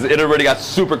likely, because it already got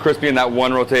super crispy in that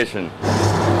one rotation.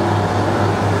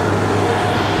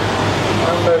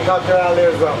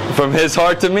 From his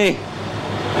heart to me.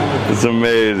 It's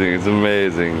amazing, it's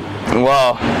amazing.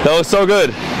 Wow, that was so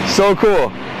good. So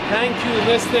cool. Thank you,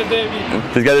 Mr.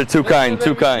 David. These guys are too kind,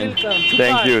 too kind.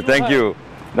 Thank you, thank you.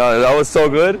 No, that was so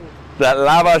good. That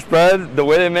lavash bread, the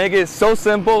way they make it, so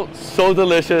simple, so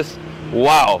delicious.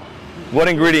 Wow. What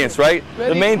ingredients, right?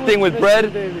 The main thing with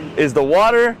bread is the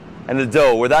water and the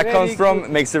dough. Where that comes from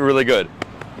makes it really good.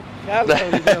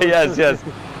 Yes, yes.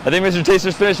 I think Mr.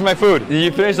 Taster's finished my food. Did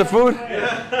you finish the food?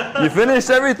 Yeah. You finished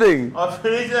everything. I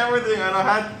finished everything, and I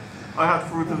had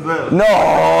fruit as well.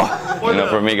 No. You know,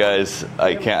 for me, guys,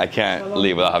 I can't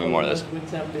leave without having more of this.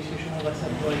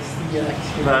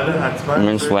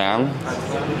 Minced lamb.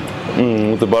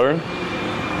 With the butter.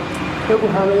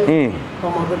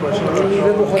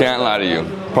 Can't lie to you.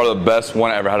 Probably the best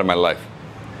one I ever had in my life.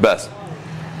 Best.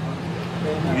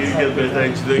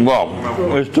 Wow,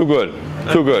 it's too good.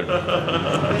 Too good.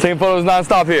 Taking photos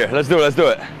non-stop here. Let's do it, let's do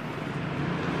it.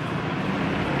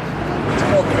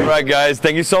 All right, guys,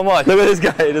 thank you so much. Look at this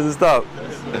guy, he doesn't stop.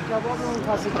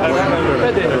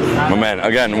 My man,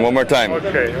 again, one more time.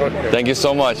 Okay. Thank you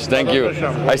so much. Thank you.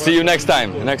 I see you next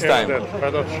time.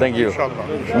 Thank you.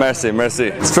 Merci.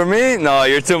 It's for me? No,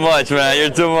 you're too much, man.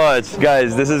 You're too much.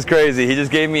 Guys, this is crazy. He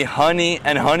just gave me honey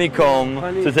and honeycomb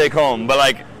to take home, but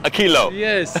like a kilo.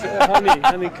 Yes,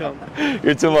 honeycomb.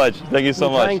 You're too much. Thank you so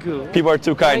much. Thank you. People are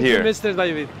too kind here. Thank you, Mr.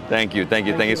 David.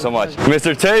 Thank you so much.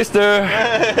 Mr. Taster!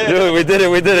 Dude, we did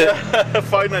it.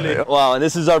 Finally. Wow, and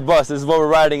this is our bus. This is what we're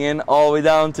riding in all the way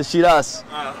down to Shiraz.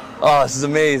 Oh, this is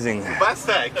amazing.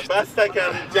 Bastak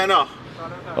and Jannah.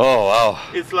 Oh, wow.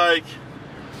 It's like,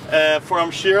 from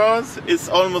Shiraz, it's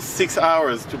almost 6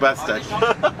 hours to Bastak.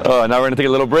 Oh, now we're gonna take a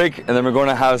little break, and then we're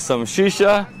gonna have some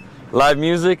shisha, live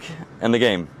music, and the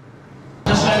game.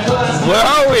 Where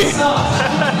are we? We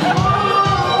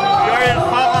are in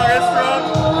Hama restaurant,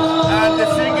 and the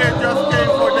singer just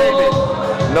came for David.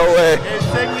 No way. He's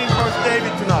singing for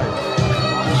David tonight.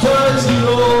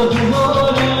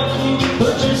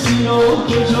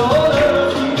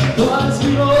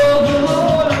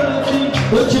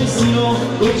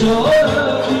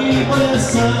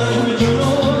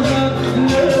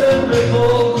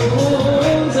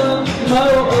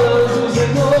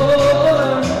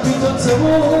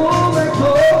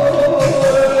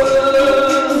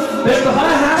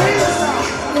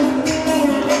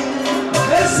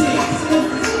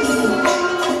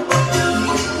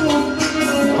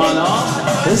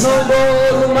 Ooh.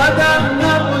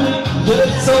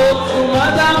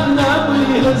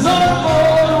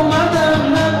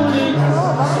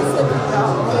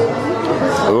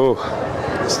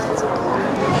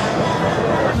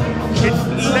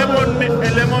 It's lemon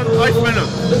ice melon.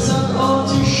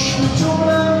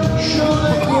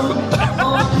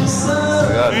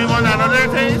 Do you want another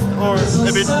taste or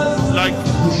a bit like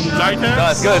lighter? No,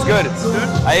 it's good, it's good.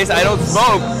 I don't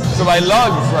smoke, so my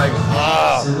lungs like,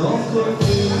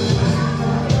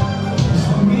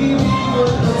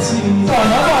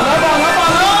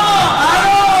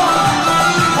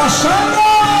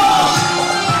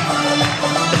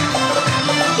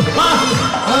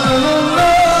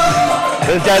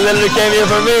 This guy literally came here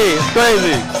for me. It's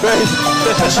crazy, crazy.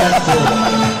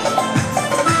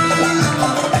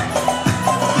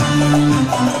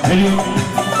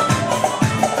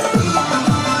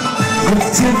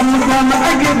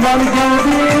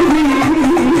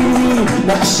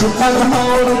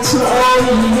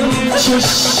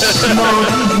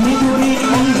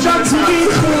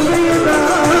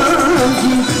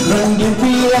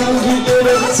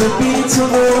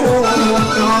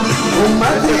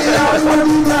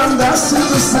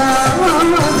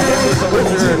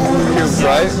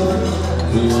 Right?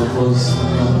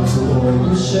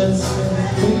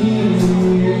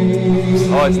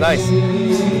 Oh, it's nice.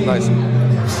 Nice.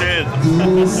 Cheers.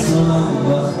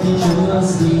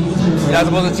 You're not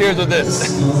supposed to cheers with this.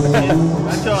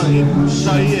 Actually,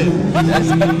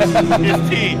 it's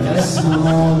tea.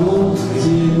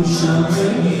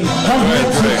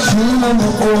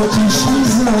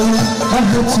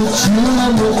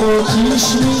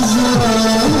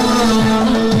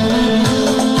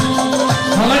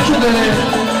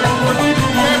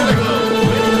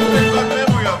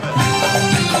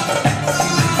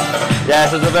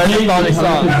 Yes, it's a very symphonic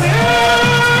song.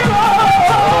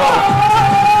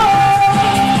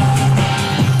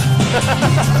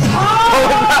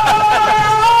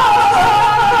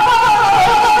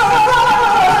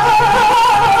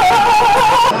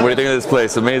 What do you think of this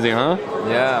place? Amazing, huh?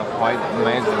 Yeah, quite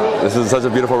amazing. This is such a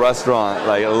beautiful restaurant.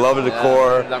 Like, I love the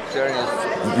decor. Luxurious.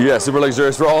 Yeah, super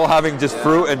luxurious. We're all having just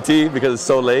fruit and tea because it's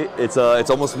so late. It's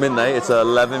almost midnight. It's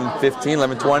 11:15,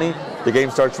 11:20. The game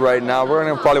starts right now. We're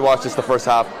gonna probably watch just the first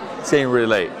half. It's getting really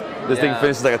late. This thing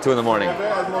finishes like at 2 in the morning.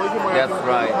 That's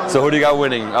right. So who do you got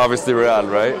winning? Obviously Real,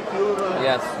 right?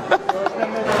 Yes.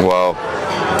 Wow.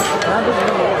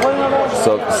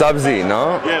 So Sabzi,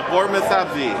 no? Yeah, Ghormeh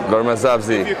Sabzi. Ghormeh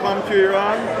Sabzi. If you come to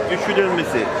Iran, you shouldn't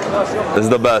miss it. This is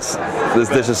the best. This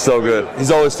dish is so good. He's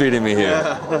always feeding me here.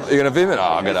 You're gonna feed me? Oh,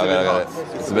 I'll get it.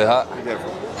 It's a bit hot.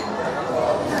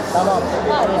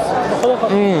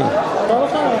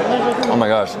 Oh my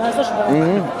gosh.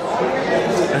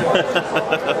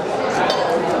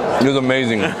 It was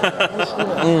amazing.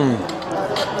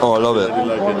 Oh, I love it.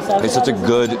 It's such a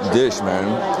good dish, man.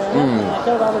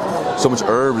 So much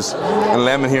herbs and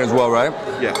lemon here as well, right?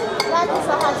 Yeah.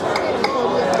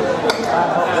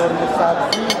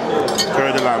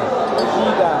 Curry the lamb.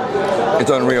 It's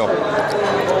unreal.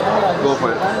 Go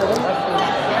for it.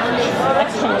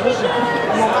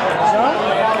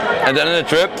 At the end of the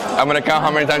trip, I'm gonna count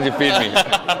how many times you feed me.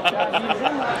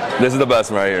 This is the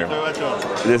best right here.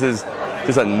 This is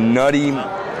just a nutty,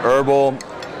 herbal,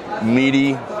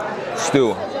 meaty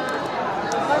stew.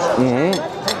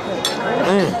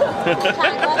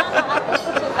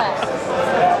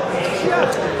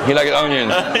 He likes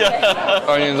onions.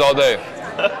 Onions all day.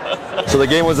 So the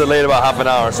game was delayed about half an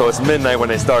hour, so it's midnight when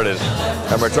they started.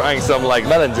 And we're trying some like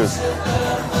melon juice.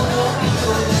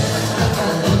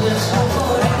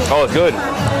 Oh, it's good.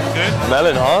 Good?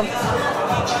 Melon, huh?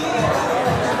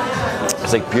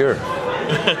 It's like pure.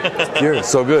 It's pure. It's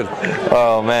so good.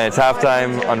 Oh man, it's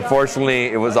halftime.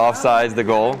 Unfortunately, it was offsides the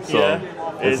goal, so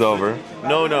it's over.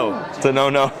 No. It's a no.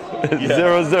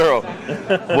 0-0.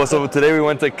 Well, so today we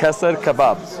went to Kasser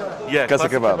Kebabs. Yeah, Kasser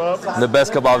Kebab. The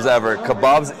best kebabs ever.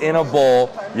 Kebabs in a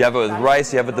bowl. You have it with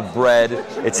rice, you have it with the bread.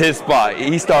 It's his spot.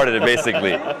 He started it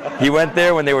basically. He went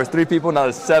there when there were 3 people, now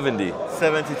there's 70.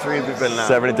 73 people now.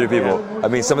 73 people. I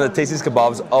mean, some of the tastiest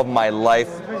kebabs of my life.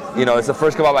 You know, it's the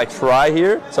first kebab I try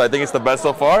here, so I think it's the best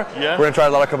so far. Yeah. We're gonna try a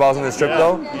lot of kebabs on this trip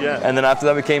though. Yeah. And then after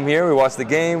that we came here, we watched the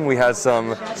game, we had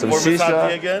some Ghormeh shisha.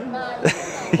 Sabzi again?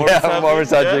 Yeah, Ghormeh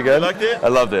Sabzi again. You liked it? I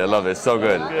loved it, It's so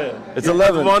good. It's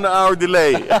 11. 1 hour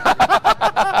delay.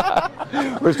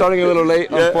 We're starting a little late,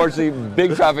 unfortunately.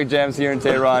 Big traffic jams here in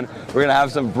Tehran. We're gonna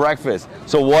have some breakfast.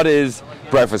 So what is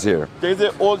breakfast here? There's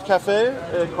an old cafe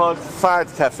called Fad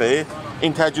Cafe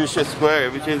in Tajish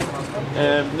Square, which is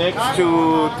next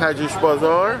to Tajish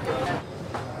Bazaar.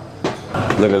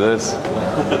 Look at this.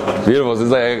 Beautiful. This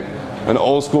is like an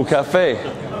old school cafe.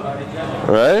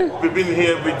 Right? We've been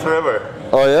here with Trevor.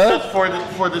 Oh yeah? Just for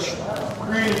the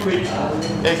really quick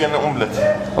egg and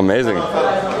omelette. Amazing.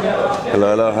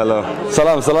 Hello.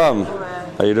 Salam.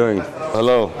 How you doing?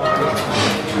 Hello.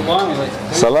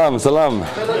 Salam.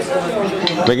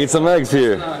 Making some eggs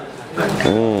here.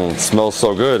 Smells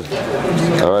so good.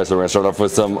 All right, so we're gonna start off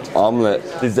with some omelet.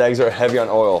 These eggs are heavy on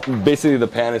oil. Basically, the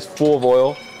pan is full of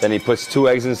oil. Then he puts 2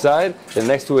 eggs inside. Then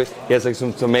next to it, he has like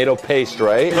some tomato paste,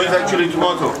 right? So it's actually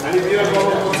tomato.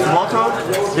 Tomato,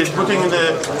 he's putting in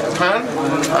the pan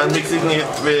and mixing it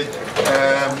with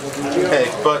egg.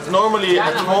 But normally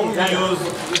at home we use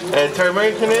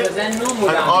turmeric in it and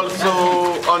also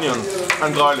onions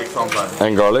and garlic sometimes.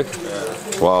 And garlic?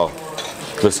 Wow.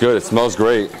 Looks good. It smells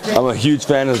great. I'm a huge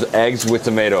fan of eggs with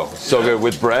tomato. So good.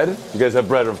 With bread? You guys have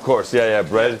bread, of course. Yeah,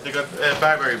 bread. They got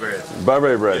barberry bread.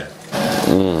 Barberry bread.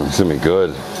 Yeah. It's gonna be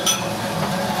good.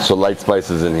 So light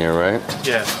spices in here, right?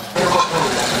 Yeah.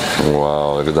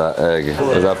 Wow, look at that egg. Is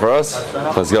that for us?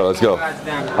 Let's go.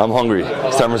 I'm hungry.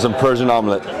 It's time for some Persian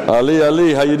omelet.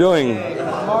 Ali, how you doing?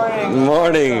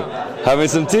 Morning. Having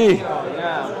some tea?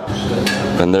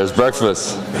 And there's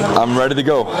breakfast. I'm ready to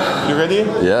go. You ready?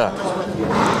 Yeah.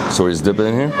 So we just dip it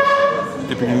in here?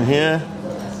 Dip it in here.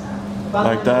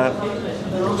 Like that.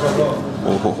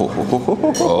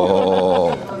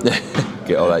 Oh.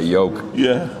 Get all that yolk.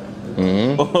 Yeah.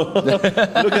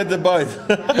 Look at the bite.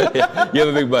 Yeah, you have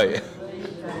a big bite.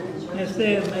 These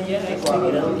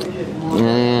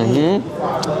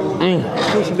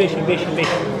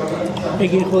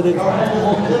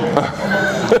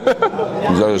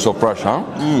eggs are so fresh, huh?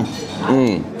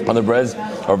 And the breads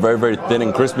are very, very thin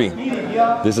and crispy.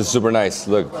 This is super nice.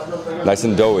 Look, nice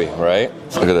and doughy, right?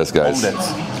 Look at this, guys.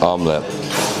 Omelet.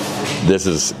 This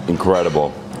is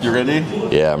incredible. You ready?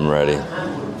 Yeah, I'm ready.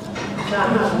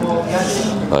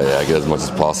 Oh yeah, get as much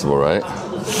as possible, right?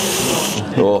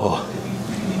 Oh.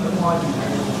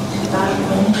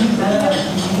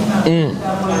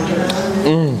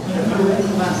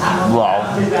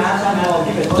 Wow.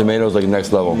 Tomatoes like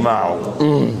next level. Wow.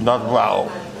 Not wow.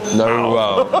 No,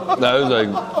 wow. That was like,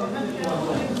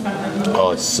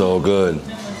 oh, it's so good.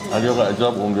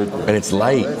 And it's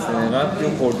light.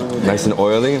 Nice and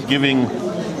oily. Giving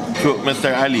to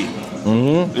Mr. Ali.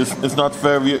 It's not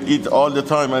fair. We eat all the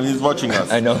time and he's watching us.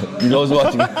 I know. He knows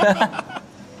watching.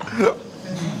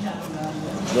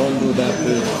 Don't do that,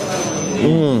 please.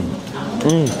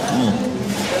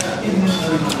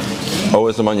 Oh,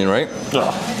 with some onion, right?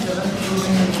 Yeah.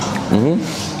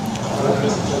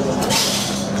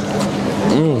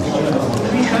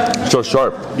 So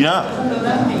sharp. Yeah.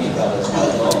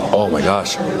 Oh my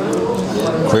gosh.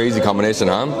 Crazy combination,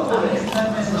 huh?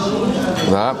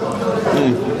 That.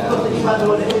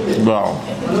 Wow.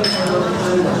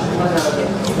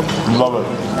 Love it.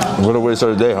 What a way to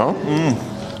start the day, huh?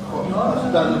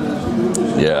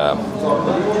 Yeah.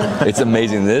 It's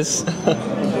amazing. This.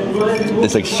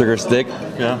 It's like sugar stick.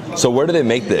 Yeah. So where do they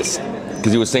make this?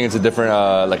 Because he was saying it's a different,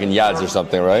 like in Yads or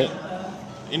something, right?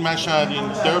 In Mashhad,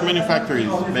 there are many factories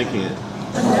making it.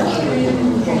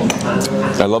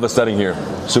 I love the setting here.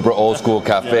 Super old school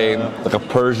cafe, like a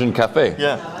Persian cafe.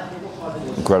 Yeah.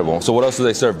 Incredible. So what else do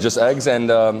they serve? Just eggs and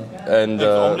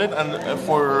omelet, and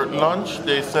for lunch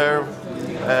they serve,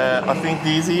 I think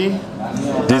dizi.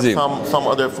 Some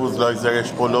other foods like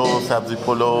zeresh polo, sabzi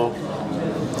polo.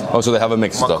 Oh, so they have a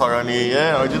mix of stuff. Macaroni.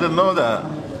 Yeah, I didn't know that.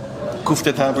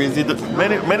 Kufte tabrizi.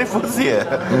 Many foods here.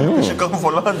 You should come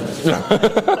for lunch.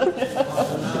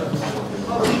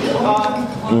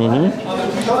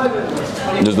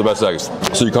 This is the best eggs.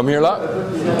 So you come here a lot?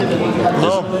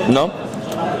 No?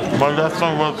 My last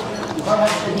time was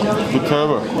with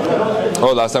Trevor.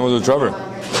 Oh, last time was with Trevor.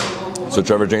 So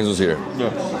Trevor James was here.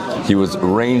 Yeah. He was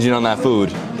ranging on that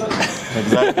food.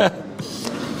 Exactly.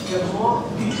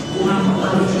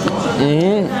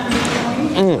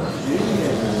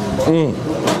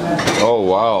 Oh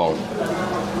wow.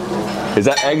 Is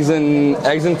that eggs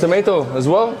and tomato as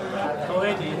well?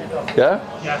 Yeah?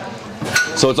 Yeah.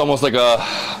 So it's almost like I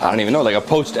don't even know, like a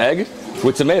poached egg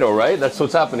with tomato, right? That's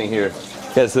what's happening here.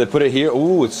 Yeah, so they put it here.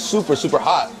 Ooh, it's super, super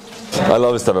hot. I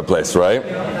love this type of place, right?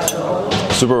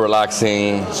 Super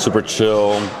relaxing, super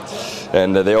chill.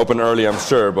 And they open early, I'm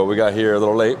sure, but we got here a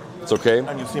little late. It's okay.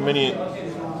 And you see many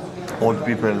old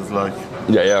people like...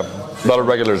 Yeah. A lot of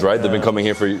regulars, right? They've been coming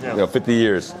here for 50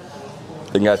 years.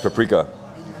 The guy's paprika.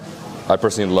 I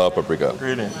personally love paprika.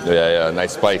 Really? Yeah.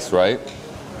 Nice spice, right?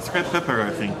 It's red pepper,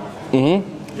 I think.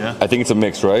 Yeah. I think it's a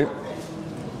mix, right?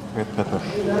 Red pepper.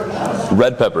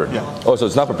 Red pepper? Yeah. Oh, so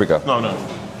it's not paprika? No.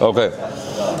 Okay.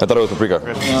 I thought it was paprika.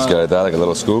 Just get like that, like a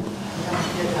little scoop.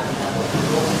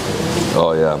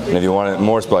 Oh yeah, and if you want it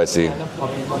more spicy. Like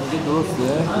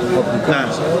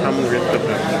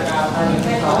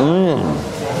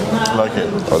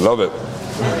it. I love it.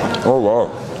 Oh wow.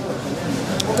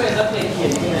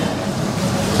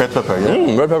 Red pepper,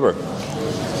 yeah? Red pepper.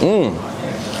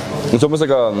 It's almost like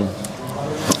a,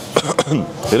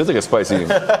 it is like a spicy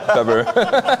pepper.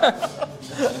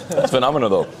 It's phenomenal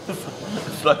though.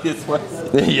 Slightly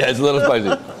spicy. Yeah, it's a little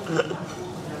spicy.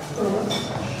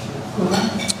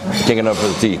 Can't get enough for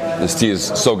the tea. This tea is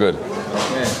so good.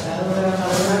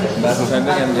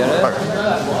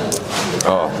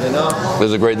 Oh, this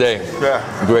is a great day.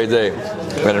 Yeah. Great day.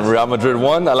 And Real Madrid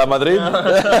won, a la Madrid.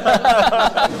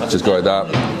 Just go like that,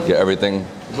 get everything.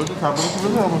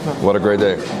 What a great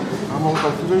day.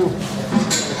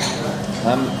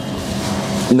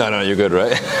 No, you're good,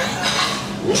 right?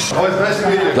 Always nice to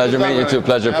meet you. Pleasure meeting you too.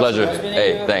 Pleasure.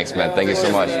 Hey, thanks, man. Thank you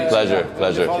so much. Pleasure.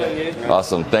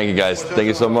 Awesome. Thank you, guys. Thank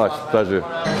you so much. Pleasure.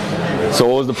 So,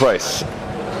 what was the price?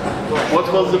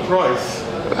 What was the price?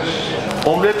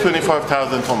 Only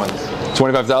 25,000 tomans.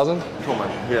 25,000? Toman,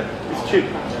 yeah. It's cheap.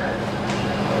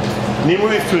 Nemo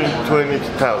is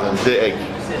 20,000, the egg.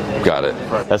 Got it.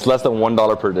 That's less than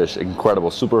 $1 per dish.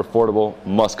 Incredible. Super affordable.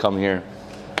 Must come here.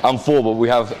 I'm full, but we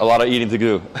have a lot of eating to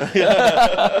do.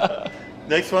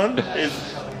 Next one is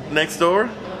next door.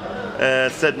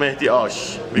 Said Mehdi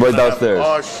Ash. Right downstairs.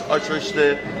 Ash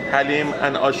rishte, halim,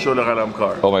 and ash shol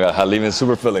qalamkar. Oh my God, halim is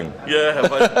super filling. Yeah,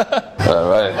 but All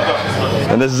right.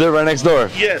 And this is it right next door.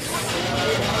 yes,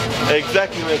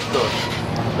 exactly next door.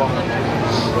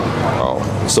 Oh.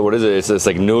 So what is it? It's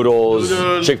like noodles,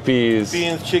 chickpeas.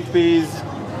 Beans, chickpeas,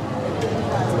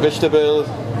 vegetables.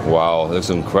 Wow, that looks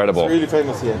incredible. Really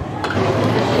famous here.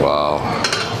 Wow.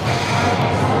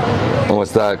 And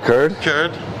what's that? Curd?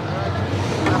 Curd,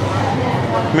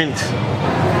 mint,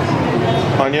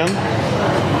 onion.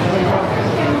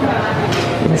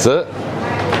 That's it.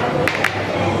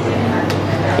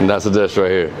 And that's the dish right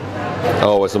here.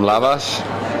 Oh, with some lavash.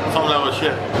 Some lavash,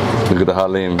 yeah. Look at the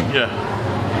halim. Yeah.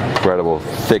 Incredible.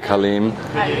 Thick halim.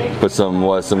 Put some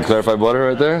clarified butter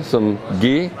right there. Some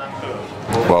ghee.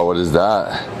 Wow, what is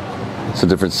that? Some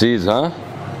different seeds, huh?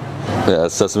 Yeah,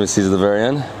 sesame seeds at the very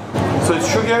end. So it's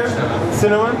sugar,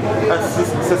 cinnamon, and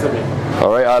sesame.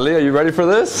 All right, Ali, are you ready for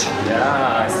this?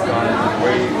 Yeah, it's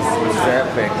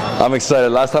epic. I'm excited.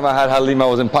 Last time I had halim, I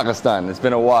was in Pakistan. It's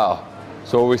been a while.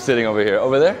 So where are we sitting over here?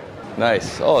 Over there?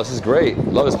 Nice. Oh, this is great.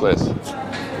 Love this place.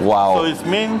 Wow. So it's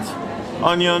mint,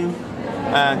 onion,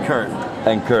 and curd.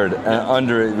 And curd. And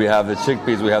under it, we have the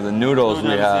chickpeas, we have the noodles, we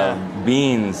have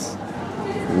beans.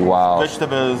 Wow.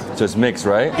 Vegetables. Just mixed,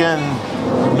 right? Again,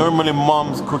 normally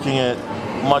mom's cooking it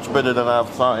much better than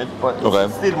outside, but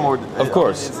it's still more. Of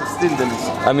course. It's still delicious.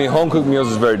 I mean, home cooked meals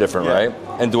is very different, right?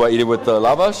 And do I eat it with the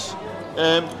lavash?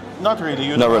 Not really.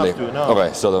 You Not don't really. have to. No.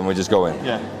 Okay, so then we just go in.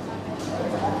 Yeah.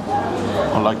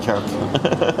 I like carrot.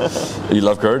 You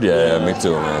love curd? Yeah, me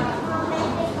too,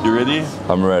 man. You ready?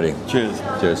 I'm ready. Cheers.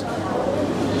 Cheers.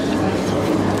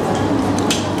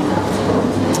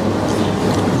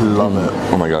 Love it.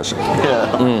 Oh my gosh.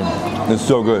 Yeah. It's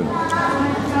so good.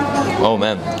 Oh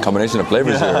man, combination of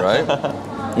flavors here, right?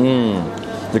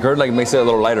 The curd like makes it a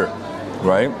little lighter,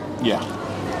 right? Yeah.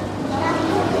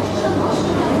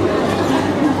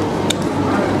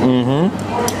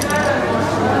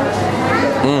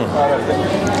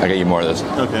 I get you more of this.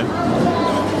 Okay.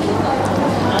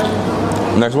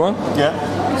 Next one? Yeah.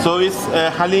 So it's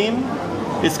halim.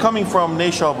 It's coming from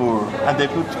Neyshabur, and they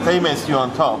put famous stew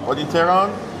on top. But in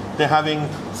Tehran, they're having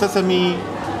sesame,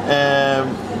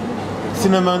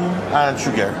 cinnamon, and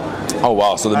sugar. Oh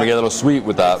wow! So they make it a little sweet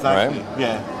with that, Exactly. right?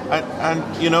 Yeah.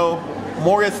 And you know,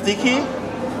 more sticky,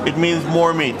 it means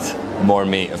more meat. More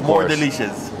meat, of More course.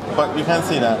 delicious. But you can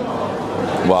see that.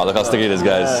 Wow! Look how sticky it is,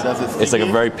 guys. Yeah, that's It's like a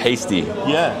sticky. very pasty.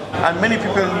 Yeah. And many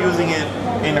people using it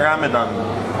in Ramadan.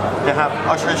 They have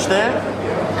ash rishte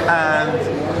and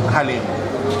halim.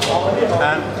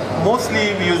 And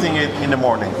mostly we're using it in the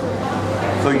morning.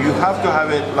 So you have to have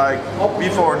it like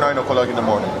before 9 o'clock in the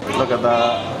morning. Look at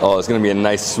that. Oh, it's gonna be a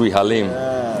nice sweet halim.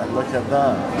 Yeah, look at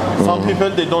that. Some people,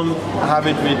 they don't have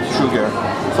it with sugar.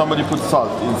 Somebody puts salt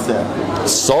instead.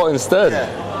 Salt instead? Yeah.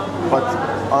 But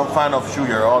I'm a fan of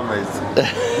sugar always.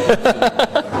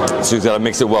 So you gotta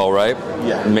mix it well, right?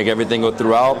 Yeah. Make everything go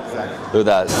throughout. Exactly. Look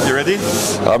at that. You ready?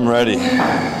 I'm ready.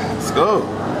 Let's go.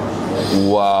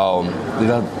 Wow. Look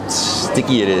how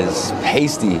sticky it is.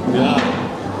 Pasty. Yeah.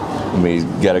 Let me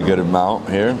get a good amount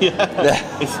here.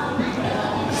 Yeah.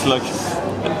 It's like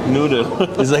noodle.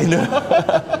 It's like noodle.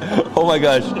 Oh my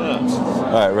gosh.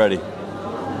 All right, ready.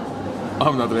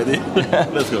 I'm not ready.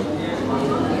 Let's go.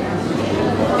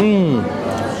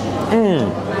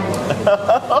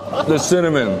 The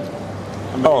cinnamon.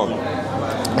 Oh,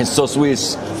 it's so sweet.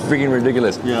 It's freaking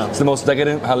ridiculous. Yeah. It's the most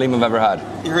decadent halim I've ever had.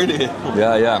 Really?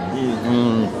 Yeah, yeah.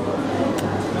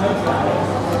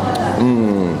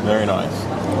 Very nice.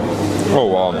 Oh,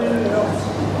 wow.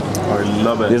 I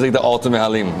love it. It's like the ultimate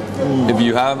halim. If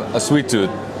you have a sweet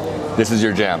tooth, this is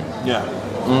your jam. Yeah.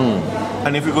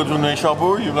 And if you go to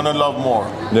Neshabur, you're gonna love more.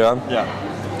 Yeah? Yeah.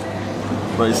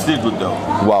 But it's still good though.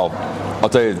 Wow. I'll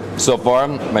tell you, so far,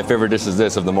 my favorite dish is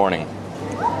this of the morning.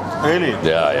 Really?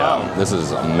 Yeah, yeah. Wow. This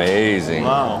is amazing.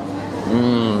 Wow.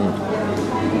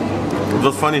 It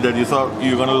was funny that you thought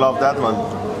you were gonna love that one,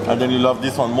 and then you love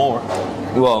this one more.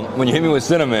 Well, when you hit me with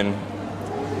cinnamon,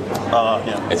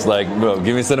 Yeah. it's like, bro,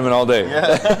 give me cinnamon all day.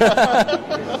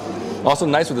 Yeah. Also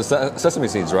nice with the sesame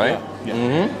seeds, right?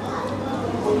 Yeah.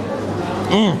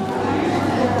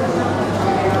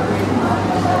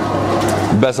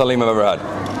 Best halim I've ever had.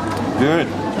 Good.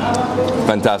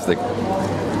 Fantastic.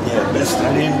 Yeah, best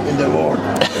halim in the world.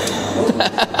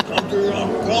 Come to Iran,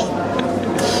 come.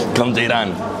 Come to Iran.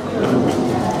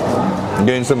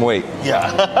 Gain some weight. Yeah.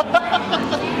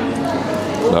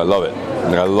 I love it.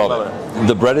 I love it.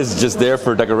 The bread is just there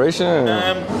for decoration?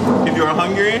 If you're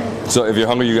hungry. So if you're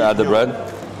hungry, you add the bread?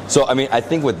 So, I mean, I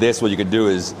think with this, what you could do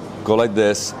is go like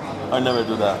this. I never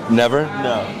do that. Never?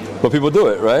 No. But people do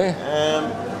it, right?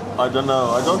 I don't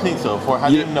know. I don't think so. For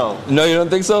halim, no. No, you don't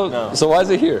think so? No. So why is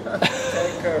it here?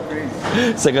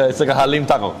 It's like a halim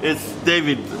taco. It's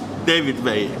David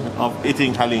way of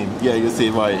eating halim. Yeah, you see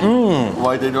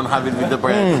why they don't have it with the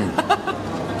bread.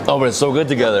 Oh, but it's so good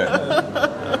together.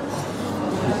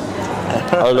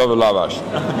 I love the lavash.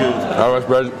 Lavash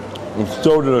bread, it's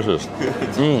so delicious.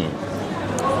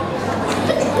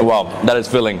 Wow, that is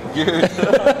filling.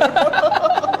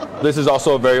 This is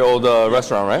also a very old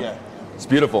restaurant, right? Yeah. It's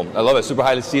beautiful. I love it. Super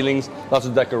high ceilings, lots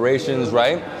of decorations,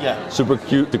 right? Yeah. Super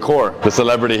cute decor. The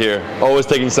celebrity here, always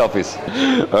taking selfies.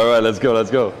 All right, let's go, let's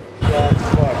go.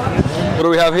 What do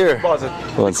we have here? We call it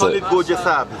Ghormeh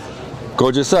Sabzi.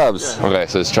 Ghormeh Sabzi. Okay,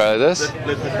 so let's try this.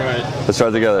 Let's try it. Let's try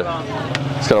it together.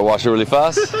 Just gotta wash it really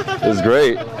fast. It's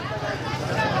great.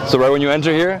 So right when you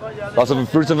enter here, lots of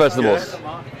fruits and vegetables.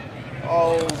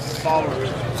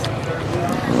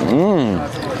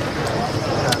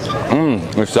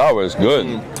 It's sour, it's good.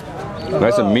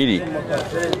 Nice and meaty.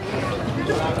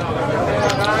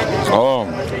 Oh.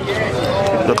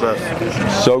 The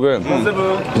best. So good.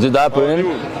 Is it that put in?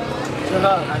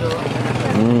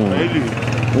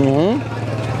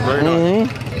 Very nice.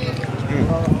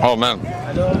 Oh man.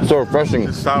 So refreshing.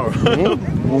 It's sour.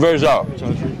 Very sour.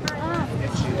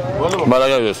 But I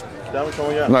like this.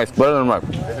 Nice, better than mine.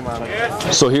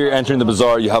 So here, entering the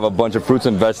bazaar, you have a bunch of fruits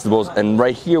and vegetables, and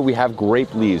right here we have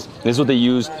grape leaves. This is what they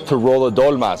use to roll the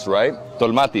dolmas, right?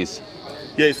 Dolmatis.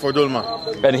 Yeah, it's for dolma.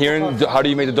 And here, how do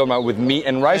you make the dolma? With meat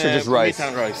and rice or just rice? Meat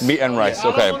and rice. Meat and rice,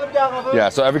 okay. Yeah,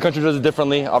 so every country does it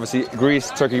differently. Obviously, Greece,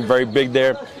 Turkey, very big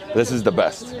there. This is the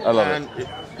best. I love it.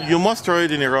 You must try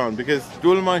it in Iran because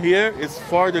dolma here is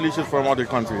far delicious from other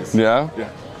countries. Yeah? Yeah.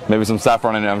 Maybe some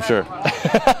saffron in it, I'm sure.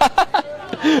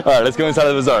 All right, let's go inside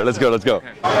the bazaar. Let's go, let's go.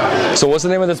 So what's the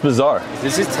name of this bazaar?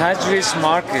 This is Tajris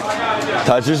Market.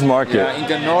 Tajris Market. Yeah, in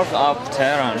the north of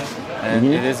Tehran. And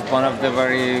it is one of the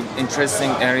very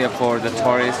interesting area for the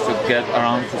tourists to get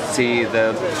around to see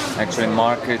the actual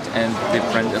market and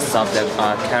different stuff that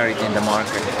are carried in the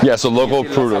market. Yeah, so local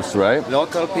produce, right?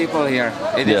 Local people here.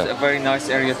 It is a very nice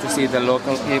area to see the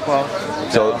local people,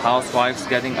 the housewives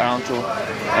getting around to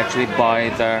actually buy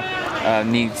their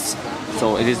needs.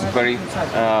 So it is very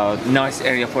nice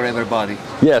area for everybody.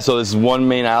 Yeah, so this is one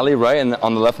main alley, right? And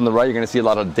on the left and the right, you're going to see a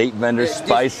lot of date vendors,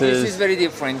 spices. This is very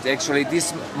different, actually.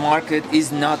 This market is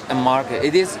not a market.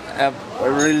 It is a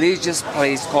religious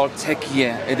place called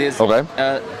Tekiye. It is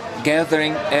a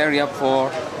gathering area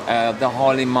for the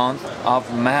holy month of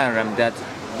Muharram that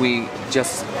we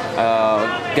just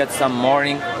get some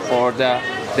mourning for the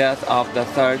death of the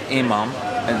third Imam.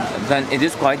 And then it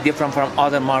is quite different from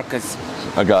other markets.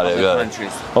 I got it.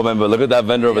 Oh man, but look at that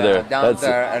vendor over there. Down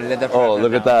there,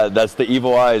 look at that. That's the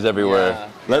evil eyes everywhere.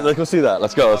 Yeah. Let's go see that.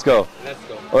 Let's go. Let's go.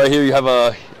 All right, here you have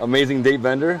a amazing date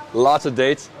vendor. Lots of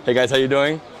dates. Hey guys, how you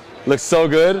doing? Looks so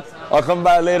good. I'll come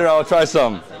back later. I'll try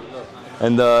some.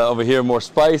 And over here, more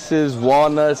spices,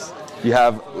 walnuts. You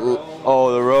have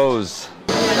the rose.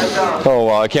 Oh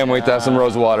wow, I can't wait to have some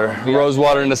rose water. Rose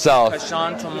water in the south.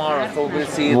 Kashan tomorrow, so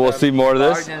we'll see more of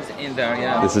this. In there,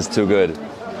 yeah. This is too good.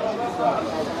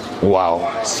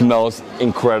 Wow, smells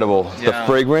incredible. The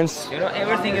fragrance. You know,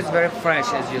 everything is very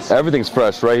fresh, as you said. Everything's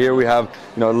fresh. Right here we have,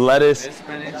 lettuce.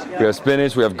 We have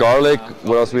spinach. We have garlic.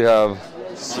 What else we have?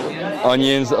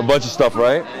 Onions. A bunch of stuff,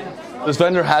 right? This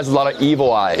vendor has a lot of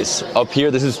evil eyes. Up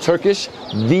here, this is Turkish.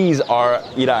 These are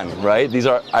Iran, right? These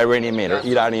are Iranian made or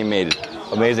Iranian made.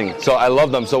 Amazing. So I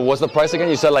love them. So what's the price again?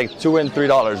 You said like $2 and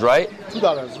 $3, right? $2.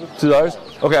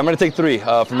 $2? Okay, I'm gonna take 3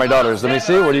 for my daughters. Let me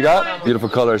see, what do you got? Beautiful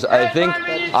colors. I think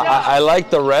I like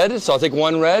the red, so I'll take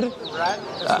 1 red. Red?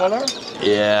 This color?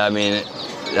 Yeah, I mean,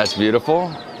 that's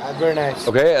beautiful. Very nice.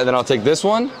 Okay, and then I'll take this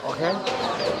one. Okay.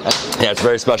 Yeah, it's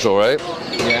very special, right?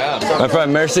 Yeah. My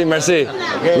friend, merci, merci.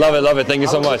 Okay. Love it. Thank you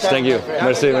so much. Thank you.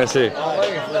 Merci, merci.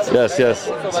 Yes.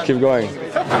 Let's keep going.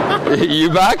 You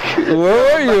back? Where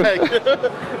were you?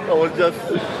 I was just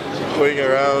going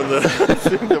around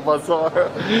seeing the bazaar.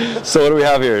 So what do we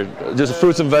have here? Just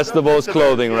fruits and vegetables,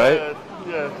 clothing, right?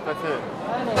 Yeah, that's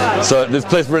it. So this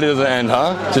place really doesn't end,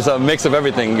 huh? Just a mix of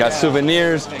everything. You got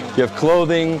souvenirs, you have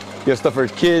clothing, you have stuff for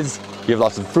kids, you have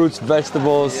lots of fruits,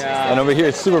 vegetables, and over here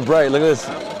it's super bright. Look at this.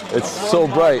 It's so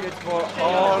bright. It's for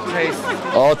all tastes.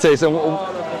 All tastes. And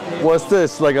what's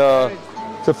this? Like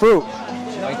it's a fruit.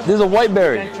 This is a white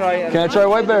berry. Can I try a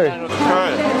white berry?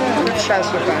 Try it.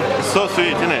 It's so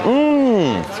sweet, isn't it?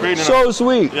 It's really so nice.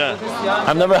 sweet. Yeah.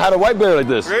 I've never had a white berry like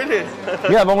this. Really?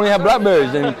 Yeah, I've only had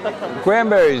blackberries and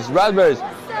cranberries, raspberries.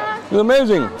 It's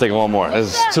amazing. Take one more.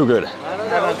 This is too good.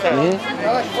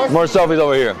 More selfies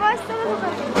over here.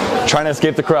 Trying to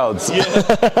escape the crowds. Yeah.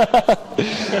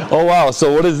 Oh wow,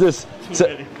 so what is this? So,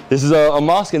 this is a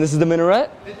mosque and this is the minaret?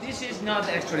 This is not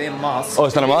actually a mosque. Oh,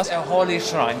 it's not a mosque? It's a holy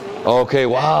shrine. Okay,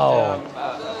 wow.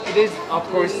 It is, of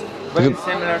course, very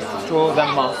similar to the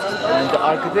mosque. And the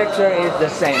architecture is the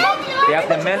same. We have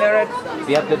the minaret,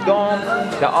 we have the dome,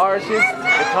 the arches,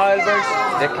 the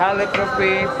tileworks, the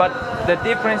calligraphy, but the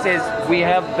difference is we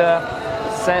have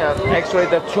actually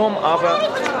the tomb of a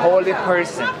holy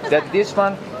person. That this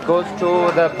one goes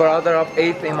to the brother of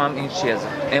 8th Imam in Shias,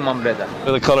 Imam Reda. Look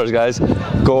at the colors, guys.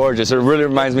 Gorgeous. It really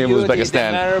reminds me of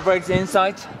Uzbekistan. The mirrorworks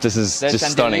inside. This is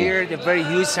just stunning. The very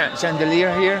huge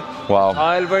chandelier here. Wow.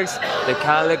 Tileworks, the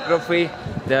calligraphy,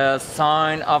 the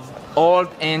sign of old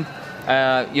and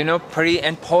pre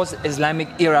and post-Islamic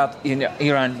era in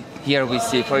Iran. Here we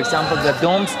see, for example, the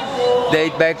domes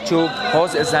date back to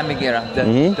post-Islamic era.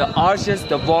 The arches,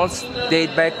 the walls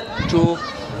date back to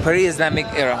pre-Islamic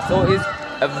era. So it's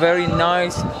a very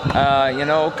nice,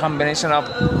 combination of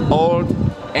old,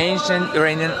 ancient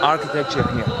Iranian architecture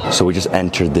here. So we just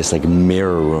entered this like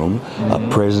mirror room, a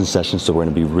prayers and session. So we're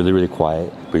gonna be really, really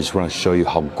quiet. We just want to show you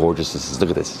how gorgeous this is. Look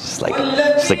at this. It's like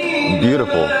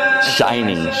beautiful,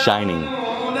 shining.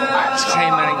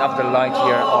 Shimmering of the light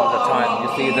here all the time. You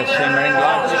see the shimmering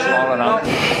lights all around.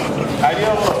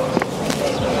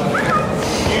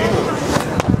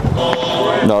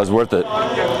 No, it's worth it.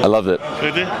 I loved it.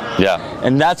 Yeah.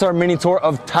 And that's our mini tour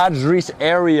of Tadris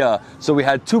area. So we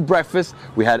had 2 breakfasts.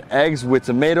 We had eggs with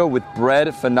tomato, with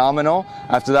bread, phenomenal.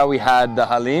 After that, we had the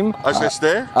halim.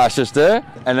 Asheshte.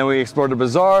 And then we explored the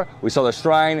bazaar. We saw the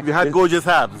shrine. We had Ghormeh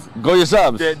Sabzi. Ghormeh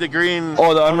Sabzi. The green.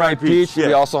 Oh, the unripe peach. Yeah.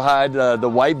 We also had the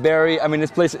white berry. I mean,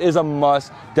 this place is a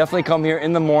must. Definitely come here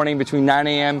in the morning between 9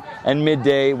 a.m. and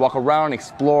midday. Walk around,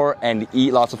 explore, and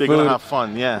eat lots of food. You're going to have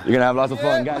fun, yeah. You're going to have lots of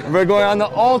fun, guys. We're going on the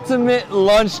ultimate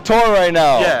lunch tour right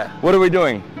now. Yeah. What are we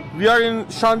doing? We are in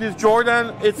Shandis,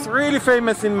 Jordan. It's really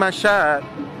famous in Mashhad.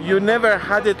 You never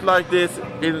had it like this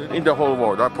in the whole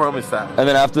world, I promise that. And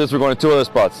then after this, we're going to 2 other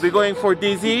spots. We're going for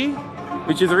Dizi,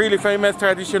 which is a really famous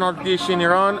traditional dish in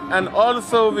Iran. And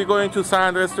also we're going to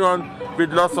Sand restaurant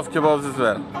with lots of kebabs as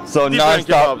well. So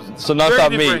non-stop. So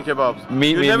non-stop meat. Kebabs.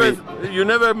 Meat. You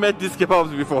never met these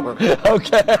kebabs before.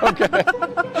 Okay.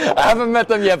 I haven't met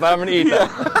them yet, but I'm going to eat them.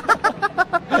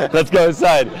 Let's go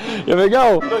inside. Here we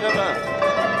go. Look at that.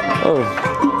 Oh.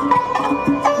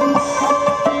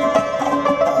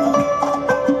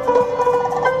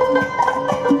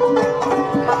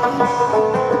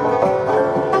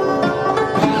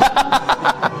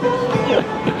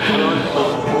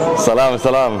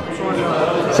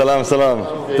 Salam.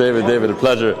 David, a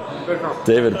pleasure.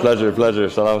 Pleasure.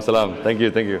 Salam. Thank you.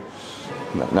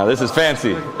 Now this is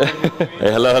fancy.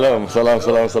 Hey, hello. Salam.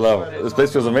 This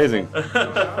place feels amazing. Oh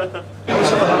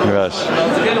my gosh.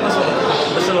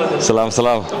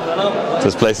 Salam.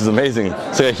 This place is amazing.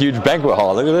 It's like a huge banquet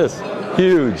hall. Look at this.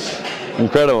 Huge.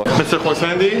 Incredible. Mr.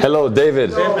 Khorsandi. Hello,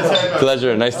 David.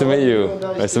 Pleasure. Nice to meet you.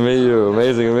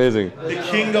 Amazing.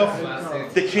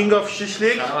 The king of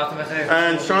Shishlik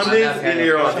and Shandis in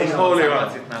Iran, in whole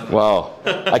Iran. Wow.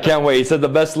 I can't wait. He said the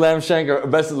best lamb shank or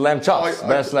best lamb chops.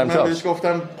 من بهش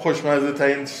گفتم خوشمزه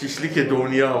ترین شیشلیک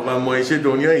دنیا و مایشه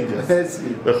دنیا اینجاست.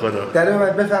 به خدا. در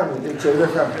اومد بفهمید. چه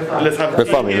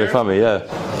بفهمید. بفهمید. Yeah.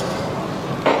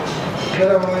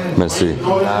 Merci.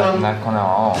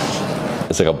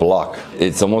 It's like a block.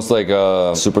 It's almost like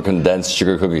a super condensed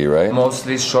sugar cookie, right?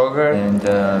 Mostly sugar and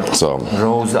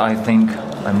rose, I think.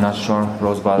 I'm not sure.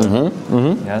 Rose butter.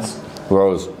 Yes.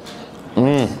 Rose.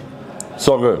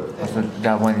 So good. Also,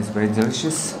 that one is very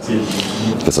delicious.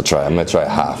 This will try. I'm gonna try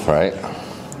half, right?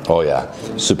 Oh yeah,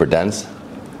 super dense.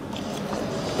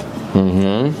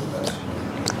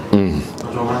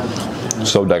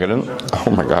 So decadent.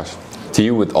 Oh my gosh.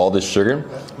 Tea with all this sugar,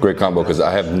 great combo because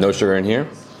I have no sugar in here.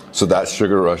 So that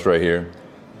sugar rush right here.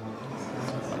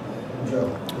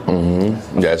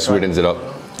 Yeah, it sweetens it up.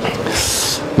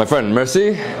 My friend,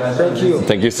 merci. Thank you.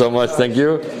 Thank you so much. Thank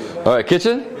you. All right,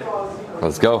 kitchen.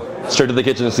 Let's go. Straight to the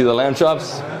kitchen to see the lamb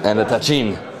chops and the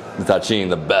tachin. The tachin,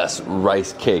 the best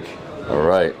rice cake. All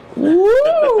right.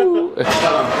 Woo!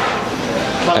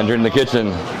 Entering the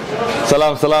kitchen.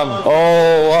 Salam, salam.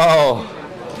 Oh, wow.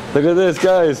 Look at this,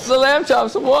 guys. The lamb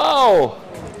chops. Wow.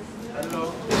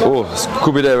 Oh, it's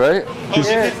kubide, right? This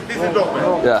is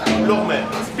Ghormeh. Yeah.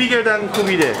 Ghormeh. It's bigger than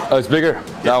kubide. Oh, it's bigger?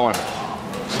 That one.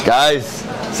 Guys,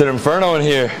 it's an inferno in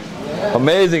here.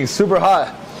 Amazing, super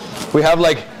hot. We have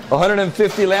like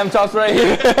 150 lamb chops right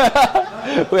here.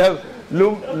 We have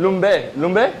lumbe.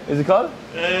 Lumbe, is it called?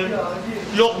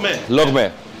 Ghormeh.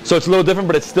 Ghormeh. So it's a little different,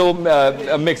 but it's still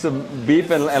a mix of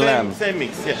beef and lamb. Same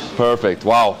mix, yeah. Perfect,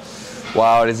 wow.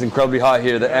 Wow, it is incredibly hot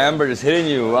here. The amber is hitting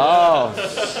you, wow.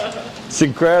 It's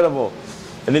incredible.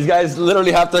 And these guys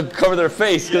literally have to cover their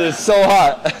face because it's so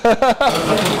hot.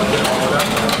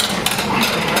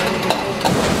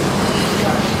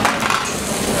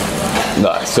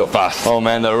 No, it's so fast. Oh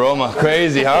man, the aroma,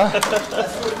 crazy, huh?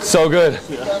 So good.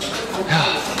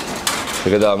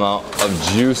 Look at the amount of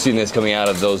juiciness coming out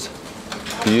of those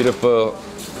beautiful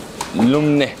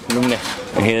lumne.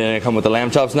 And here they come with the lamb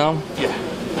chops now? Yeah.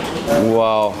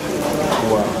 Wow.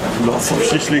 Wow. Lots of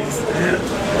shishliks.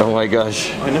 Oh my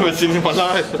gosh. I've never seen it in my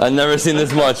life. I've never seen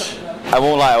this much. I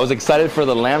won't lie, I was excited for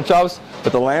the lamb chops,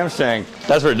 but the lamb shank,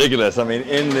 that's ridiculous. I mean,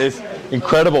 in this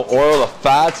incredible oil, the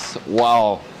fats,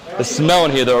 wow. The smell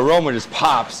in here, the aroma just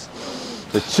pops.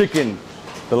 The chicken,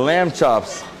 the lamb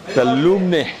chops, the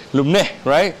lumne,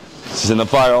 right? It's just in the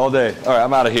fire all day. All right,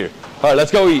 I'm out of here. All right,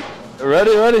 let's go eat.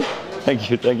 Ready? Thank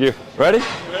you. Ready?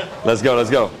 Yeah. Let's go.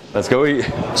 Let's go eat.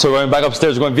 So we're going back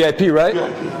upstairs, we're going VIP, right?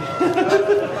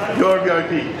 You're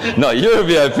VIP. No, you're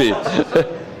VIP.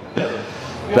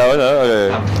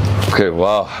 Okay,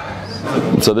 wow.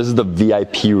 So this is the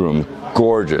VIP room.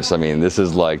 Gorgeous. I mean, this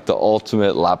is like the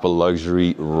ultimate lap of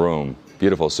luxury room.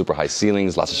 Beautiful, super high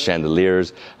ceilings, lots of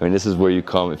chandeliers. I mean, this is where you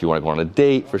come if you want to go on a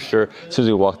date, for sure. As soon as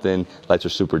we walked in, lights are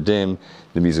super dim.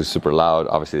 The music's super loud.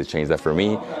 Obviously, they changed that for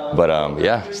me. But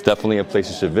yeah, it's definitely a place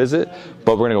you should visit.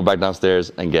 But we're going to go back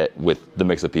downstairs and get with the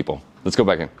mix of people. Let's go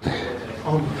back in.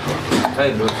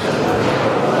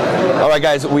 All right,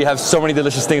 guys, we have so many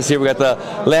delicious things here. We got the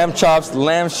lamb chops,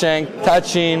 lamb shank,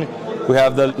 tachin. We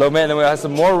have the lo mein, and we have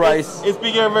some more rice. It's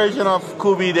bigger version of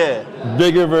kubide.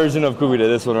 Bigger version of kubide,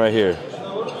 this one right here.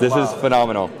 This is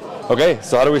phenomenal. Okay,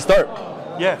 so how do we start?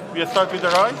 Yeah, we start with the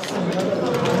rice.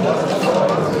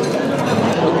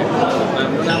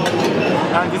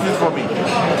 And this is for me.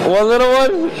 One little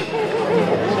one?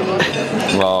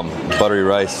 Wow, buttery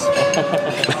rice.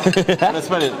 Let's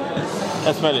smell it.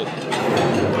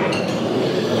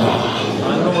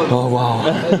 Oh, wow.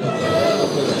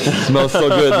 Smells so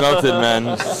good, melted,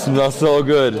 man. Smells so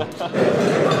good.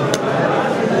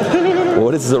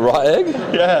 What is this, a raw egg?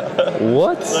 Yeah.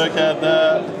 What? Look at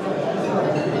that.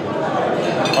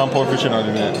 I'm professional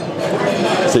in it.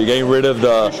 So you're getting rid of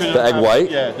the egg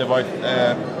white? Yeah, the white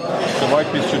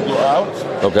piece should go out.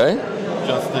 Okay.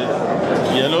 Just the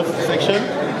yellow section.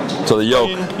 So the yolk?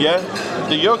 Yeah,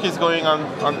 the yolk is going on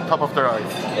top of the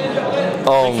rice.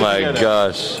 Oh my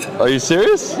gosh. Are you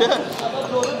serious? Yeah.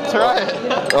 Try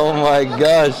it. Oh my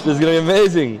gosh, this is gonna be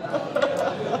amazing.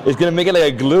 It's gonna make it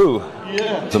like a glue.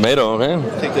 Yeah. Tomato, okay?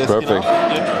 Take the perfect. Skin off.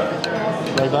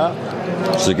 Yeah. Like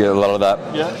that. So get a lot of that.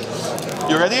 Yeah.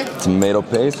 You ready? Tomato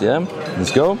paste, yeah.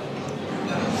 Let's go.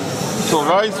 So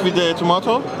rice with the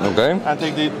tomato. Okay. And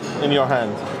take it in your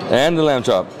hand. And the lamb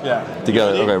chop. Yeah.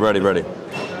 Together. Okay, ready.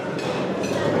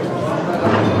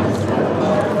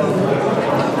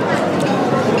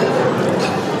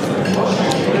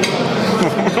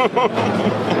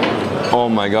 Oh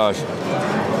my gosh.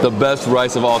 The best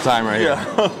rice of all time right here.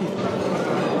 Yeah.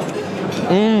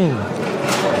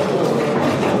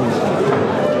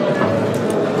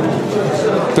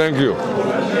 Thank you.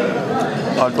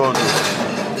 I told you.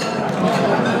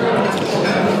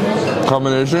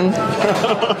 Combination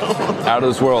out of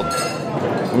this world.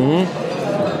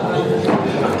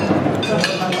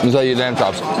 This is how you eat lamb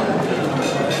chops.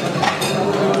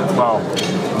 Wow.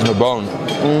 The bone.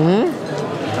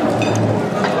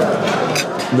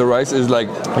 The rice is like,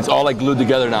 it's all like glued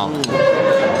together now.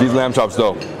 These lamb chops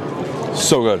though,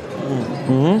 so good.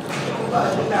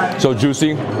 So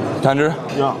juicy, tender.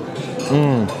 Yeah.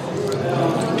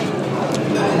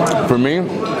 For me, I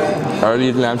already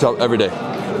eat lamb chop every day.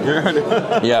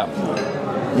 Yeah.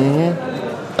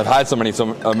 I've had so many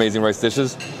amazing rice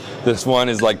dishes. This one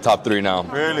is like top 3 now.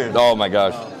 Really? Oh my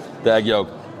gosh. The egg yolk.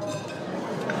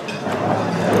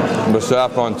 The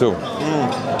saffron too.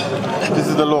 This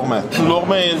is the ghormeh.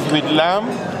 Ghormeh is with lamb.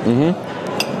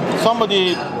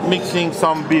 Somebody mixing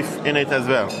some beef in it as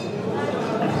well.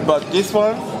 But this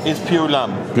one is pure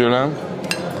lamb. Pure lamb?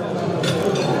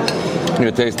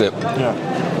 You taste it. Yeah.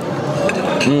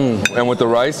 And with the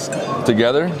rice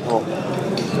together,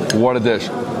 what a dish.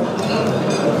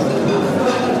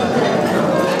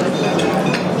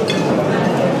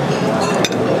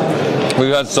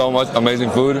 We've had so much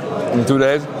amazing food in 2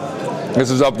 days.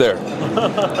 This is up there.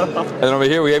 And over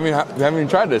here, we haven't even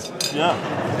tried this. Yeah.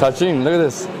 Tachin, look at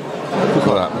this. Look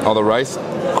at that. All the rice,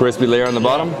 crispy layer on the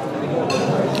bottom.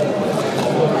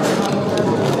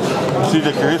 See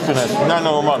the crispiness, not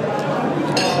normal.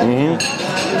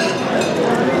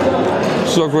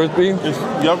 So crispy. It's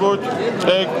yogurt,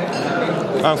 egg,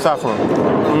 and saffron.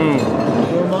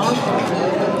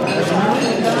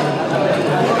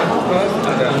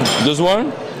 This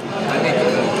one, I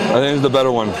think is the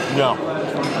better one. Yeah.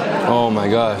 Oh my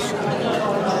gosh.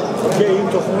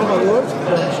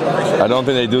 I don't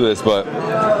think they do this, but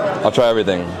I'll try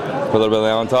everything. Put a little bit of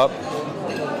lamb on top.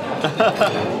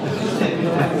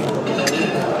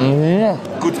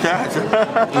 Good catch.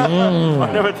 I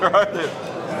never tried it.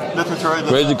 Let me try this.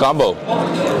 Crazy combo.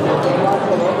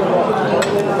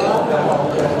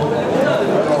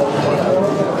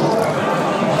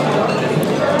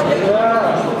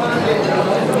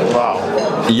 Wow.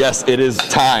 Yes, it is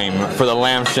time for the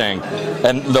lamb shank.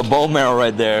 And the bone marrow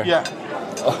right there. Yeah.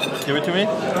 Give it to me.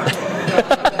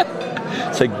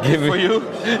 So give For me. you?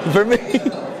 For me?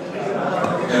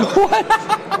 What?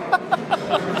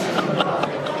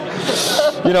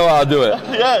 You know what, I'll do it.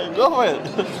 Yeah, go for it.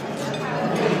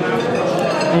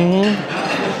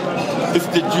 It's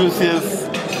the juiciest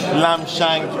lamb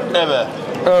shank ever.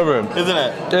 Ever. Isn't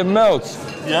it? It melts.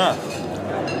 Yeah.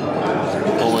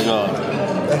 Oh my god.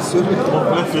 It's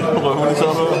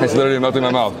literally melting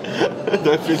in my mouth.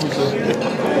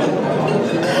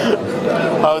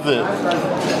 How's it?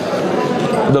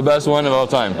 The best one of all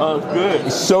time. Oh, good.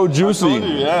 It's so juicy. I told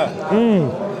you, yeah. A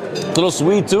little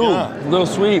sweet too. Yeah. A little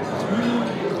sweet.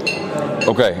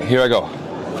 Okay, here I go.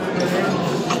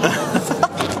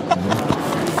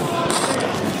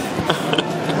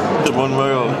 The bone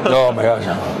marrow. Oh my gosh.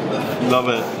 Love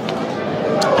it.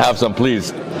 Have some,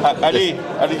 please. Ali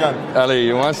Jan. Ali,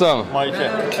 you want some? My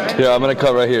check. Here, I'm gonna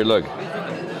cut right here. Look. Look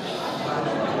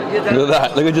at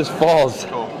that. Look, it just falls.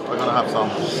 Oh, we're gonna have some.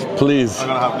 Please. I'm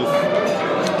gonna have this.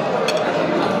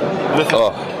 Listen.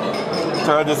 Oh,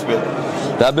 Try this bit.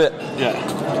 that bit. Yeah.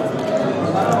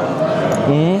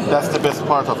 That's the best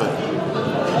part of it.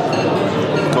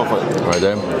 Go for it. Right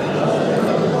there.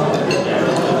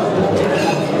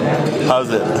 How's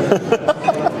it?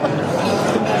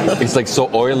 It's like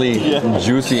so oily, and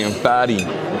juicy, and fatty.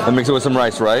 And mix it with some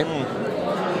rice, right?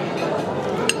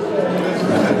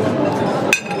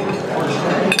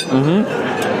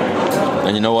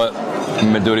 And you know what?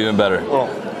 I'm gonna do it even better. Oh.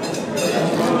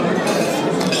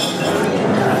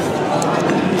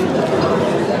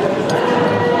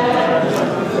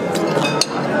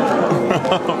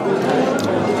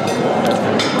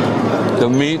 The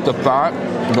meat, the fat,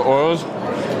 the oils,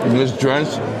 just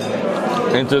drenched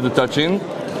into the tachin.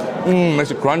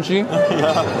 Makes it crunchy.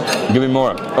 Yeah. Give me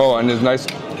more. Oh, and there's nice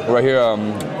right here.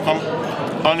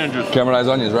 Onion juice. Caramelized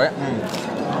onions, right?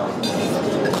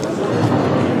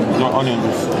 No, onion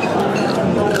juice.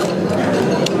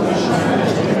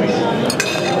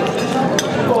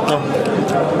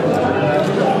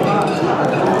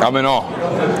 I'm in awe.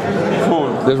 Cool.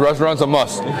 This restaurant's a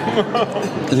must.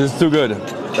 This is too good.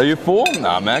 Are you full?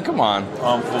 Nah, man, come on.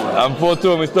 I'm full. I'm full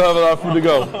too, and we still have a lot of food to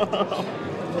go.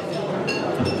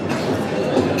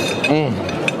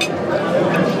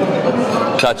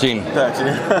 Tachin.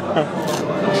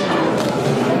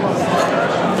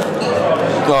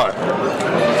 God.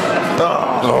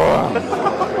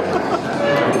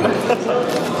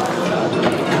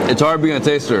 It's hard being a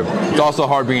taster. It's also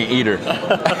hard being an eater.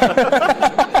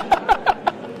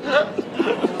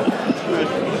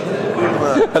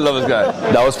 I love this guy.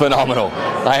 That was phenomenal.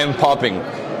 I am popping.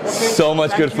 So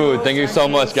much good food. Thank you so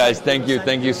much, guys. Thank you.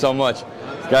 Thank you so much.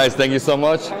 Guys, thank you so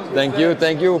much. Thank you.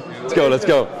 Thank you. Let's go. Let's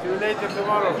go. See you later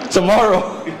tomorrow.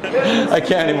 Tomorrow. I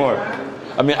can't anymore.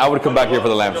 I mean, I would come back here for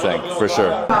the lamb shank, for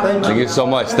sure. Thank you so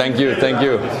much. Thank you, thank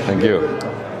you, thank you.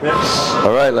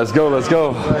 All right, let's go, let's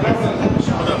go.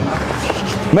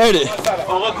 Made it.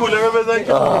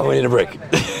 Oh, we need a break.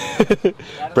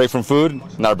 Break from food,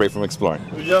 not a break from exploring.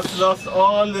 We just lost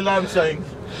all the lamb shank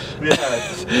we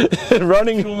had.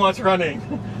 Running? Too much running.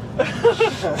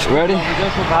 Ready?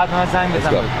 Let's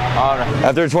go.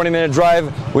 After a 20-minute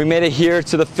drive, we made it here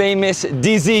to the famous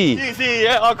DZ. DZ,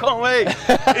 yeah, I can't wait.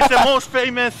 It's the most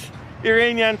famous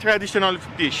Iranian traditional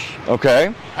dish.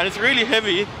 Okay. And it's really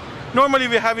heavy. Normally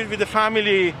we have it with the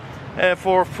family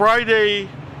for Friday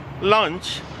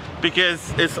lunch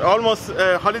because it's almost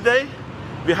holiday.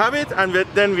 We have it and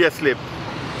then we sleep.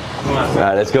 All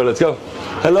right, let's go, let's go.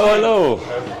 Hello, hello.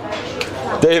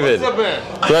 David. What's up, man?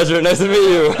 Pleasure, nice to meet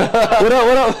you. What up,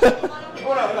 what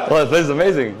up? Oh, this place is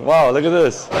amazing. Wow, look at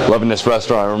this. Loving this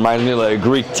restaurant. It reminds me of like a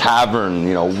Greek tavern,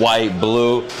 you know, white,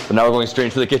 blue. But now we're going straight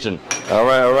into the kitchen. All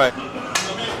right, all right.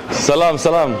 Salam,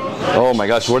 salam. Oh my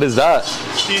gosh, what is that?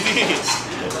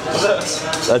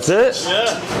 That's it?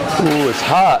 Yeah. Ooh, it's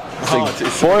hot. It's like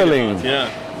it's boiling. Really hot, yeah.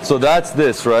 So that's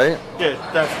this, right? Yeah,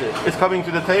 that's it. It's coming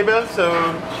to the table, so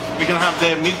we can have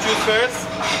the meat juice first,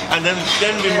 and then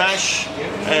we mash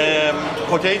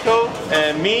potato,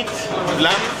 meat,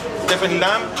 lamb, definitely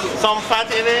lamb, some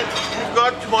fat in it. We've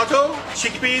got tomato,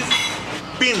 chickpeas,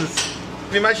 beans.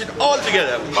 We mash it all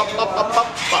together. Pop, pop, pop, pop,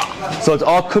 pop. So it's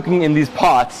all cooking in these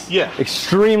pots. Yeah.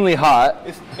 Extremely hot.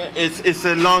 It's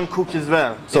a long cook as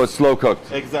well. So it's slow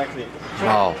cooked. Exactly.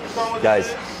 Wow,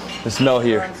 guys. The smell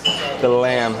here, the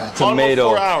lamb,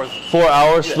 tomato. Almost 4 hours. 4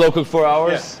 hours, Yeah. slow cooked 4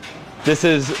 hours? Yeah. This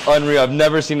is unreal. I've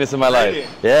never seen this in my Really? life.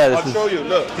 Yeah, I'll show you.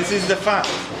 Look, this is the fat.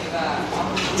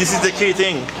 This is the key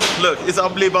thing. Look, it's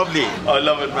bubbly, bubbly. I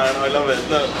love it, man. I love it.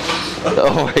 Look.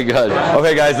 Oh my God.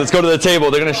 Okay, guys, let's go to the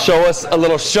table. They're gonna show us a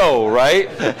little show,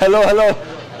 right? Hello, hello.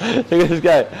 Look at this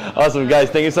guy. Awesome, guys.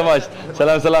 Thank you so much.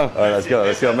 Salam, salam. All right, let's go.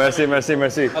 Let's go. Merci, merci,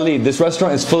 merci. Ali, this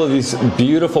restaurant is full of these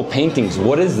beautiful paintings.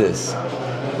 What is this?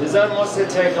 These are mostly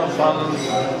taken from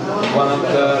one of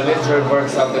the literary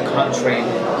works of the country,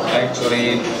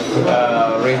 actually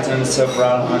written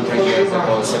several hundred years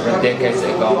ago, several decades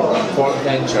ago, in 4th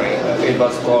century. It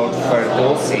was called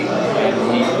Ferdowsi, and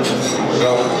he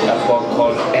wrote a book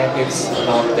called Epics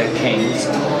of the Kings.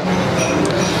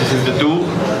 This is the dough.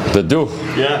 The dough.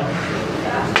 Yeah.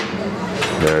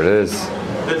 There it is.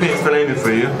 Let me explain it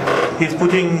for you. He's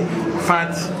putting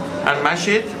fat and mash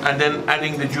it, and then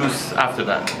adding the juice after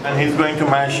that. And he's going to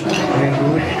mash.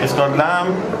 It's got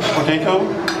lamb, potato,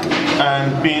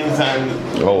 and beans and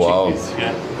chickpeas.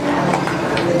 Yeah.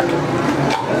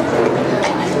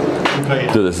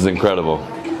 Okay. Dude, this is incredible.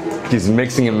 He's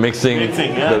mixing and mixing,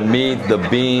 yeah. the meat, the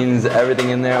beans, everything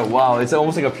in there. Wow, it's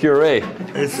almost like a puree.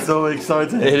 It's so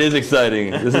exciting. It is exciting.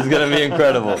 This is gonna be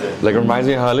incredible. Like, it reminds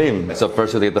me of halim. So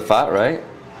first we get the fat, right?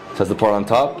 That's the part on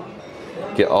top.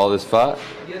 Get all this fat,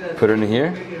 put it in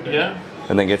here. Yeah.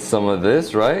 And then get some of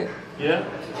this, right? Yeah.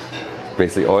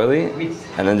 Basically oily.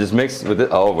 And then just mix with it.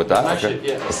 Oh, with that? Mash Okay. it,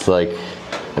 yeah. It's like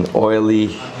an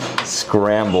oily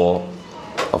scramble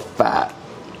of fat.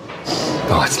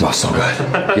 Oh, it smells so good.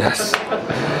 Yes.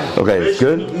 Okay, it's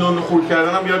good. Now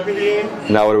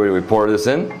what do we pour this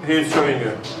in? He's showing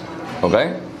you.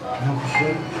 Okay.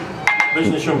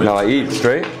 Now I eat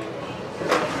straight.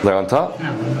 Like on top?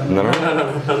 No, no.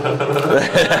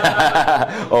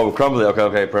 Oh, crumbly. Okay,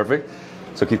 okay, perfect.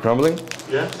 So keep crumbling.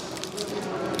 Yeah.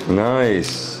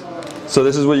 Nice. So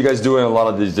this is what you guys do in a lot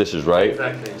of these dishes, right?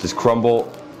 Exactly. Just crumble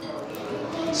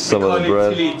some of the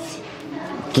bread.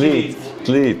 Cleat.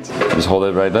 Cleat. Just hold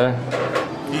it right there.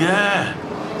 Yeah.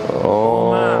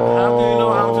 Oh, man, how do you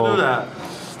know how to do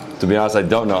that? To be honest, I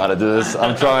don't know how to do this.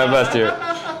 I'm trying my best here.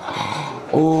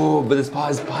 Oh, but this pot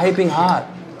is piping hot.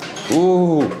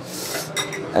 Ooh.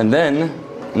 And then,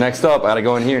 next up, I gotta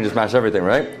go in here and just mash everything,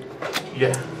 right?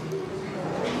 Yeah.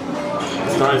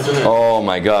 It's nice, isn't it? Oh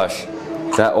my gosh.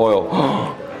 That oil.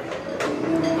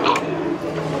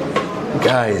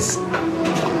 Guys,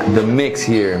 the mix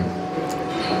here.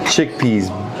 Chickpeas,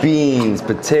 beans,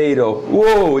 potato.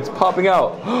 Whoa, it's popping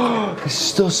out. It's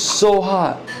still so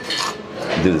hot.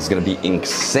 Dude, this is gonna be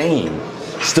insane.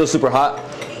 Still super hot.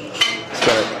 Just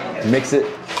gotta mix it.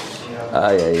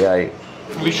 Ay, ay, ay.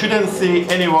 We shouldn't see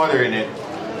any water in it.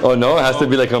 Oh no, it has to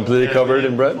be like completely covered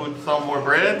in bread? Put some more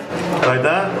bread, like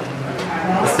that.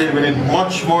 Still, we need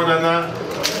much more than that.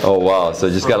 Oh wow, so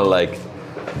you just gotta like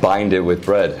bind it with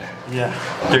bread. Yeah.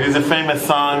 There is a famous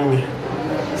song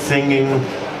singing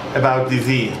about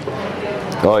DZ.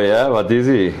 Oh yeah, what is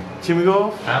he? چی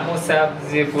میگفت؟ همون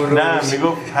سبزی فروش. نه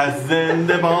میگفت پس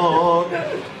زنده باد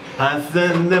پس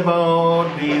زنده باد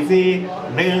دیزی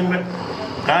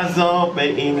غذا به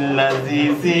این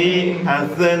لذیذی از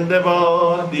زنده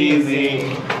با دیزی.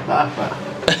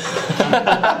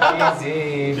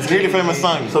 It's a really famous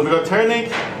song. So we got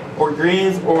turnip, or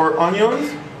greens, or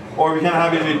onions, or we can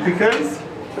have it with pickles,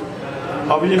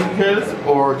 aubergine pickles,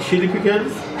 or chili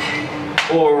pickles,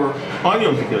 or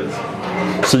onion pickles.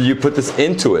 So you put this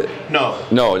into it? No.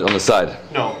 No, on the side.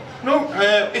 No. No,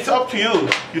 it's up to you.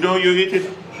 You know, you eat it,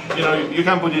 you know, you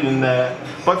can put it in there.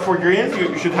 But for greens,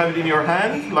 you should have it in your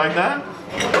hand, like that.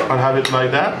 Or have it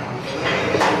like that.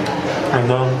 And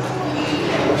then...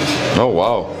 Oh,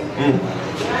 wow.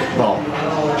 Wow.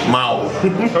 Wow.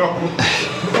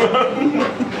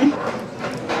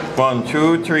 1,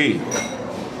 2, 3.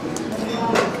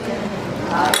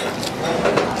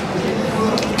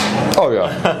 Oh, yeah.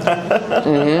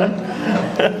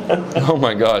 Oh,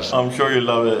 my gosh. I'm sure you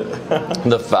love it.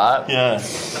 The fat? Yeah.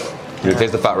 You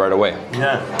taste the fat right away.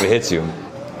 Yeah. It hits you.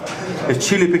 It's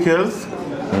chili pickles.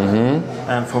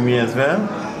 And for me as well.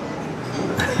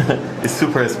 It's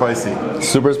super spicy.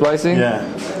 Super spicy? Yeah.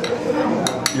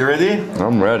 You ready?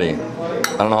 I'm ready.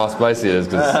 I don't know how spicy it is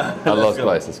because I love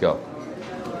spice. Let's go.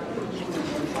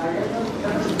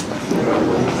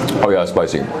 Oh yeah, it's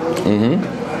spicy.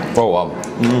 Oh wow.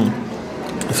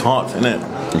 It's hot, isn't it?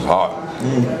 It's hot.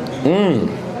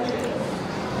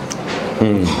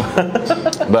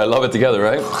 But I love it together,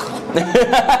 right?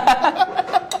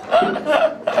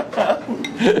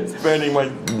 It's burning my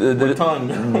tongue.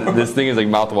 This thing is like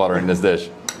mouthwater in this dish.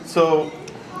 So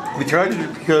we tried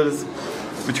it because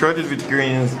we tried it with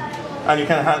greens, and you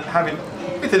can have it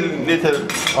with a little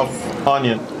of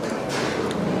onion.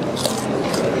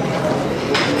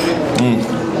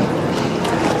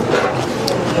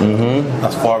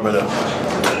 That's far better.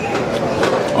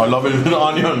 I love it with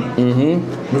onion.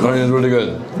 The onion is really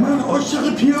good.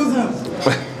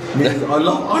 Man, I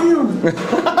love onion.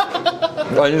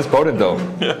 The onion is potent though.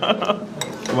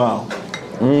 Wow.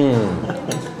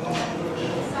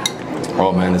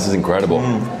 Oh man, this is incredible.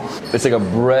 It's like a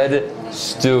bread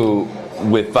stew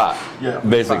with fat. Yeah.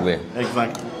 Basically. Fat.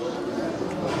 Exactly.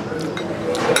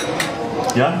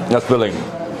 Yeah? That's filling.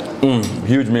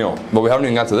 Huge meal. But we haven't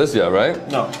even got to this yet, right?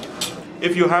 No.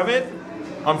 If you have it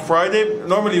on Friday,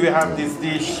 normally we have this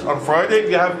dish on Friday.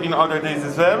 We have in other days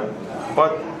as well.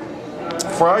 But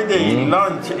Friday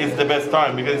lunch is the best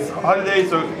time because it's holiday,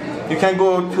 so you can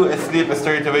go to sleep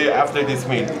straight away after this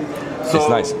meal. So it's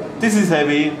nice. This is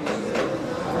heavy.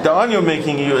 The onion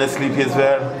making you sleepy as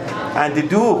well, and the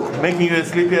dough making you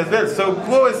sleepy as well. So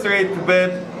go straight to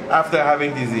bed after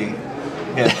having this.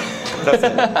 Yeah, that's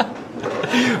it.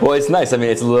 Well, it's nice. I mean,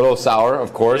 it's a little sour,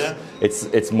 of course. Yeah.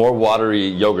 It's more watery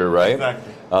yogurt, right?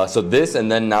 Exactly. So this,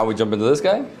 and then now we jump into this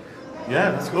guy? Yeah,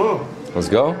 let's go. Let's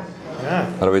go? Yeah.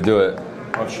 How do we do it?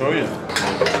 I'll show you.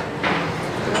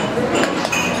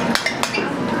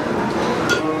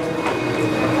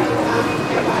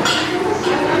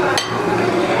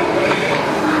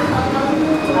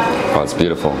 Oh, it's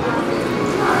beautiful.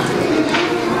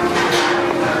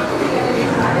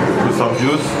 With some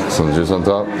juice. Some juice on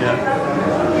top? Yeah.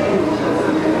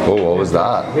 Oh, what was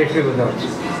that?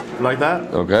 Like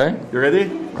that? Okay. You ready?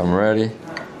 I'm ready.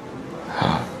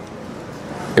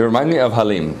 It reminds me of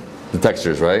halim, the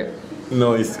textures, right?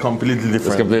 No, it's completely different.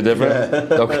 It's completely different?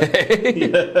 Yeah. Okay.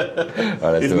 Yeah.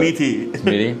 All right, it's meaty. It's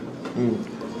meaty?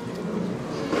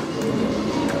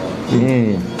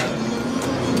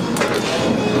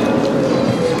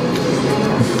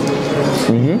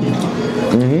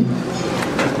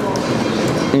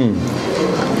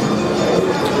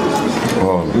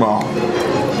 Oh. Wow.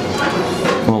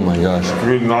 Oh my gosh.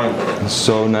 Really nice. It's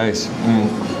so nice.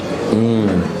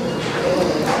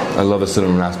 I love a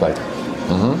cinnamon aspect.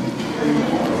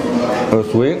 Oh,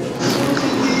 sweet.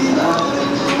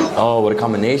 Oh, what a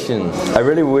combination. I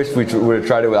really wish we would have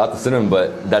tried it without the cinnamon,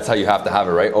 but that's how you have to have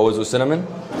it, right? Always with cinnamon?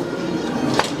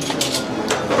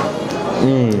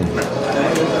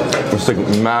 It's like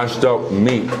mashed up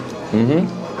meat.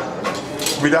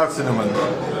 Without cinnamon.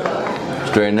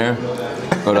 Straight in there?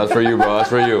 Oh, that's for you, bro. That's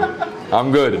for you.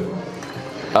 I'm good.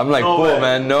 I'm like No full, way.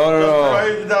 man. No. Try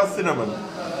it without cinnamon.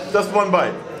 Just one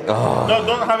bite. Oh. No,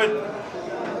 don't have it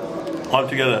all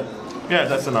together. Yeah,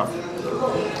 that's enough.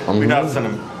 Without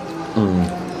cinnamon.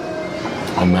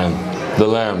 Oh man, the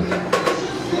lamb.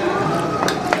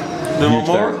 Do you want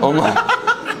more? Oh my.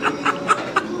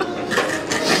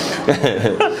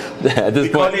 At this We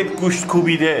call point, it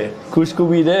kushkubide.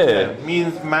 kushkubide.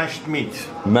 Means mashed meat.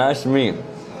 Mashed meat.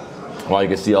 Well, you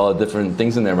can see all the different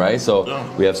things in there, right? So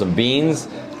we have some beans.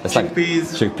 That's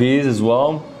Chickpeas. Like chickpeas as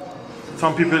well.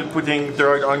 Some people putting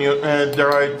dried onion,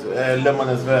 dried lemon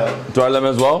as well. Dry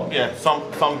lemon as well. Yeah, some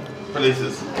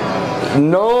places.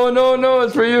 No, no, no,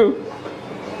 it's for you.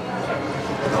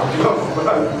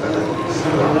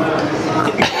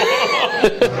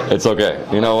 It's okay.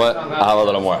 You know what? I'll have a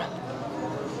little more.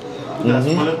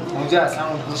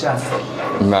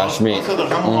 Mashed meat.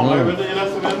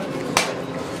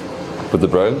 With the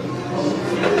bread?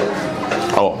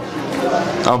 Oh,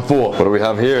 I'm full. What do we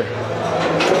have here?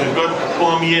 We've got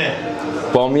palmier.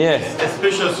 Palmier. A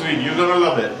special sweet. You're gonna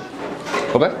love it.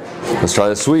 Okay. Let's try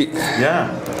the sweet. Yeah.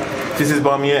 This is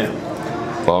palmier.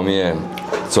 Palmier.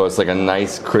 So it's like a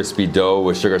nice crispy dough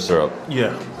with sugar syrup.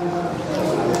 Yeah.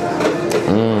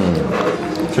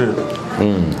 Sure.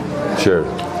 Sure.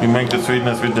 You make the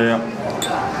sweetness with the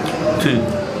tea.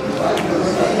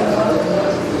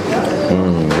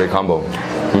 Great combo.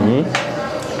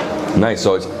 Nice.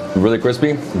 So it's really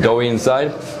crispy, doughy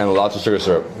inside, and lots of sugar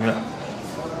syrup. Yeah.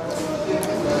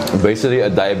 Basically a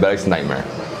diabetic's nightmare.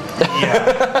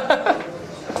 Yeah.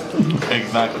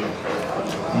 Exactly.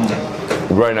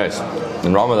 Very nice.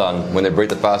 In Ramadan, when they break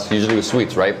the fast, usually with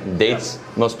sweets, right? Dates.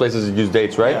 Most places use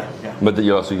dates, right? Yeah, yeah. But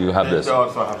you have this. They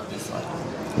also have this one.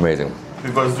 Amazing.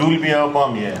 Because Zulbia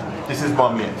palmier. This is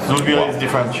palmier. Zulbia is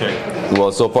different shape.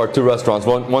 Well, so far 2 restaurants,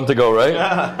 one to go, right?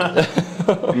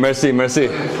 Merci, merci,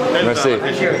 merci,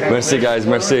 merci, guys,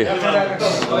 merci.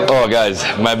 Oh, guys,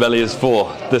 my belly is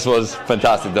full. This was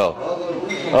fantastic, though.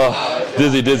 Oh,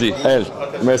 dizzy. Hey,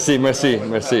 merci, merci,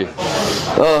 merci.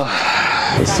 Oh,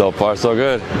 so far so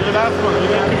good.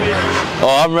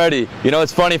 Oh, I'm ready. You know,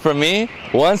 it's funny for me.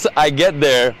 Once I get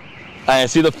there and I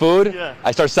see the food,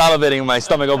 I start salivating and my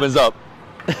stomach opens up.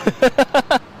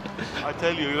 I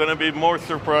tell you, you're gonna be more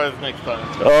surprised next time.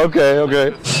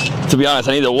 Okay. To be honest,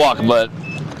 I need to walk, but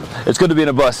it's good to be in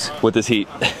a bus with this heat.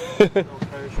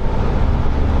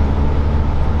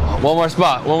 One more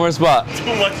spot.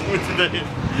 Too much food today.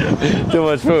 Too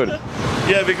much food.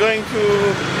 Yeah, we're going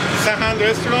to Sahan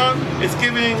restaurant. It's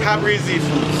giving Tabrizi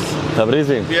foods.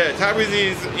 Tabrizi? Yeah,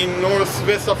 Tabrizi is in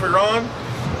northwest of Iran,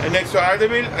 next to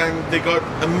Ardabil, and they got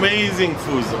amazing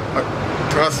foods.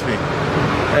 Trust me.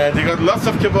 They got lots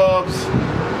of kebabs,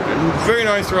 and very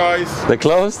nice rice. They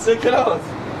closed? They closed.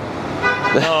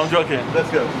 No, I'm joking. Let's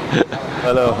go.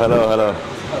 Hello.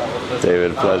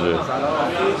 David, pleasure.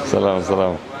 Salam.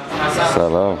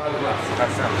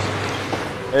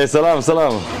 Hey, salam.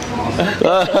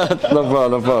 No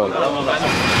problem.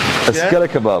 A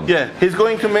skillet kebab. Yeah, he's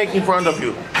going to make in front of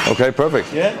you. Okay,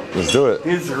 perfect. Yeah? Let's do it.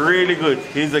 He's really good.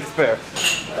 He's expert.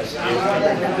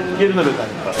 Give him a bit.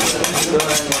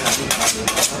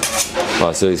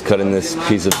 Wow, so he's cutting this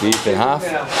piece of beef in half.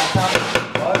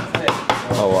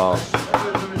 Oh, wow.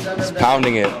 He's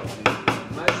pounding it.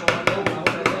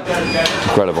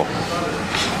 Incredible.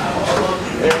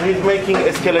 And he's making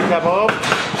a skillet kebab.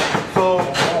 So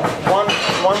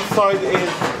one side is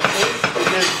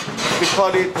we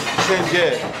call it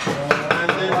tenjer, and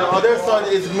then the other side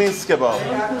is minced kebab.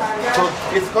 So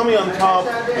it's coming on top.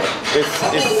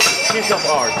 It's piece of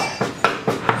art.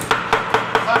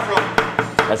 Saffron.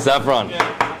 That's saffron.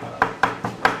 Yeah.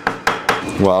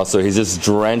 Wow, so he's just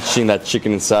drenching that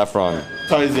chicken in saffron.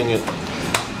 Sizing it.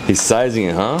 He's sizing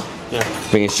it, huh? Yeah.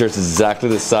 Making sure it's exactly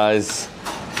the size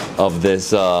of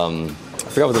this, I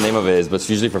forgot what the name of it is, but it's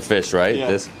usually for fish, right? Yeah.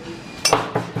 This.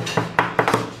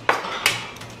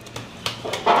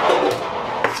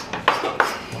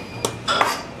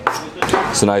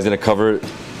 So now he's gonna cover it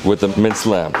with the minced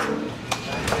lamb.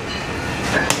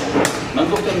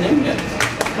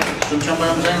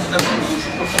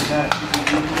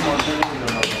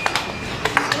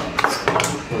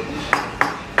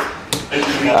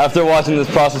 After watching this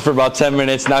process for about 10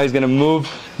 minutes, now he's gonna move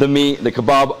the meat, the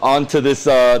kebab, onto this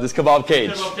this kebab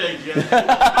cage. Kebab cage,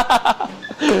 yeah.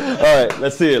 All right,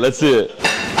 let's see it.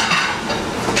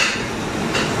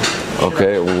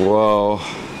 Okay, whoa.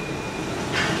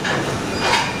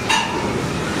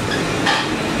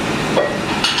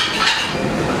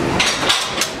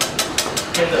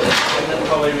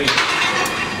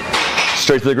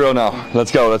 Straight to the grill now.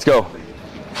 Let's go.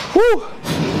 Woo!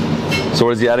 So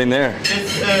what is he adding there?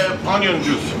 It's onion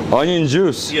juice. Onion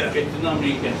juice? Yeah.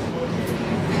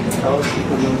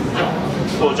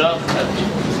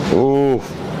 Ooh.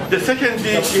 The second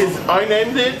dish is, I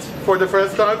named it for the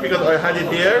first time because I had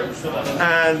it here,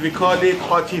 and we call it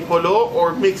hati polo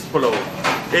or mixed polo.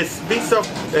 It's mix of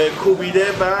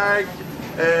kubide bag,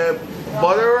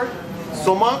 butter,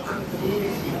 sumac,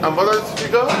 and what else we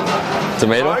got?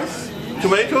 Tomato? Rice,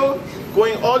 tomato,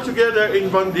 going all together in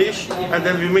one dish, and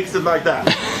then we mix it like that.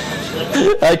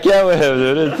 I can't with him,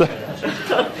 dude.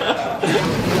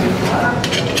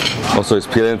 Also, he's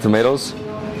peeling tomatoes?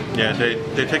 Yeah,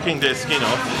 they're taking the skin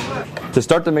off. To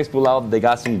start the mixed pulao, they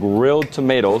got some grilled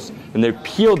tomatoes and they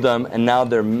peeled them and now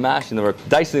they're mashing them or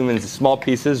dicing them into small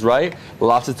pieces, right?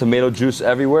 Lots of tomato juice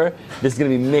everywhere. This is gonna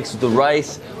be mixed with the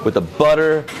rice, with the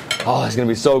butter. Oh, it's gonna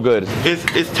be so good.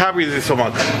 It's Tabrizi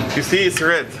sumac. You see, it's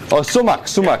red. Oh, sumac.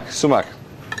 The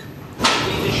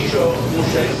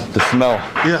smell.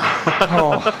 Yeah.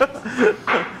 Oh.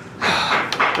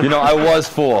 You know, I was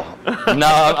full.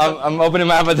 Now I'm opening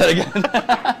my appetite again.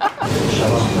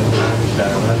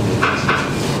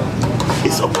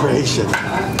 It's operation.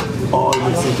 All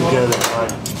mixing together,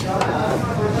 right?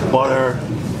 Butter,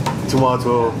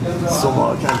 tomato,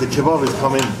 sumac, and the kebab is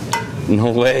coming.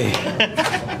 No way.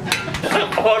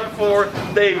 All for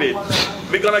David.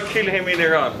 We're gonna kill him in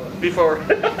Iran before.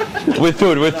 With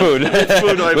food. With food,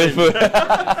 With food.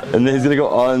 And then he's gonna go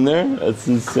on there? That's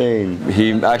insane.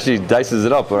 He actually dices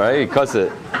it up, alright? He cuts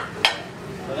it.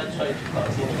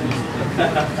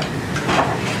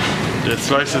 It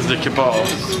slices the kebab.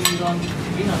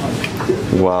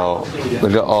 Wow.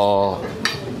 Look at all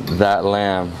that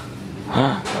lamb.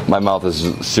 My mouth is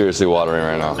seriously watering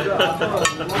right now.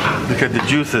 Look at the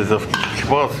juices of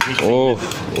kebab. Oof.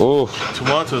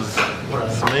 Tomatoes.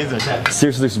 It's amazing.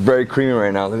 Seriously, it's very creamy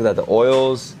right now. Look at that. The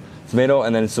oils, tomato,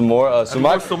 and then some more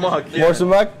sumac. More sumac. Yeah. More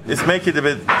sumac? It's making it a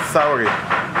bit soury.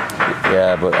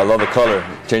 Yeah, but I love the color.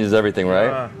 It changes everything,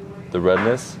 right? The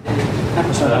redness.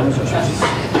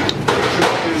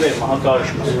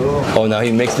 Oh, now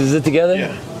he mixes it together?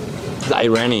 Yeah. It's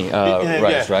Iranian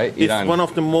rice, right? It's Iran. one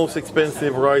of the most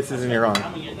expensive rices in Iran.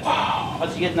 You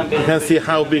can see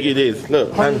how big it is.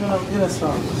 Look, and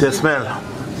the smell.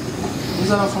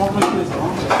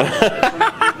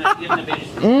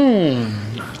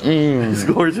 It's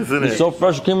gorgeous, isn't it? It's so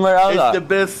fresh, it came right out of that. It's the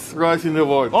best rice in the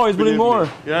world. Oh, he's putting more.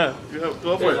 Yeah,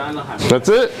 go for it. That's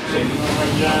it?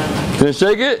 Gonna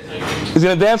shake it? He's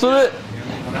gonna dance with it?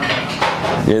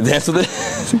 You gonna dance with it?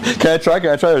 Can I try?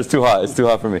 It's too hot. It's too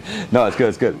hot for me. No, it's good.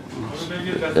 It's good.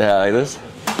 Yeah, like this.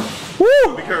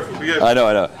 Woo! Be careful. Be careful. I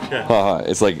know. Yeah.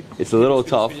 It's like it's a little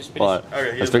tough, but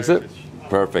Okay, let's fix it.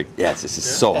 Perfect. Yes, this is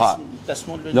so hot.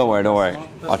 Don't worry.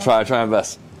 I'll try my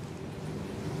best.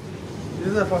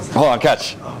 Hold on,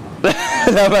 catch.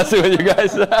 I'm messing with you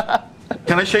guys.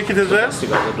 Can I shake it as well?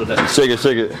 Shake it.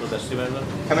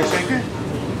 Can I shake it?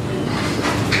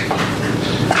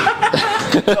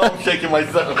 No, I'm shaking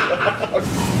myself.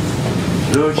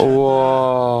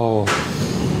 Whoa.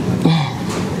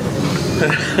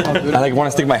 I want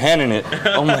to stick my hand in it.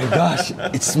 Oh my gosh,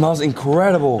 it smells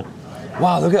incredible.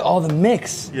 Wow, look at all the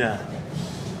mix. Yeah.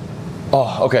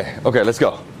 Oh, okay, let's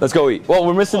go. Let's go eat. Well,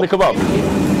 we're missing the kebab.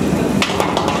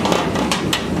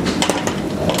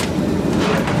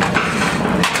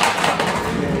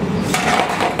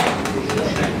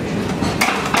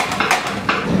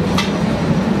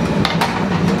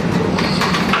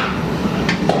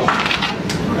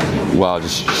 Wow,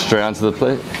 just straight onto the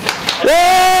plate. Yay!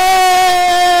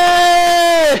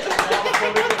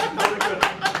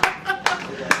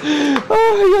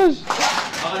 Oh my gosh.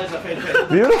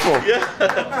 Beautiful.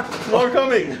 Yeah. More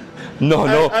coming. No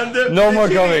more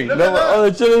coming. Oh,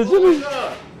 the chili.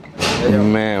 Oh,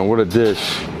 man, what a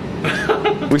dish.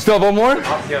 We still have one more?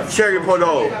 Cherry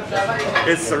polo.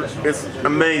 It's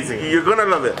amazing. You're gonna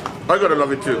love it. I'm gonna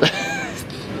love it too.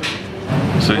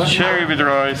 So cherry with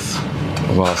rice.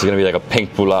 Wow, it's gonna be like a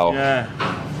pink pulao. Yeah.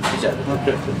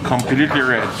 Completely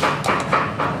red.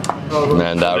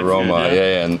 Man, that aroma,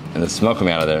 yeah, and the smell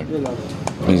coming out of there.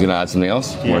 He's gonna add something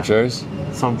else? Yeah. More cherries?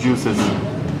 Some juices.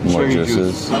 More cherry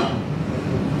juices. Juice.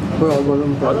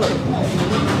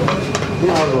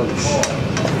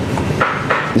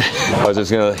 I was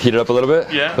just gonna heat it up a little bit?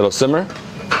 Yeah. A little simmer?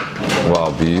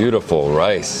 Wow, beautiful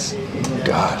rice.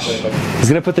 Gosh. He's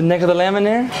gonna put the neck of the lamb in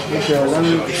there?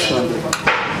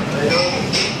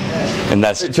 And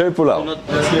that's cherry pulao.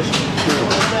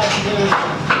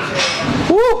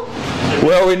 Woo!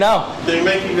 Where are we now? They're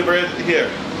making the bread here.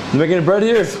 They're making the bread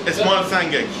here? A small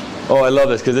sangek. Oh, I love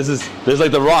this because there's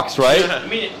like the rocks, right?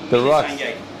 Yeah. The rocks.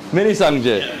 Mini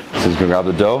sangek. So he's gonna grab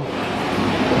the dough.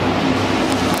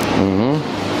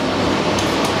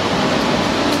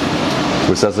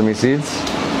 With sesame seeds.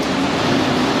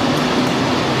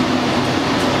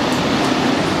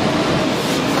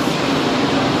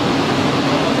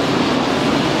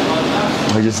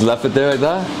 I just left it there like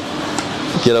that.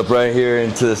 Get up right here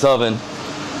into this oven.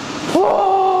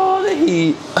 Oh, the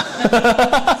heat.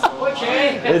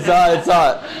 It's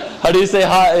hot. How do you say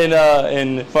hot in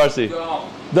Farsi?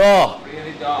 Daw.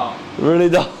 Really daw. Really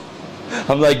daw.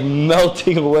 I'm like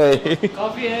melting away.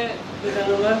 Coffee.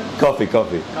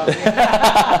 Coffee.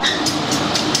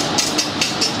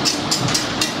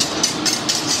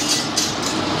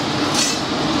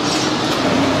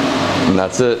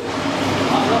 that's it.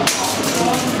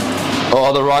 Oh,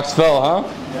 all the rocks fell, huh?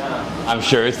 Yeah. I'm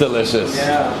sure it's delicious.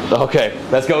 Yeah. Okay,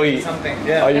 let's go eat.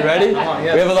 Yeah. Are you ready?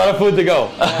 Yes. We have a lot of food to go.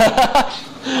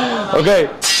 Okay,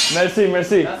 merci,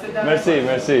 merci, merci,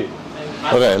 merci.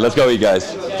 Okay, let's go eat,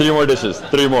 guys. 3 more dishes,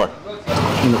 3 more.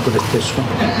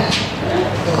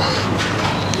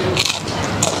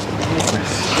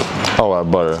 Oh, that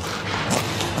butter.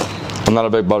 I'm not a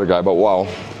big butter guy, but wow.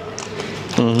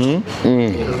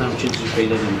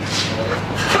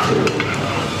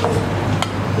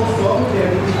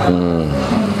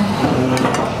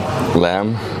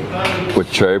 Lamb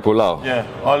with cherry pulao. Yeah,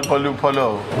 all palu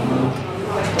palo.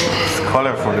 It's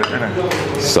colorful, isn't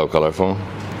it? So colorful.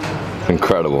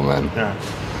 Incredible, man. Yeah.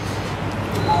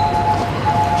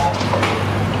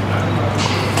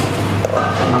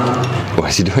 What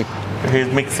is he doing?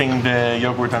 He's mixing the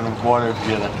yogurt and water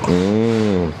together.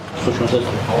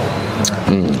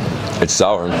 It's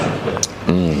sour.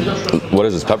 What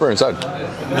is this, pepper inside?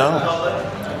 No,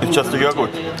 it's just the yogurt.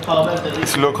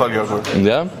 It's local yogurt.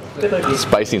 Yeah?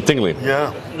 Spicy and tingly.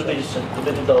 Yeah.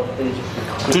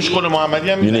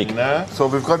 Unique. So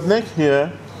we've got neck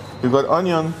here. We've got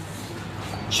onion,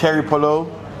 cherry polo,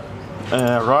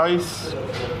 rice,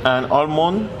 and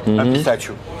almond, and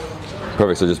pistachio.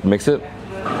 Perfect, so just mix it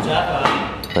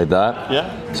like that. Yeah.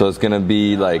 So it's gonna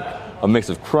be like a mix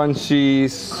of crunchy,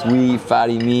 sweet,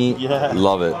 fatty meat. Yeah.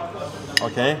 Love it.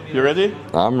 Okay, you ready?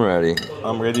 I'm ready.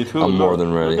 I'm ready too. I'm more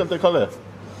than ready. Look at the color.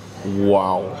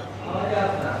 Wow.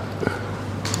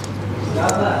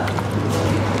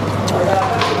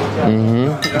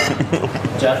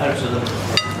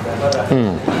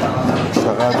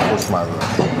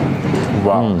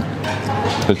 Wow.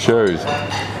 The cherries.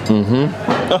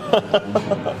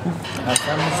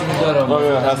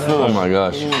 Oh my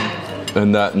gosh.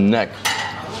 And that neck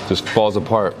just falls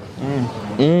apart.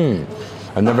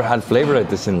 I've never had flavor like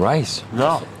this in rice. No.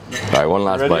 All right, one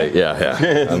last bite.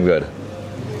 Yeah, I'm good.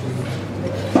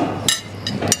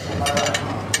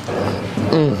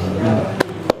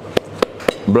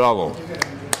 Bravo.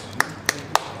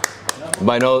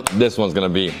 But I know this one's gonna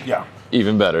be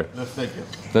even better. Let's take it.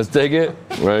 Let's take it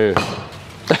right here.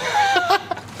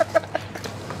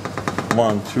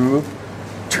 1, 2,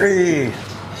 3.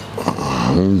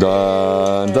 Dun,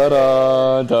 dun,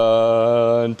 dun,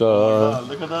 dun, dun. Wow,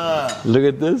 look at that. Look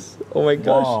at this. Oh my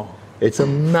gosh. Wow. It's a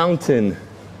mountain.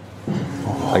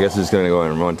 I guess it's gonna go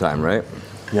in one time, right?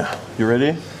 Yeah. You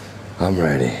ready? I'm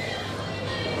ready.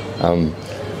 I'm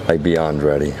like beyond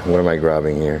ready. What am I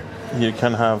grabbing here? You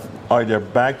can have either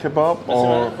bag kebab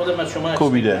or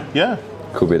kubide. Yeah.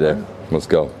 Kubide. Let's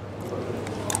go.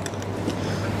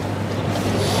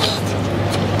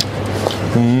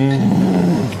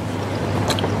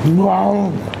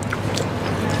 Wow.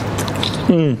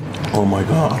 Oh my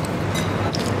God.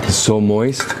 It's so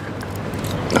moist.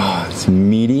 Oh, it's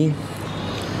meaty.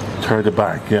 Try the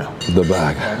bag, yeah. The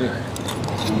bag.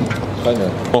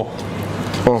 Oh.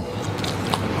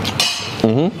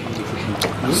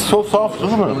 It's so soft,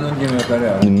 isn't it?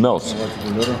 It melts.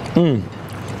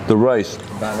 The rice,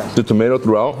 the tomato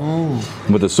throughout,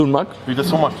 with the sumac. With the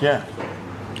sumac, yeah.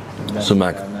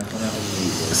 Sumac.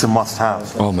 It's a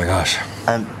must-have. Oh my gosh.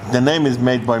 And the name is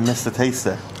made by Mr.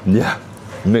 Taster. Yeah.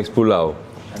 Mixed pulao.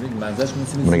 I'm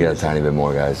gonna get a tiny bit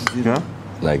more, guys. Yeah?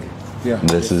 Like,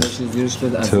 this is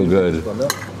too good.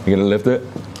 You gonna lift it?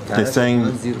 They're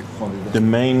saying the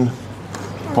main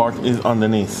part is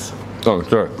underneath. Oh,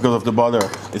 sure. Because of the butter.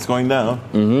 It's going down.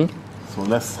 So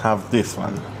let's have this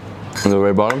one. On the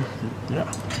very bottom? Yeah.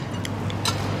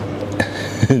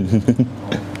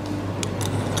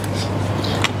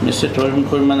 It's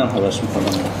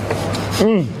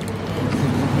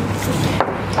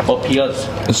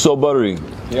so buttery.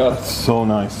 Yeah. So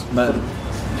nice.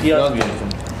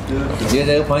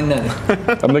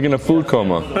 I'm making a food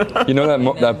coma. You know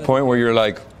that point where you're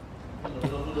like,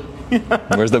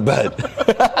 where's the bed?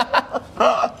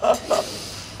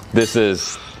 This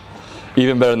is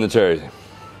even better than the cherry.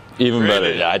 Even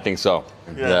better. Yeah, I think so.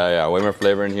 Yeah. Way more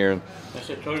flavor in here.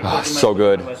 So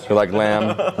good. You like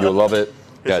lamb? You'll love it.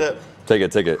 Yeah, take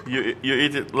it. You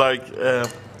eat it like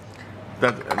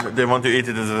that. They want to eat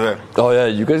it as well. Oh yeah,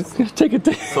 you guys take it.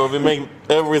 So we make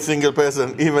every single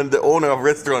person, even the owner of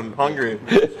restaurant, hungry.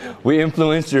 We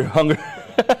influence your hunger.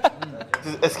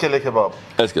 This is eskele kebab.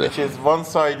 Eskele. Which is one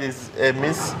side is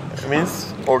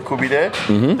mince or kubide.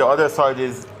 The other side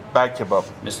is bag kebab.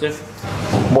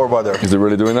 More butter. Is he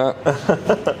really doing that?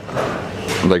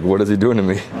 Like, what is he doing to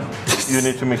me? You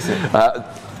need to mix it.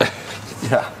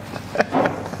 Yeah.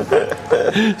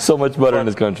 So much butter in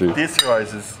this country. This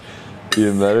rice is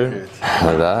even better.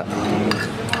 Like that.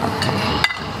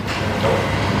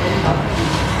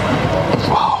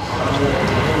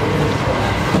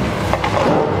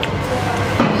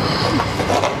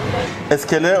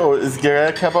 Eskele or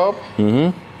izgere kebab,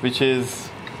 which is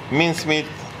mincemeat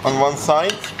on one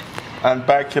side and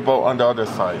bar kebab on the other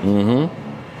side.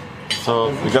 So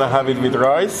we're gonna have it with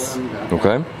rice.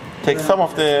 Okay. Take some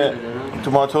of the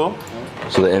tomato.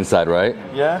 So the inside, right?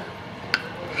 Yeah.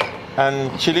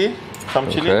 And chili, some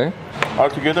chili. Okay. All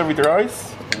together with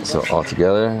rice. So all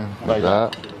together, like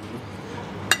that.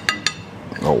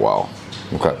 Oh wow.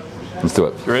 Okay. Let's do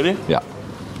it. You ready? Yeah.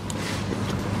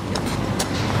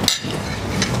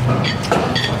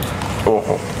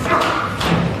 Oh.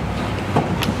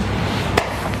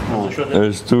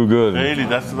 It's too good. Really,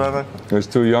 that's better. It's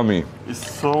too yummy.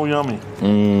 It's so yummy.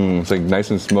 It's like nice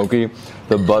and smoky.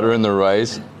 The butter and the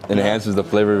rice enhances the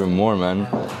flavor even more, man.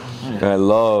 And I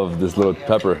love this little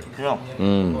pepper. Yeah.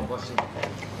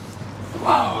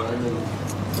 Wow.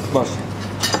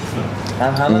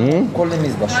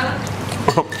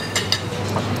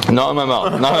 Not in my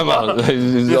mouth. Not in my mouth.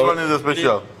 This one is a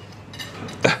special.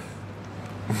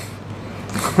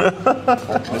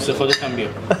 مثل خودت هم بیا.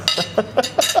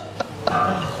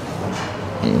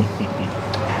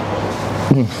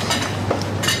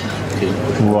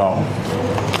 Wow.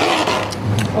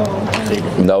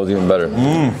 That was even better.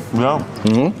 Yeah.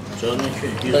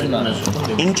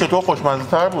 این چطور خوشمزه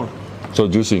تر بود. So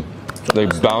juicy.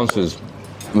 Like bounces.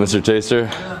 Mr. Taster,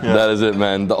 that is it,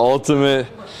 man. The ultimate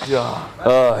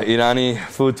Irani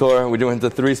food tour. We're doing the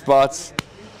 3 spots.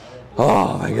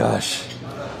 Oh my gosh.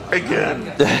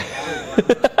 Again.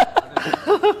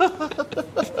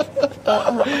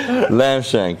 Lamb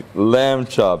shank, lamb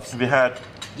chops. We had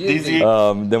dizzy.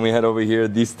 Then we had over here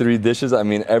these 3 dishes. I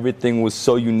mean, everything was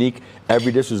so unique.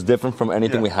 Every dish was different from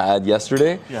anything we had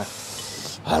yesterday. Yeah.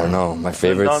 I don't know. My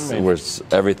favorites was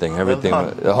everything. Everything.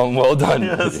 Well done.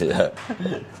 Yes. Yeah.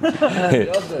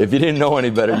 If you didn't know any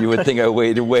better, you would think I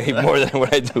weighed way more than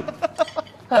what I do.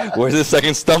 Where's the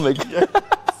second stomach?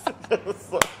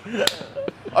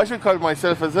 I should call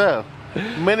myself as well.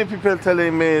 Many people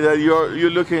telling me that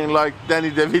you're looking like Danny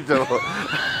DeVito.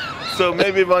 So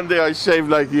maybe one day I shave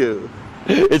like you.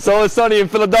 It's always sunny in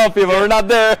Philadelphia, but we're not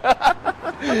there.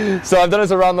 So I've done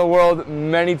this around the world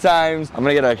many times. I'm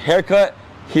gonna get a haircut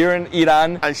here in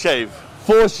Iran. And shave.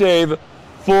 Full shave,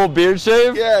 full beard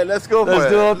shave. Yeah, let's go for it. Let's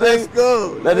do the whole thing. Let's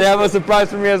go. Then they have a surprise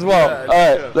for me as well. Yeah,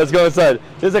 all right, let's go inside.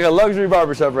 There's like a luxury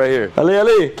barbershop right here. Ali,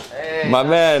 Ali. Hey, my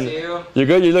man. You're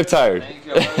good? You look tired. Thank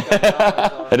you.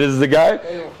 And this is the guy.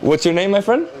 What's your name, my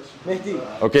friend? Mehdi.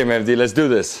 Okay, Mehdi, let's do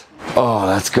this. Oh,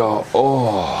 let's go.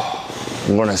 Oh.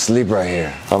 I'm gonna sleep right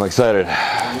here. I'm excited.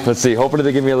 Let's see, hopefully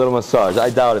they give me a little massage. I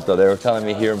doubt it though. They were telling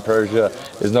me here in Persia,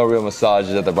 there's no real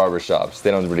massages at the barbershops. They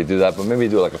don't really do that, but maybe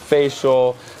do like a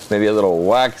facial, maybe a little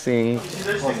waxing.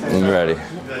 I'm ready.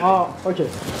 Oh, okay.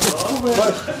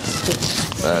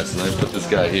 Alright, so let me put this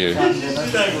guy here.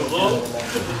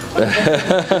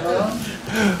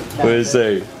 What do you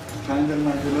say?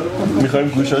 میخوایم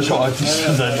گوشاشو آتیش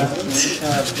بزنیم.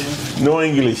 No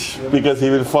English, because he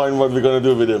will find what we're gonna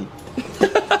do with him.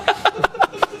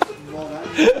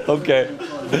 Okay.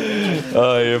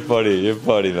 Oh, you're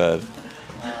funny, man.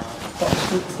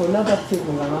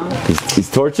 He's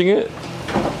torching it?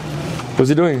 What's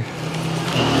he doing?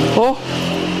 Oh,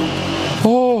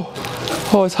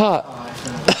 it's hot.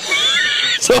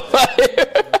 So hot here.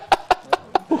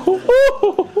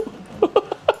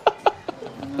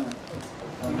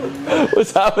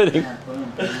 What's happening?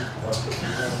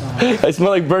 I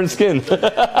smell like burnt skin.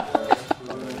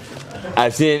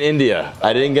 I've seen it in India.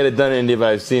 I didn't get it done in India, but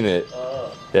I've seen it.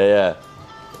 Yeah.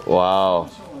 Wow.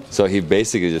 So he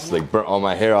basically just like burnt all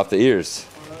my hair off the ears.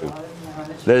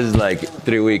 This is like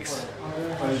 3 weeks.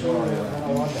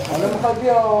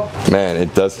 Man,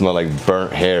 it does smell like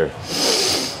burnt hair.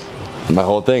 My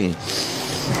whole thing.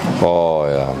 Oh,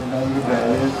 yeah.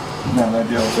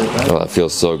 Oh, that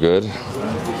feels so good.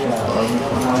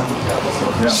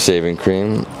 Shaving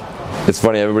cream. It's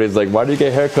funny, everybody's like, why do you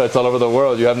get haircuts all over the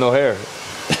world? You have no hair.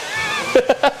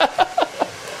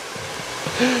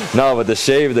 No, but the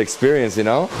shave, the experience, you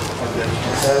know?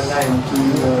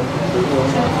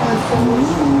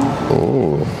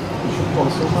 Ooh.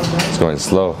 It's going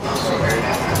slow.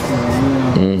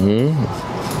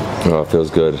 Oh, it feels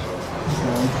good.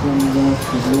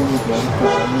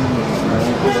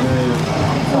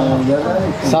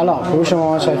 سلام خوب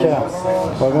شما متشکرم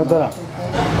قربونت برم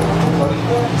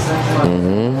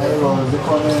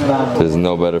There's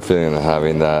no better feeling than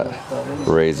having that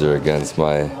razor against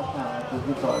my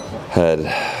head.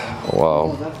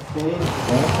 Wow.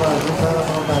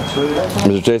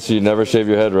 Mr. Chaser, you never shave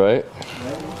your head, right?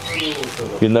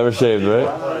 You never shaved, right?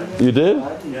 You did?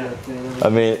 I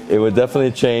mean, it would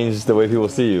definitely change the way people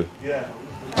see you. Yeah.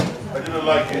 I didn't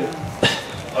like it.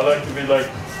 I like to be like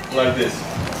like this.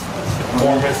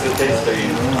 More Mr. Taster.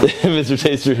 Mr.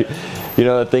 Taster. You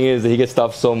know, the thing is that he gets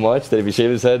stopped so much that if he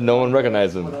shaves his head, no one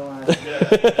recognizes him.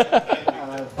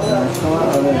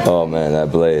 Oh man,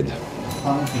 that blade.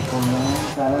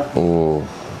 Ooh.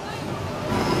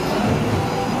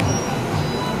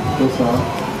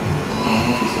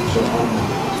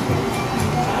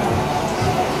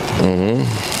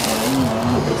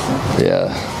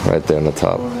 Yeah, right there on the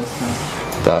top.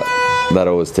 That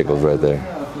always tickles right there.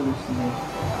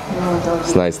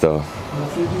 It's nice though.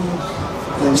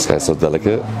 This guy's so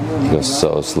delicate. He goes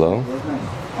so slow.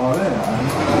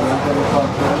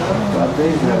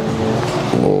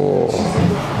 Oh.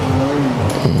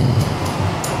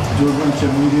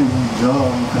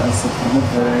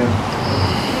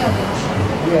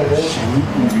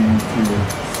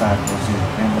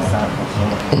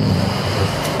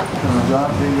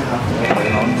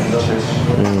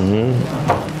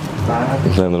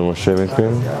 A little more shaving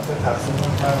cream.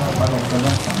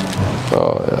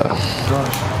 Oh yeah.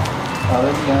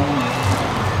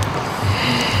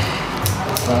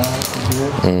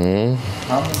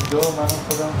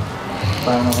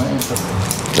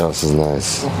 Oh, this is nice.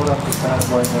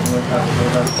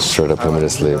 Straight up him in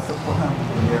his sleeve.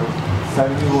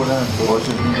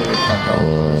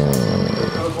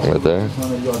 Right there.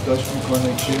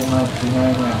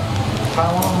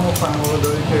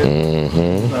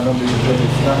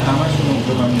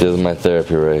 This is my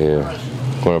therapy right here.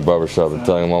 Going to a barbershop and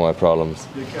telling him all my problems.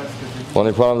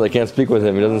 Only problem is I can't speak with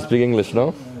him. He doesn't speak English,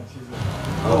 no?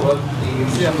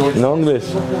 No English.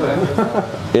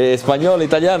 Español,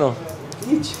 italiano.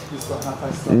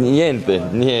 Niente.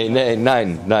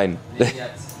 Nine.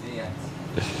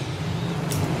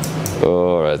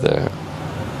 Oh, right there.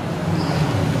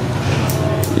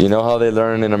 You know how they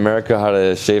learn in America how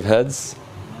to shave heads?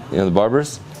 You know, the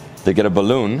barbers? They get a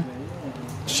balloon,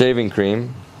 shaving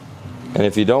cream, and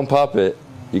if you don't pop it,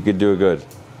 you could do it good.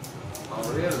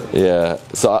 Yeah.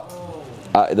 So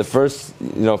the first,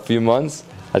 few months,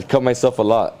 I'd cut myself a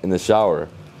lot in the shower.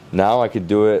 Now I could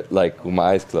do it like with my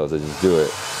eyes closed. I just do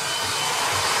it.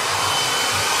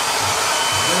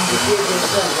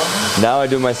 Now I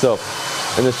do it myself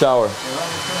in the shower,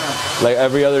 like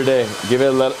every other day.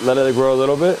 Let it grow a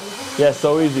little bit. Yeah,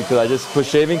 so easy because I just put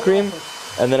shaving cream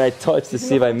and then I touch to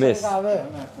see if I miss.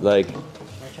 Like,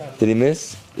 did he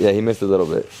miss? Yeah, he missed a little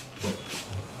bit.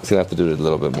 He's gonna have to do it a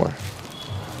little bit more.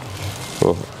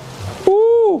 Oh.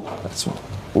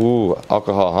 Ooh,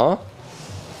 alcohol, huh?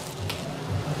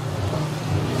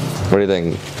 What do you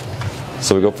think?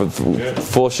 So we go for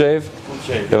full shave? Full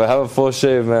shave. If I have a full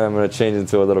shave, man, I'm gonna change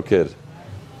into a little kid.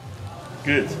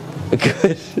 Good.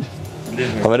 Good.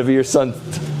 I'm gonna be your son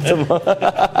tomorrow.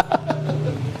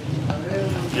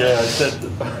 Yeah, I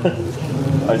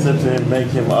said to him, make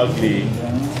him ugly,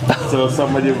 so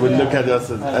somebody will look at us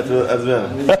as well.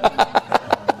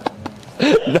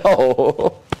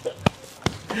 No.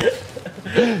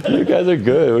 You guys are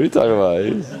good. What are you talking about?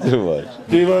 It's too much.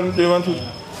 Do you want to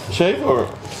shave or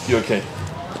you okay?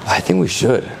 I think we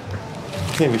should. I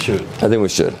think we should. I think we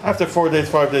should. After 4 days,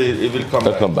 5 days, it will come back.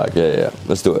 It'll come back. Yeah.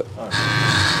 Let's do it.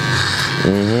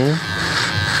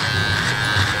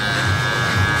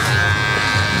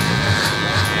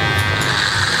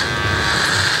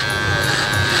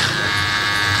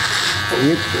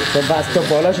 تو بس تا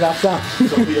بالاش رفتم.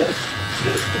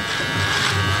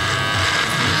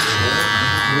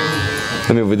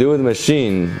 I mean, if we do it with a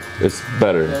machine, it's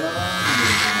better.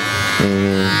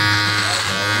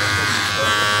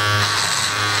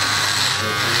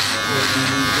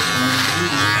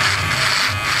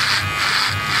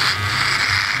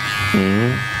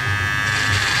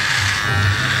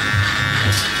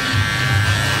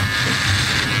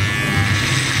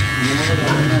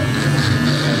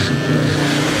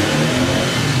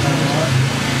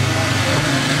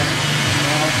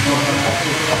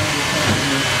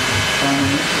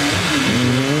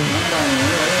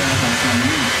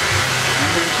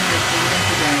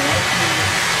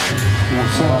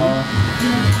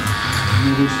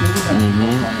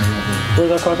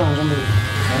 برو کارت انجام بده.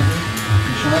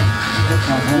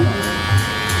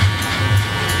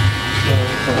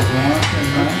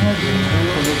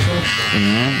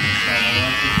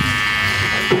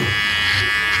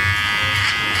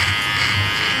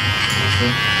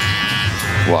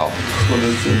 Wow.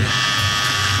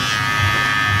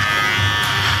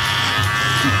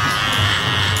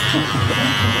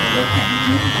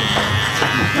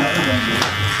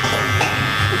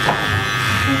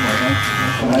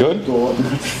 Good?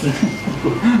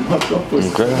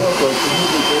 Okay.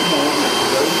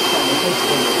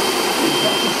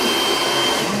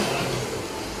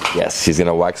 Yes, he's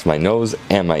gonna wax my nose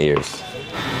and my ears.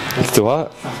 It's too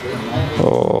hot?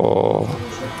 Oh.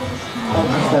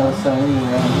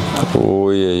 Oh,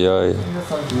 yeah.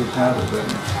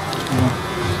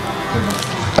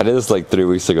 I did this like 3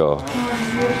 weeks ago.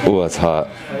 Oh, that's hot.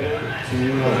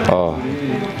 Oh.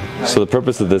 So the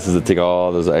purpose of this is to take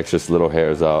all those extra little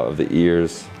hairs out of the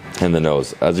ears and the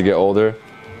nose. As you get older,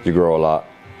 you grow a lot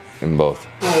in both.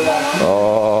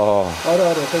 Oh.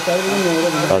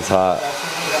 That's hot.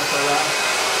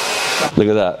 Look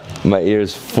at that. My ear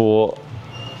is full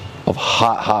of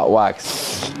hot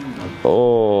wax.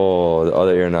 Oh, the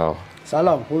other ear now.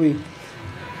 Salam, خوبی؟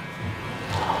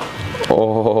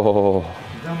 Oh.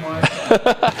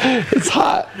 It's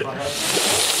hot.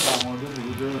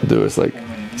 Dude, it's like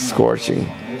scorching.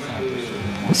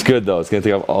 It's good though. It's gonna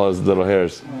take off all those little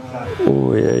hairs.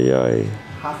 Oh, yeah.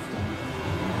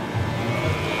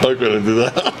 I'm gonna do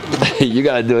that. You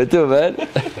gotta do it too, man.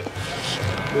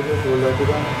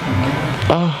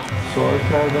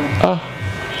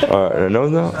 Alright, the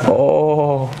nose now.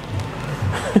 Oh.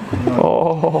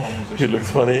 He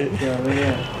looks funny.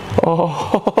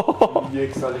 Oh.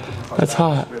 That's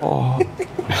hot. Oh.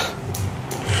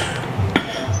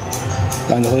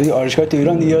 بنده خدا دیگه آرایشگاه تو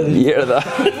ایران دیگه Yeah, that.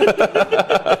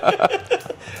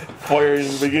 Fire in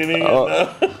the beginning. Oh,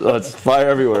 it's fire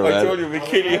everywhere, man. I told you we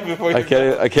kill you before I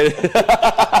can't.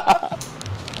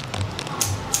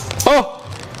 Oh.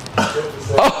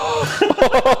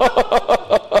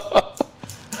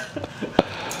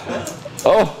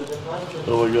 Oh.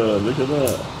 Oh my god, look at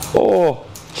that. Oh.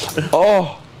 Oh.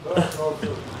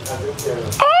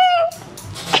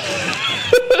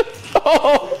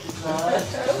 Oh.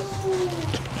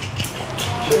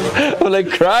 I'm like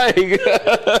crying.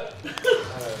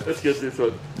 Let's get this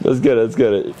one. Let's get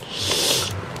it.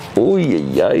 Oh,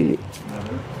 yeah.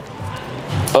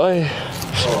 Oh.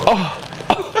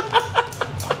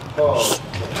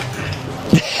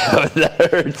 That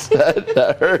hurts.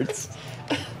 That hurts.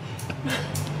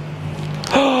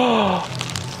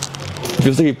 It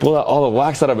feels like he pulled out all the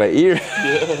wax out of my ear.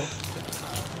 Yeah.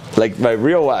 Like my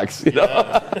real wax, you know?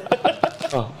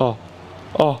 Yeah.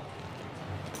 Oh.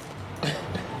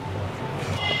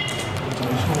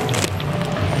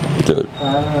 Dude,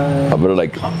 I'm gonna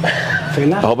like, I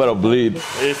hope I don't bleed.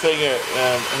 He's saying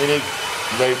he needs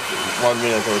wait 1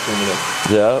 minute or 2 minutes.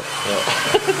 Yeah.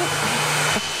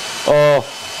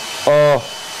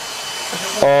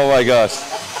 Oh my gosh.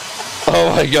 Oh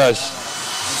my gosh.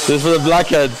 This is for the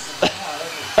blackheads.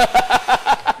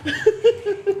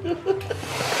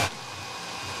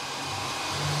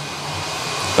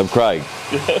 I'm crying.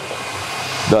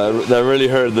 That really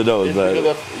hurt the nose, man.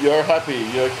 You're happy.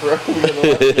 You're crying.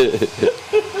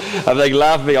 I'm like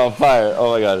laughing on fire.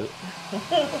 Oh my god.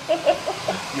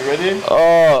 You ready?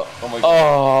 Oh. Oh my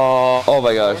god. Oh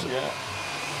my gosh. Yeah.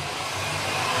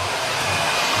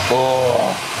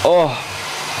 Oh.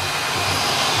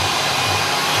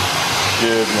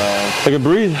 Good, man. I can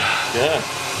breathe. Yeah.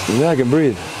 Yeah, I can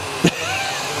breathe.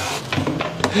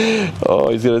 Oh,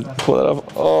 he's gonna pull that off.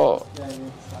 Oh.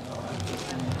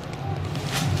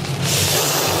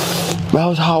 That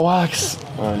was hot wax.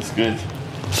 Oh, it's good.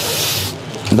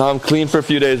 Now I'm clean for a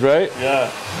few days, right?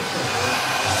 Yeah.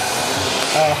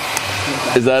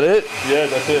 Is that it? Yeah,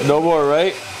 that's it. No more,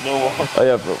 right? No more. Oh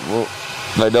yeah,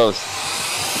 my nose.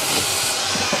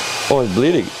 Oh, it's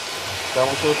bleeding.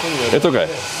 It's okay.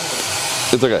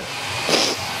 It's okay.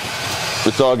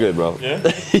 It's all good, bro. Yeah?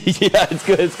 Yeah, it's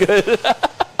good.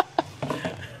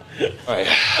 Alright,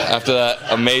 after that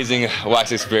amazing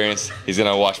wax experience, he's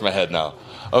gonna wash my head now.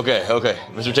 Okay.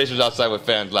 Mr. Taster's outside with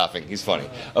fans laughing. He's funny.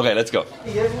 Okay, let's go.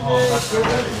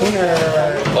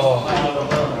 Oh,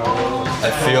 I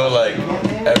feel like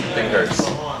everything hurts.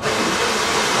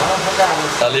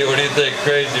 Ali, what do you think?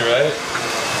 Crazy, right?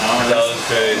 That was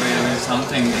crazy.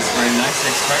 Something, it's very nice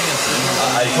experience.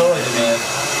 I told you, man.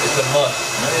 It's a must.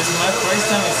 It's my first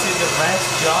time I see the wax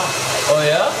job. Oh,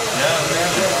 yeah? Yeah,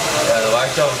 really. Yeah, the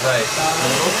wax job is nice.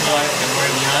 You look like a very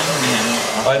young man,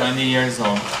 20 years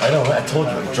old. I know, I told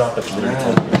you. It dropped like literally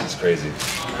 10 years. It's crazy.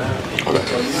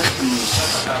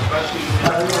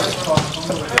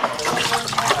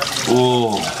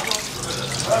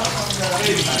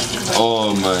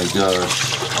 Oh my gosh.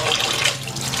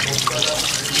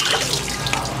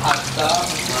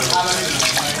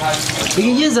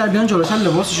 بگین یه ضربیان جلوتر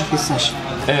لباسشو خیس نشه.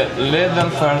 Lead them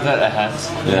further ahead.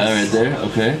 Yeah, right there.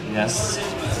 Okay. Yes.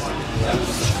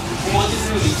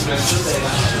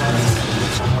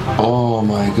 Oh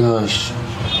my gosh.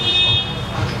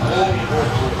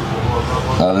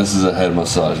 Now this is a head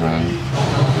massage, man.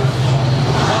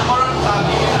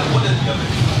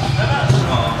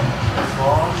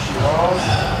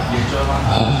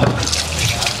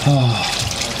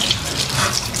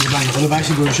 خدا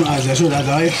بخشی گوشو ازشو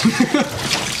دادای.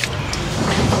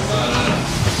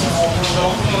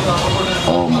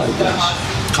 Oh my gosh.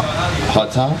 Hot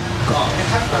top?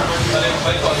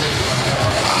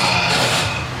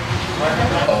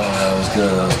 Oh, that was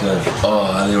good, that was good. Oh,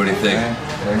 honey, what do you think?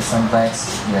 There's some bites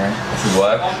here. Is it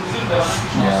black?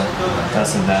 Yeah,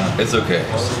 that's it down. It's okay.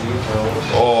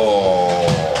 Oh,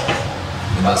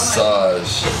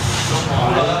 massage.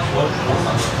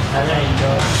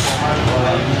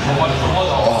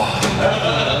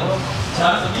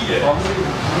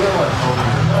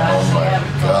 Oh my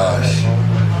gosh.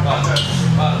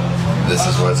 This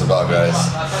is what it's about, guys.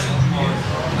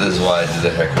 This is why I did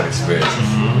the haircut experience.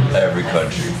 Every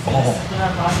country.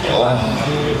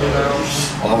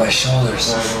 Oh, my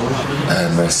shoulders.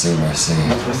 And merci, merci.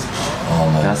 Oh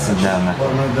my. That's it down.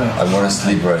 I want to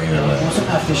sleep right here, man.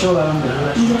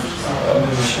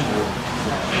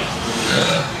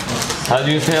 How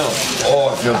do you feel? Oh,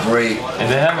 I feel great. In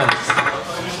the heavens.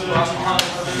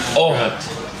 Oh.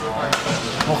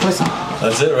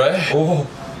 That's it, right?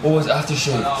 Oh, it's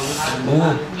aftershave.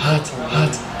 Oh, hot,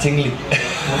 tingly.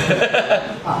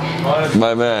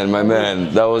 My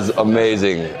man, that was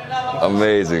amazing.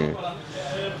 Amazing.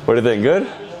 What do you think, good?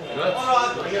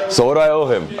 So what do I owe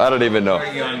him? I don't even know.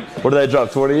 What did I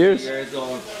drop, 20 years?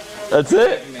 That's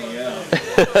it?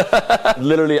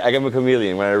 Literally, I am a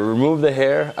chameleon. When I remove the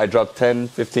hair, I drop 10,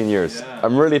 15 years.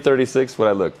 I'm really 36 when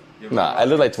I look. Nah, I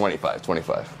look like 25.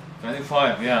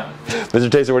 25, yeah. Mr.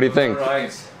 Taster, what do you think?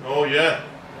 Oh yeah.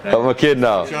 I'm a kid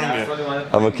now.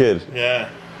 I'm a kid. Yeah.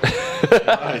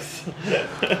 Nice.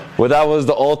 Well, that was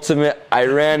the ultimate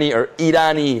Iranian or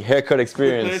Irani haircut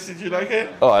experience. Did you like it?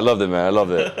 Oh, I loved it, man. I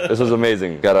loved it. This was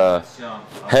amazing. Got a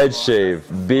head shave,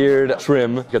 beard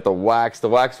trim, got the wax. The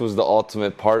wax was the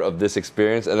ultimate part of this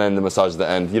experience, and then the massage at the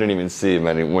end. You didn't even see it,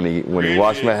 man. When he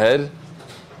washed my head.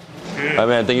 Oh,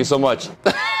 man, thank you so much.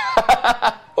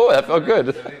 Oh, that felt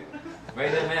good. Wait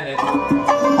a minute.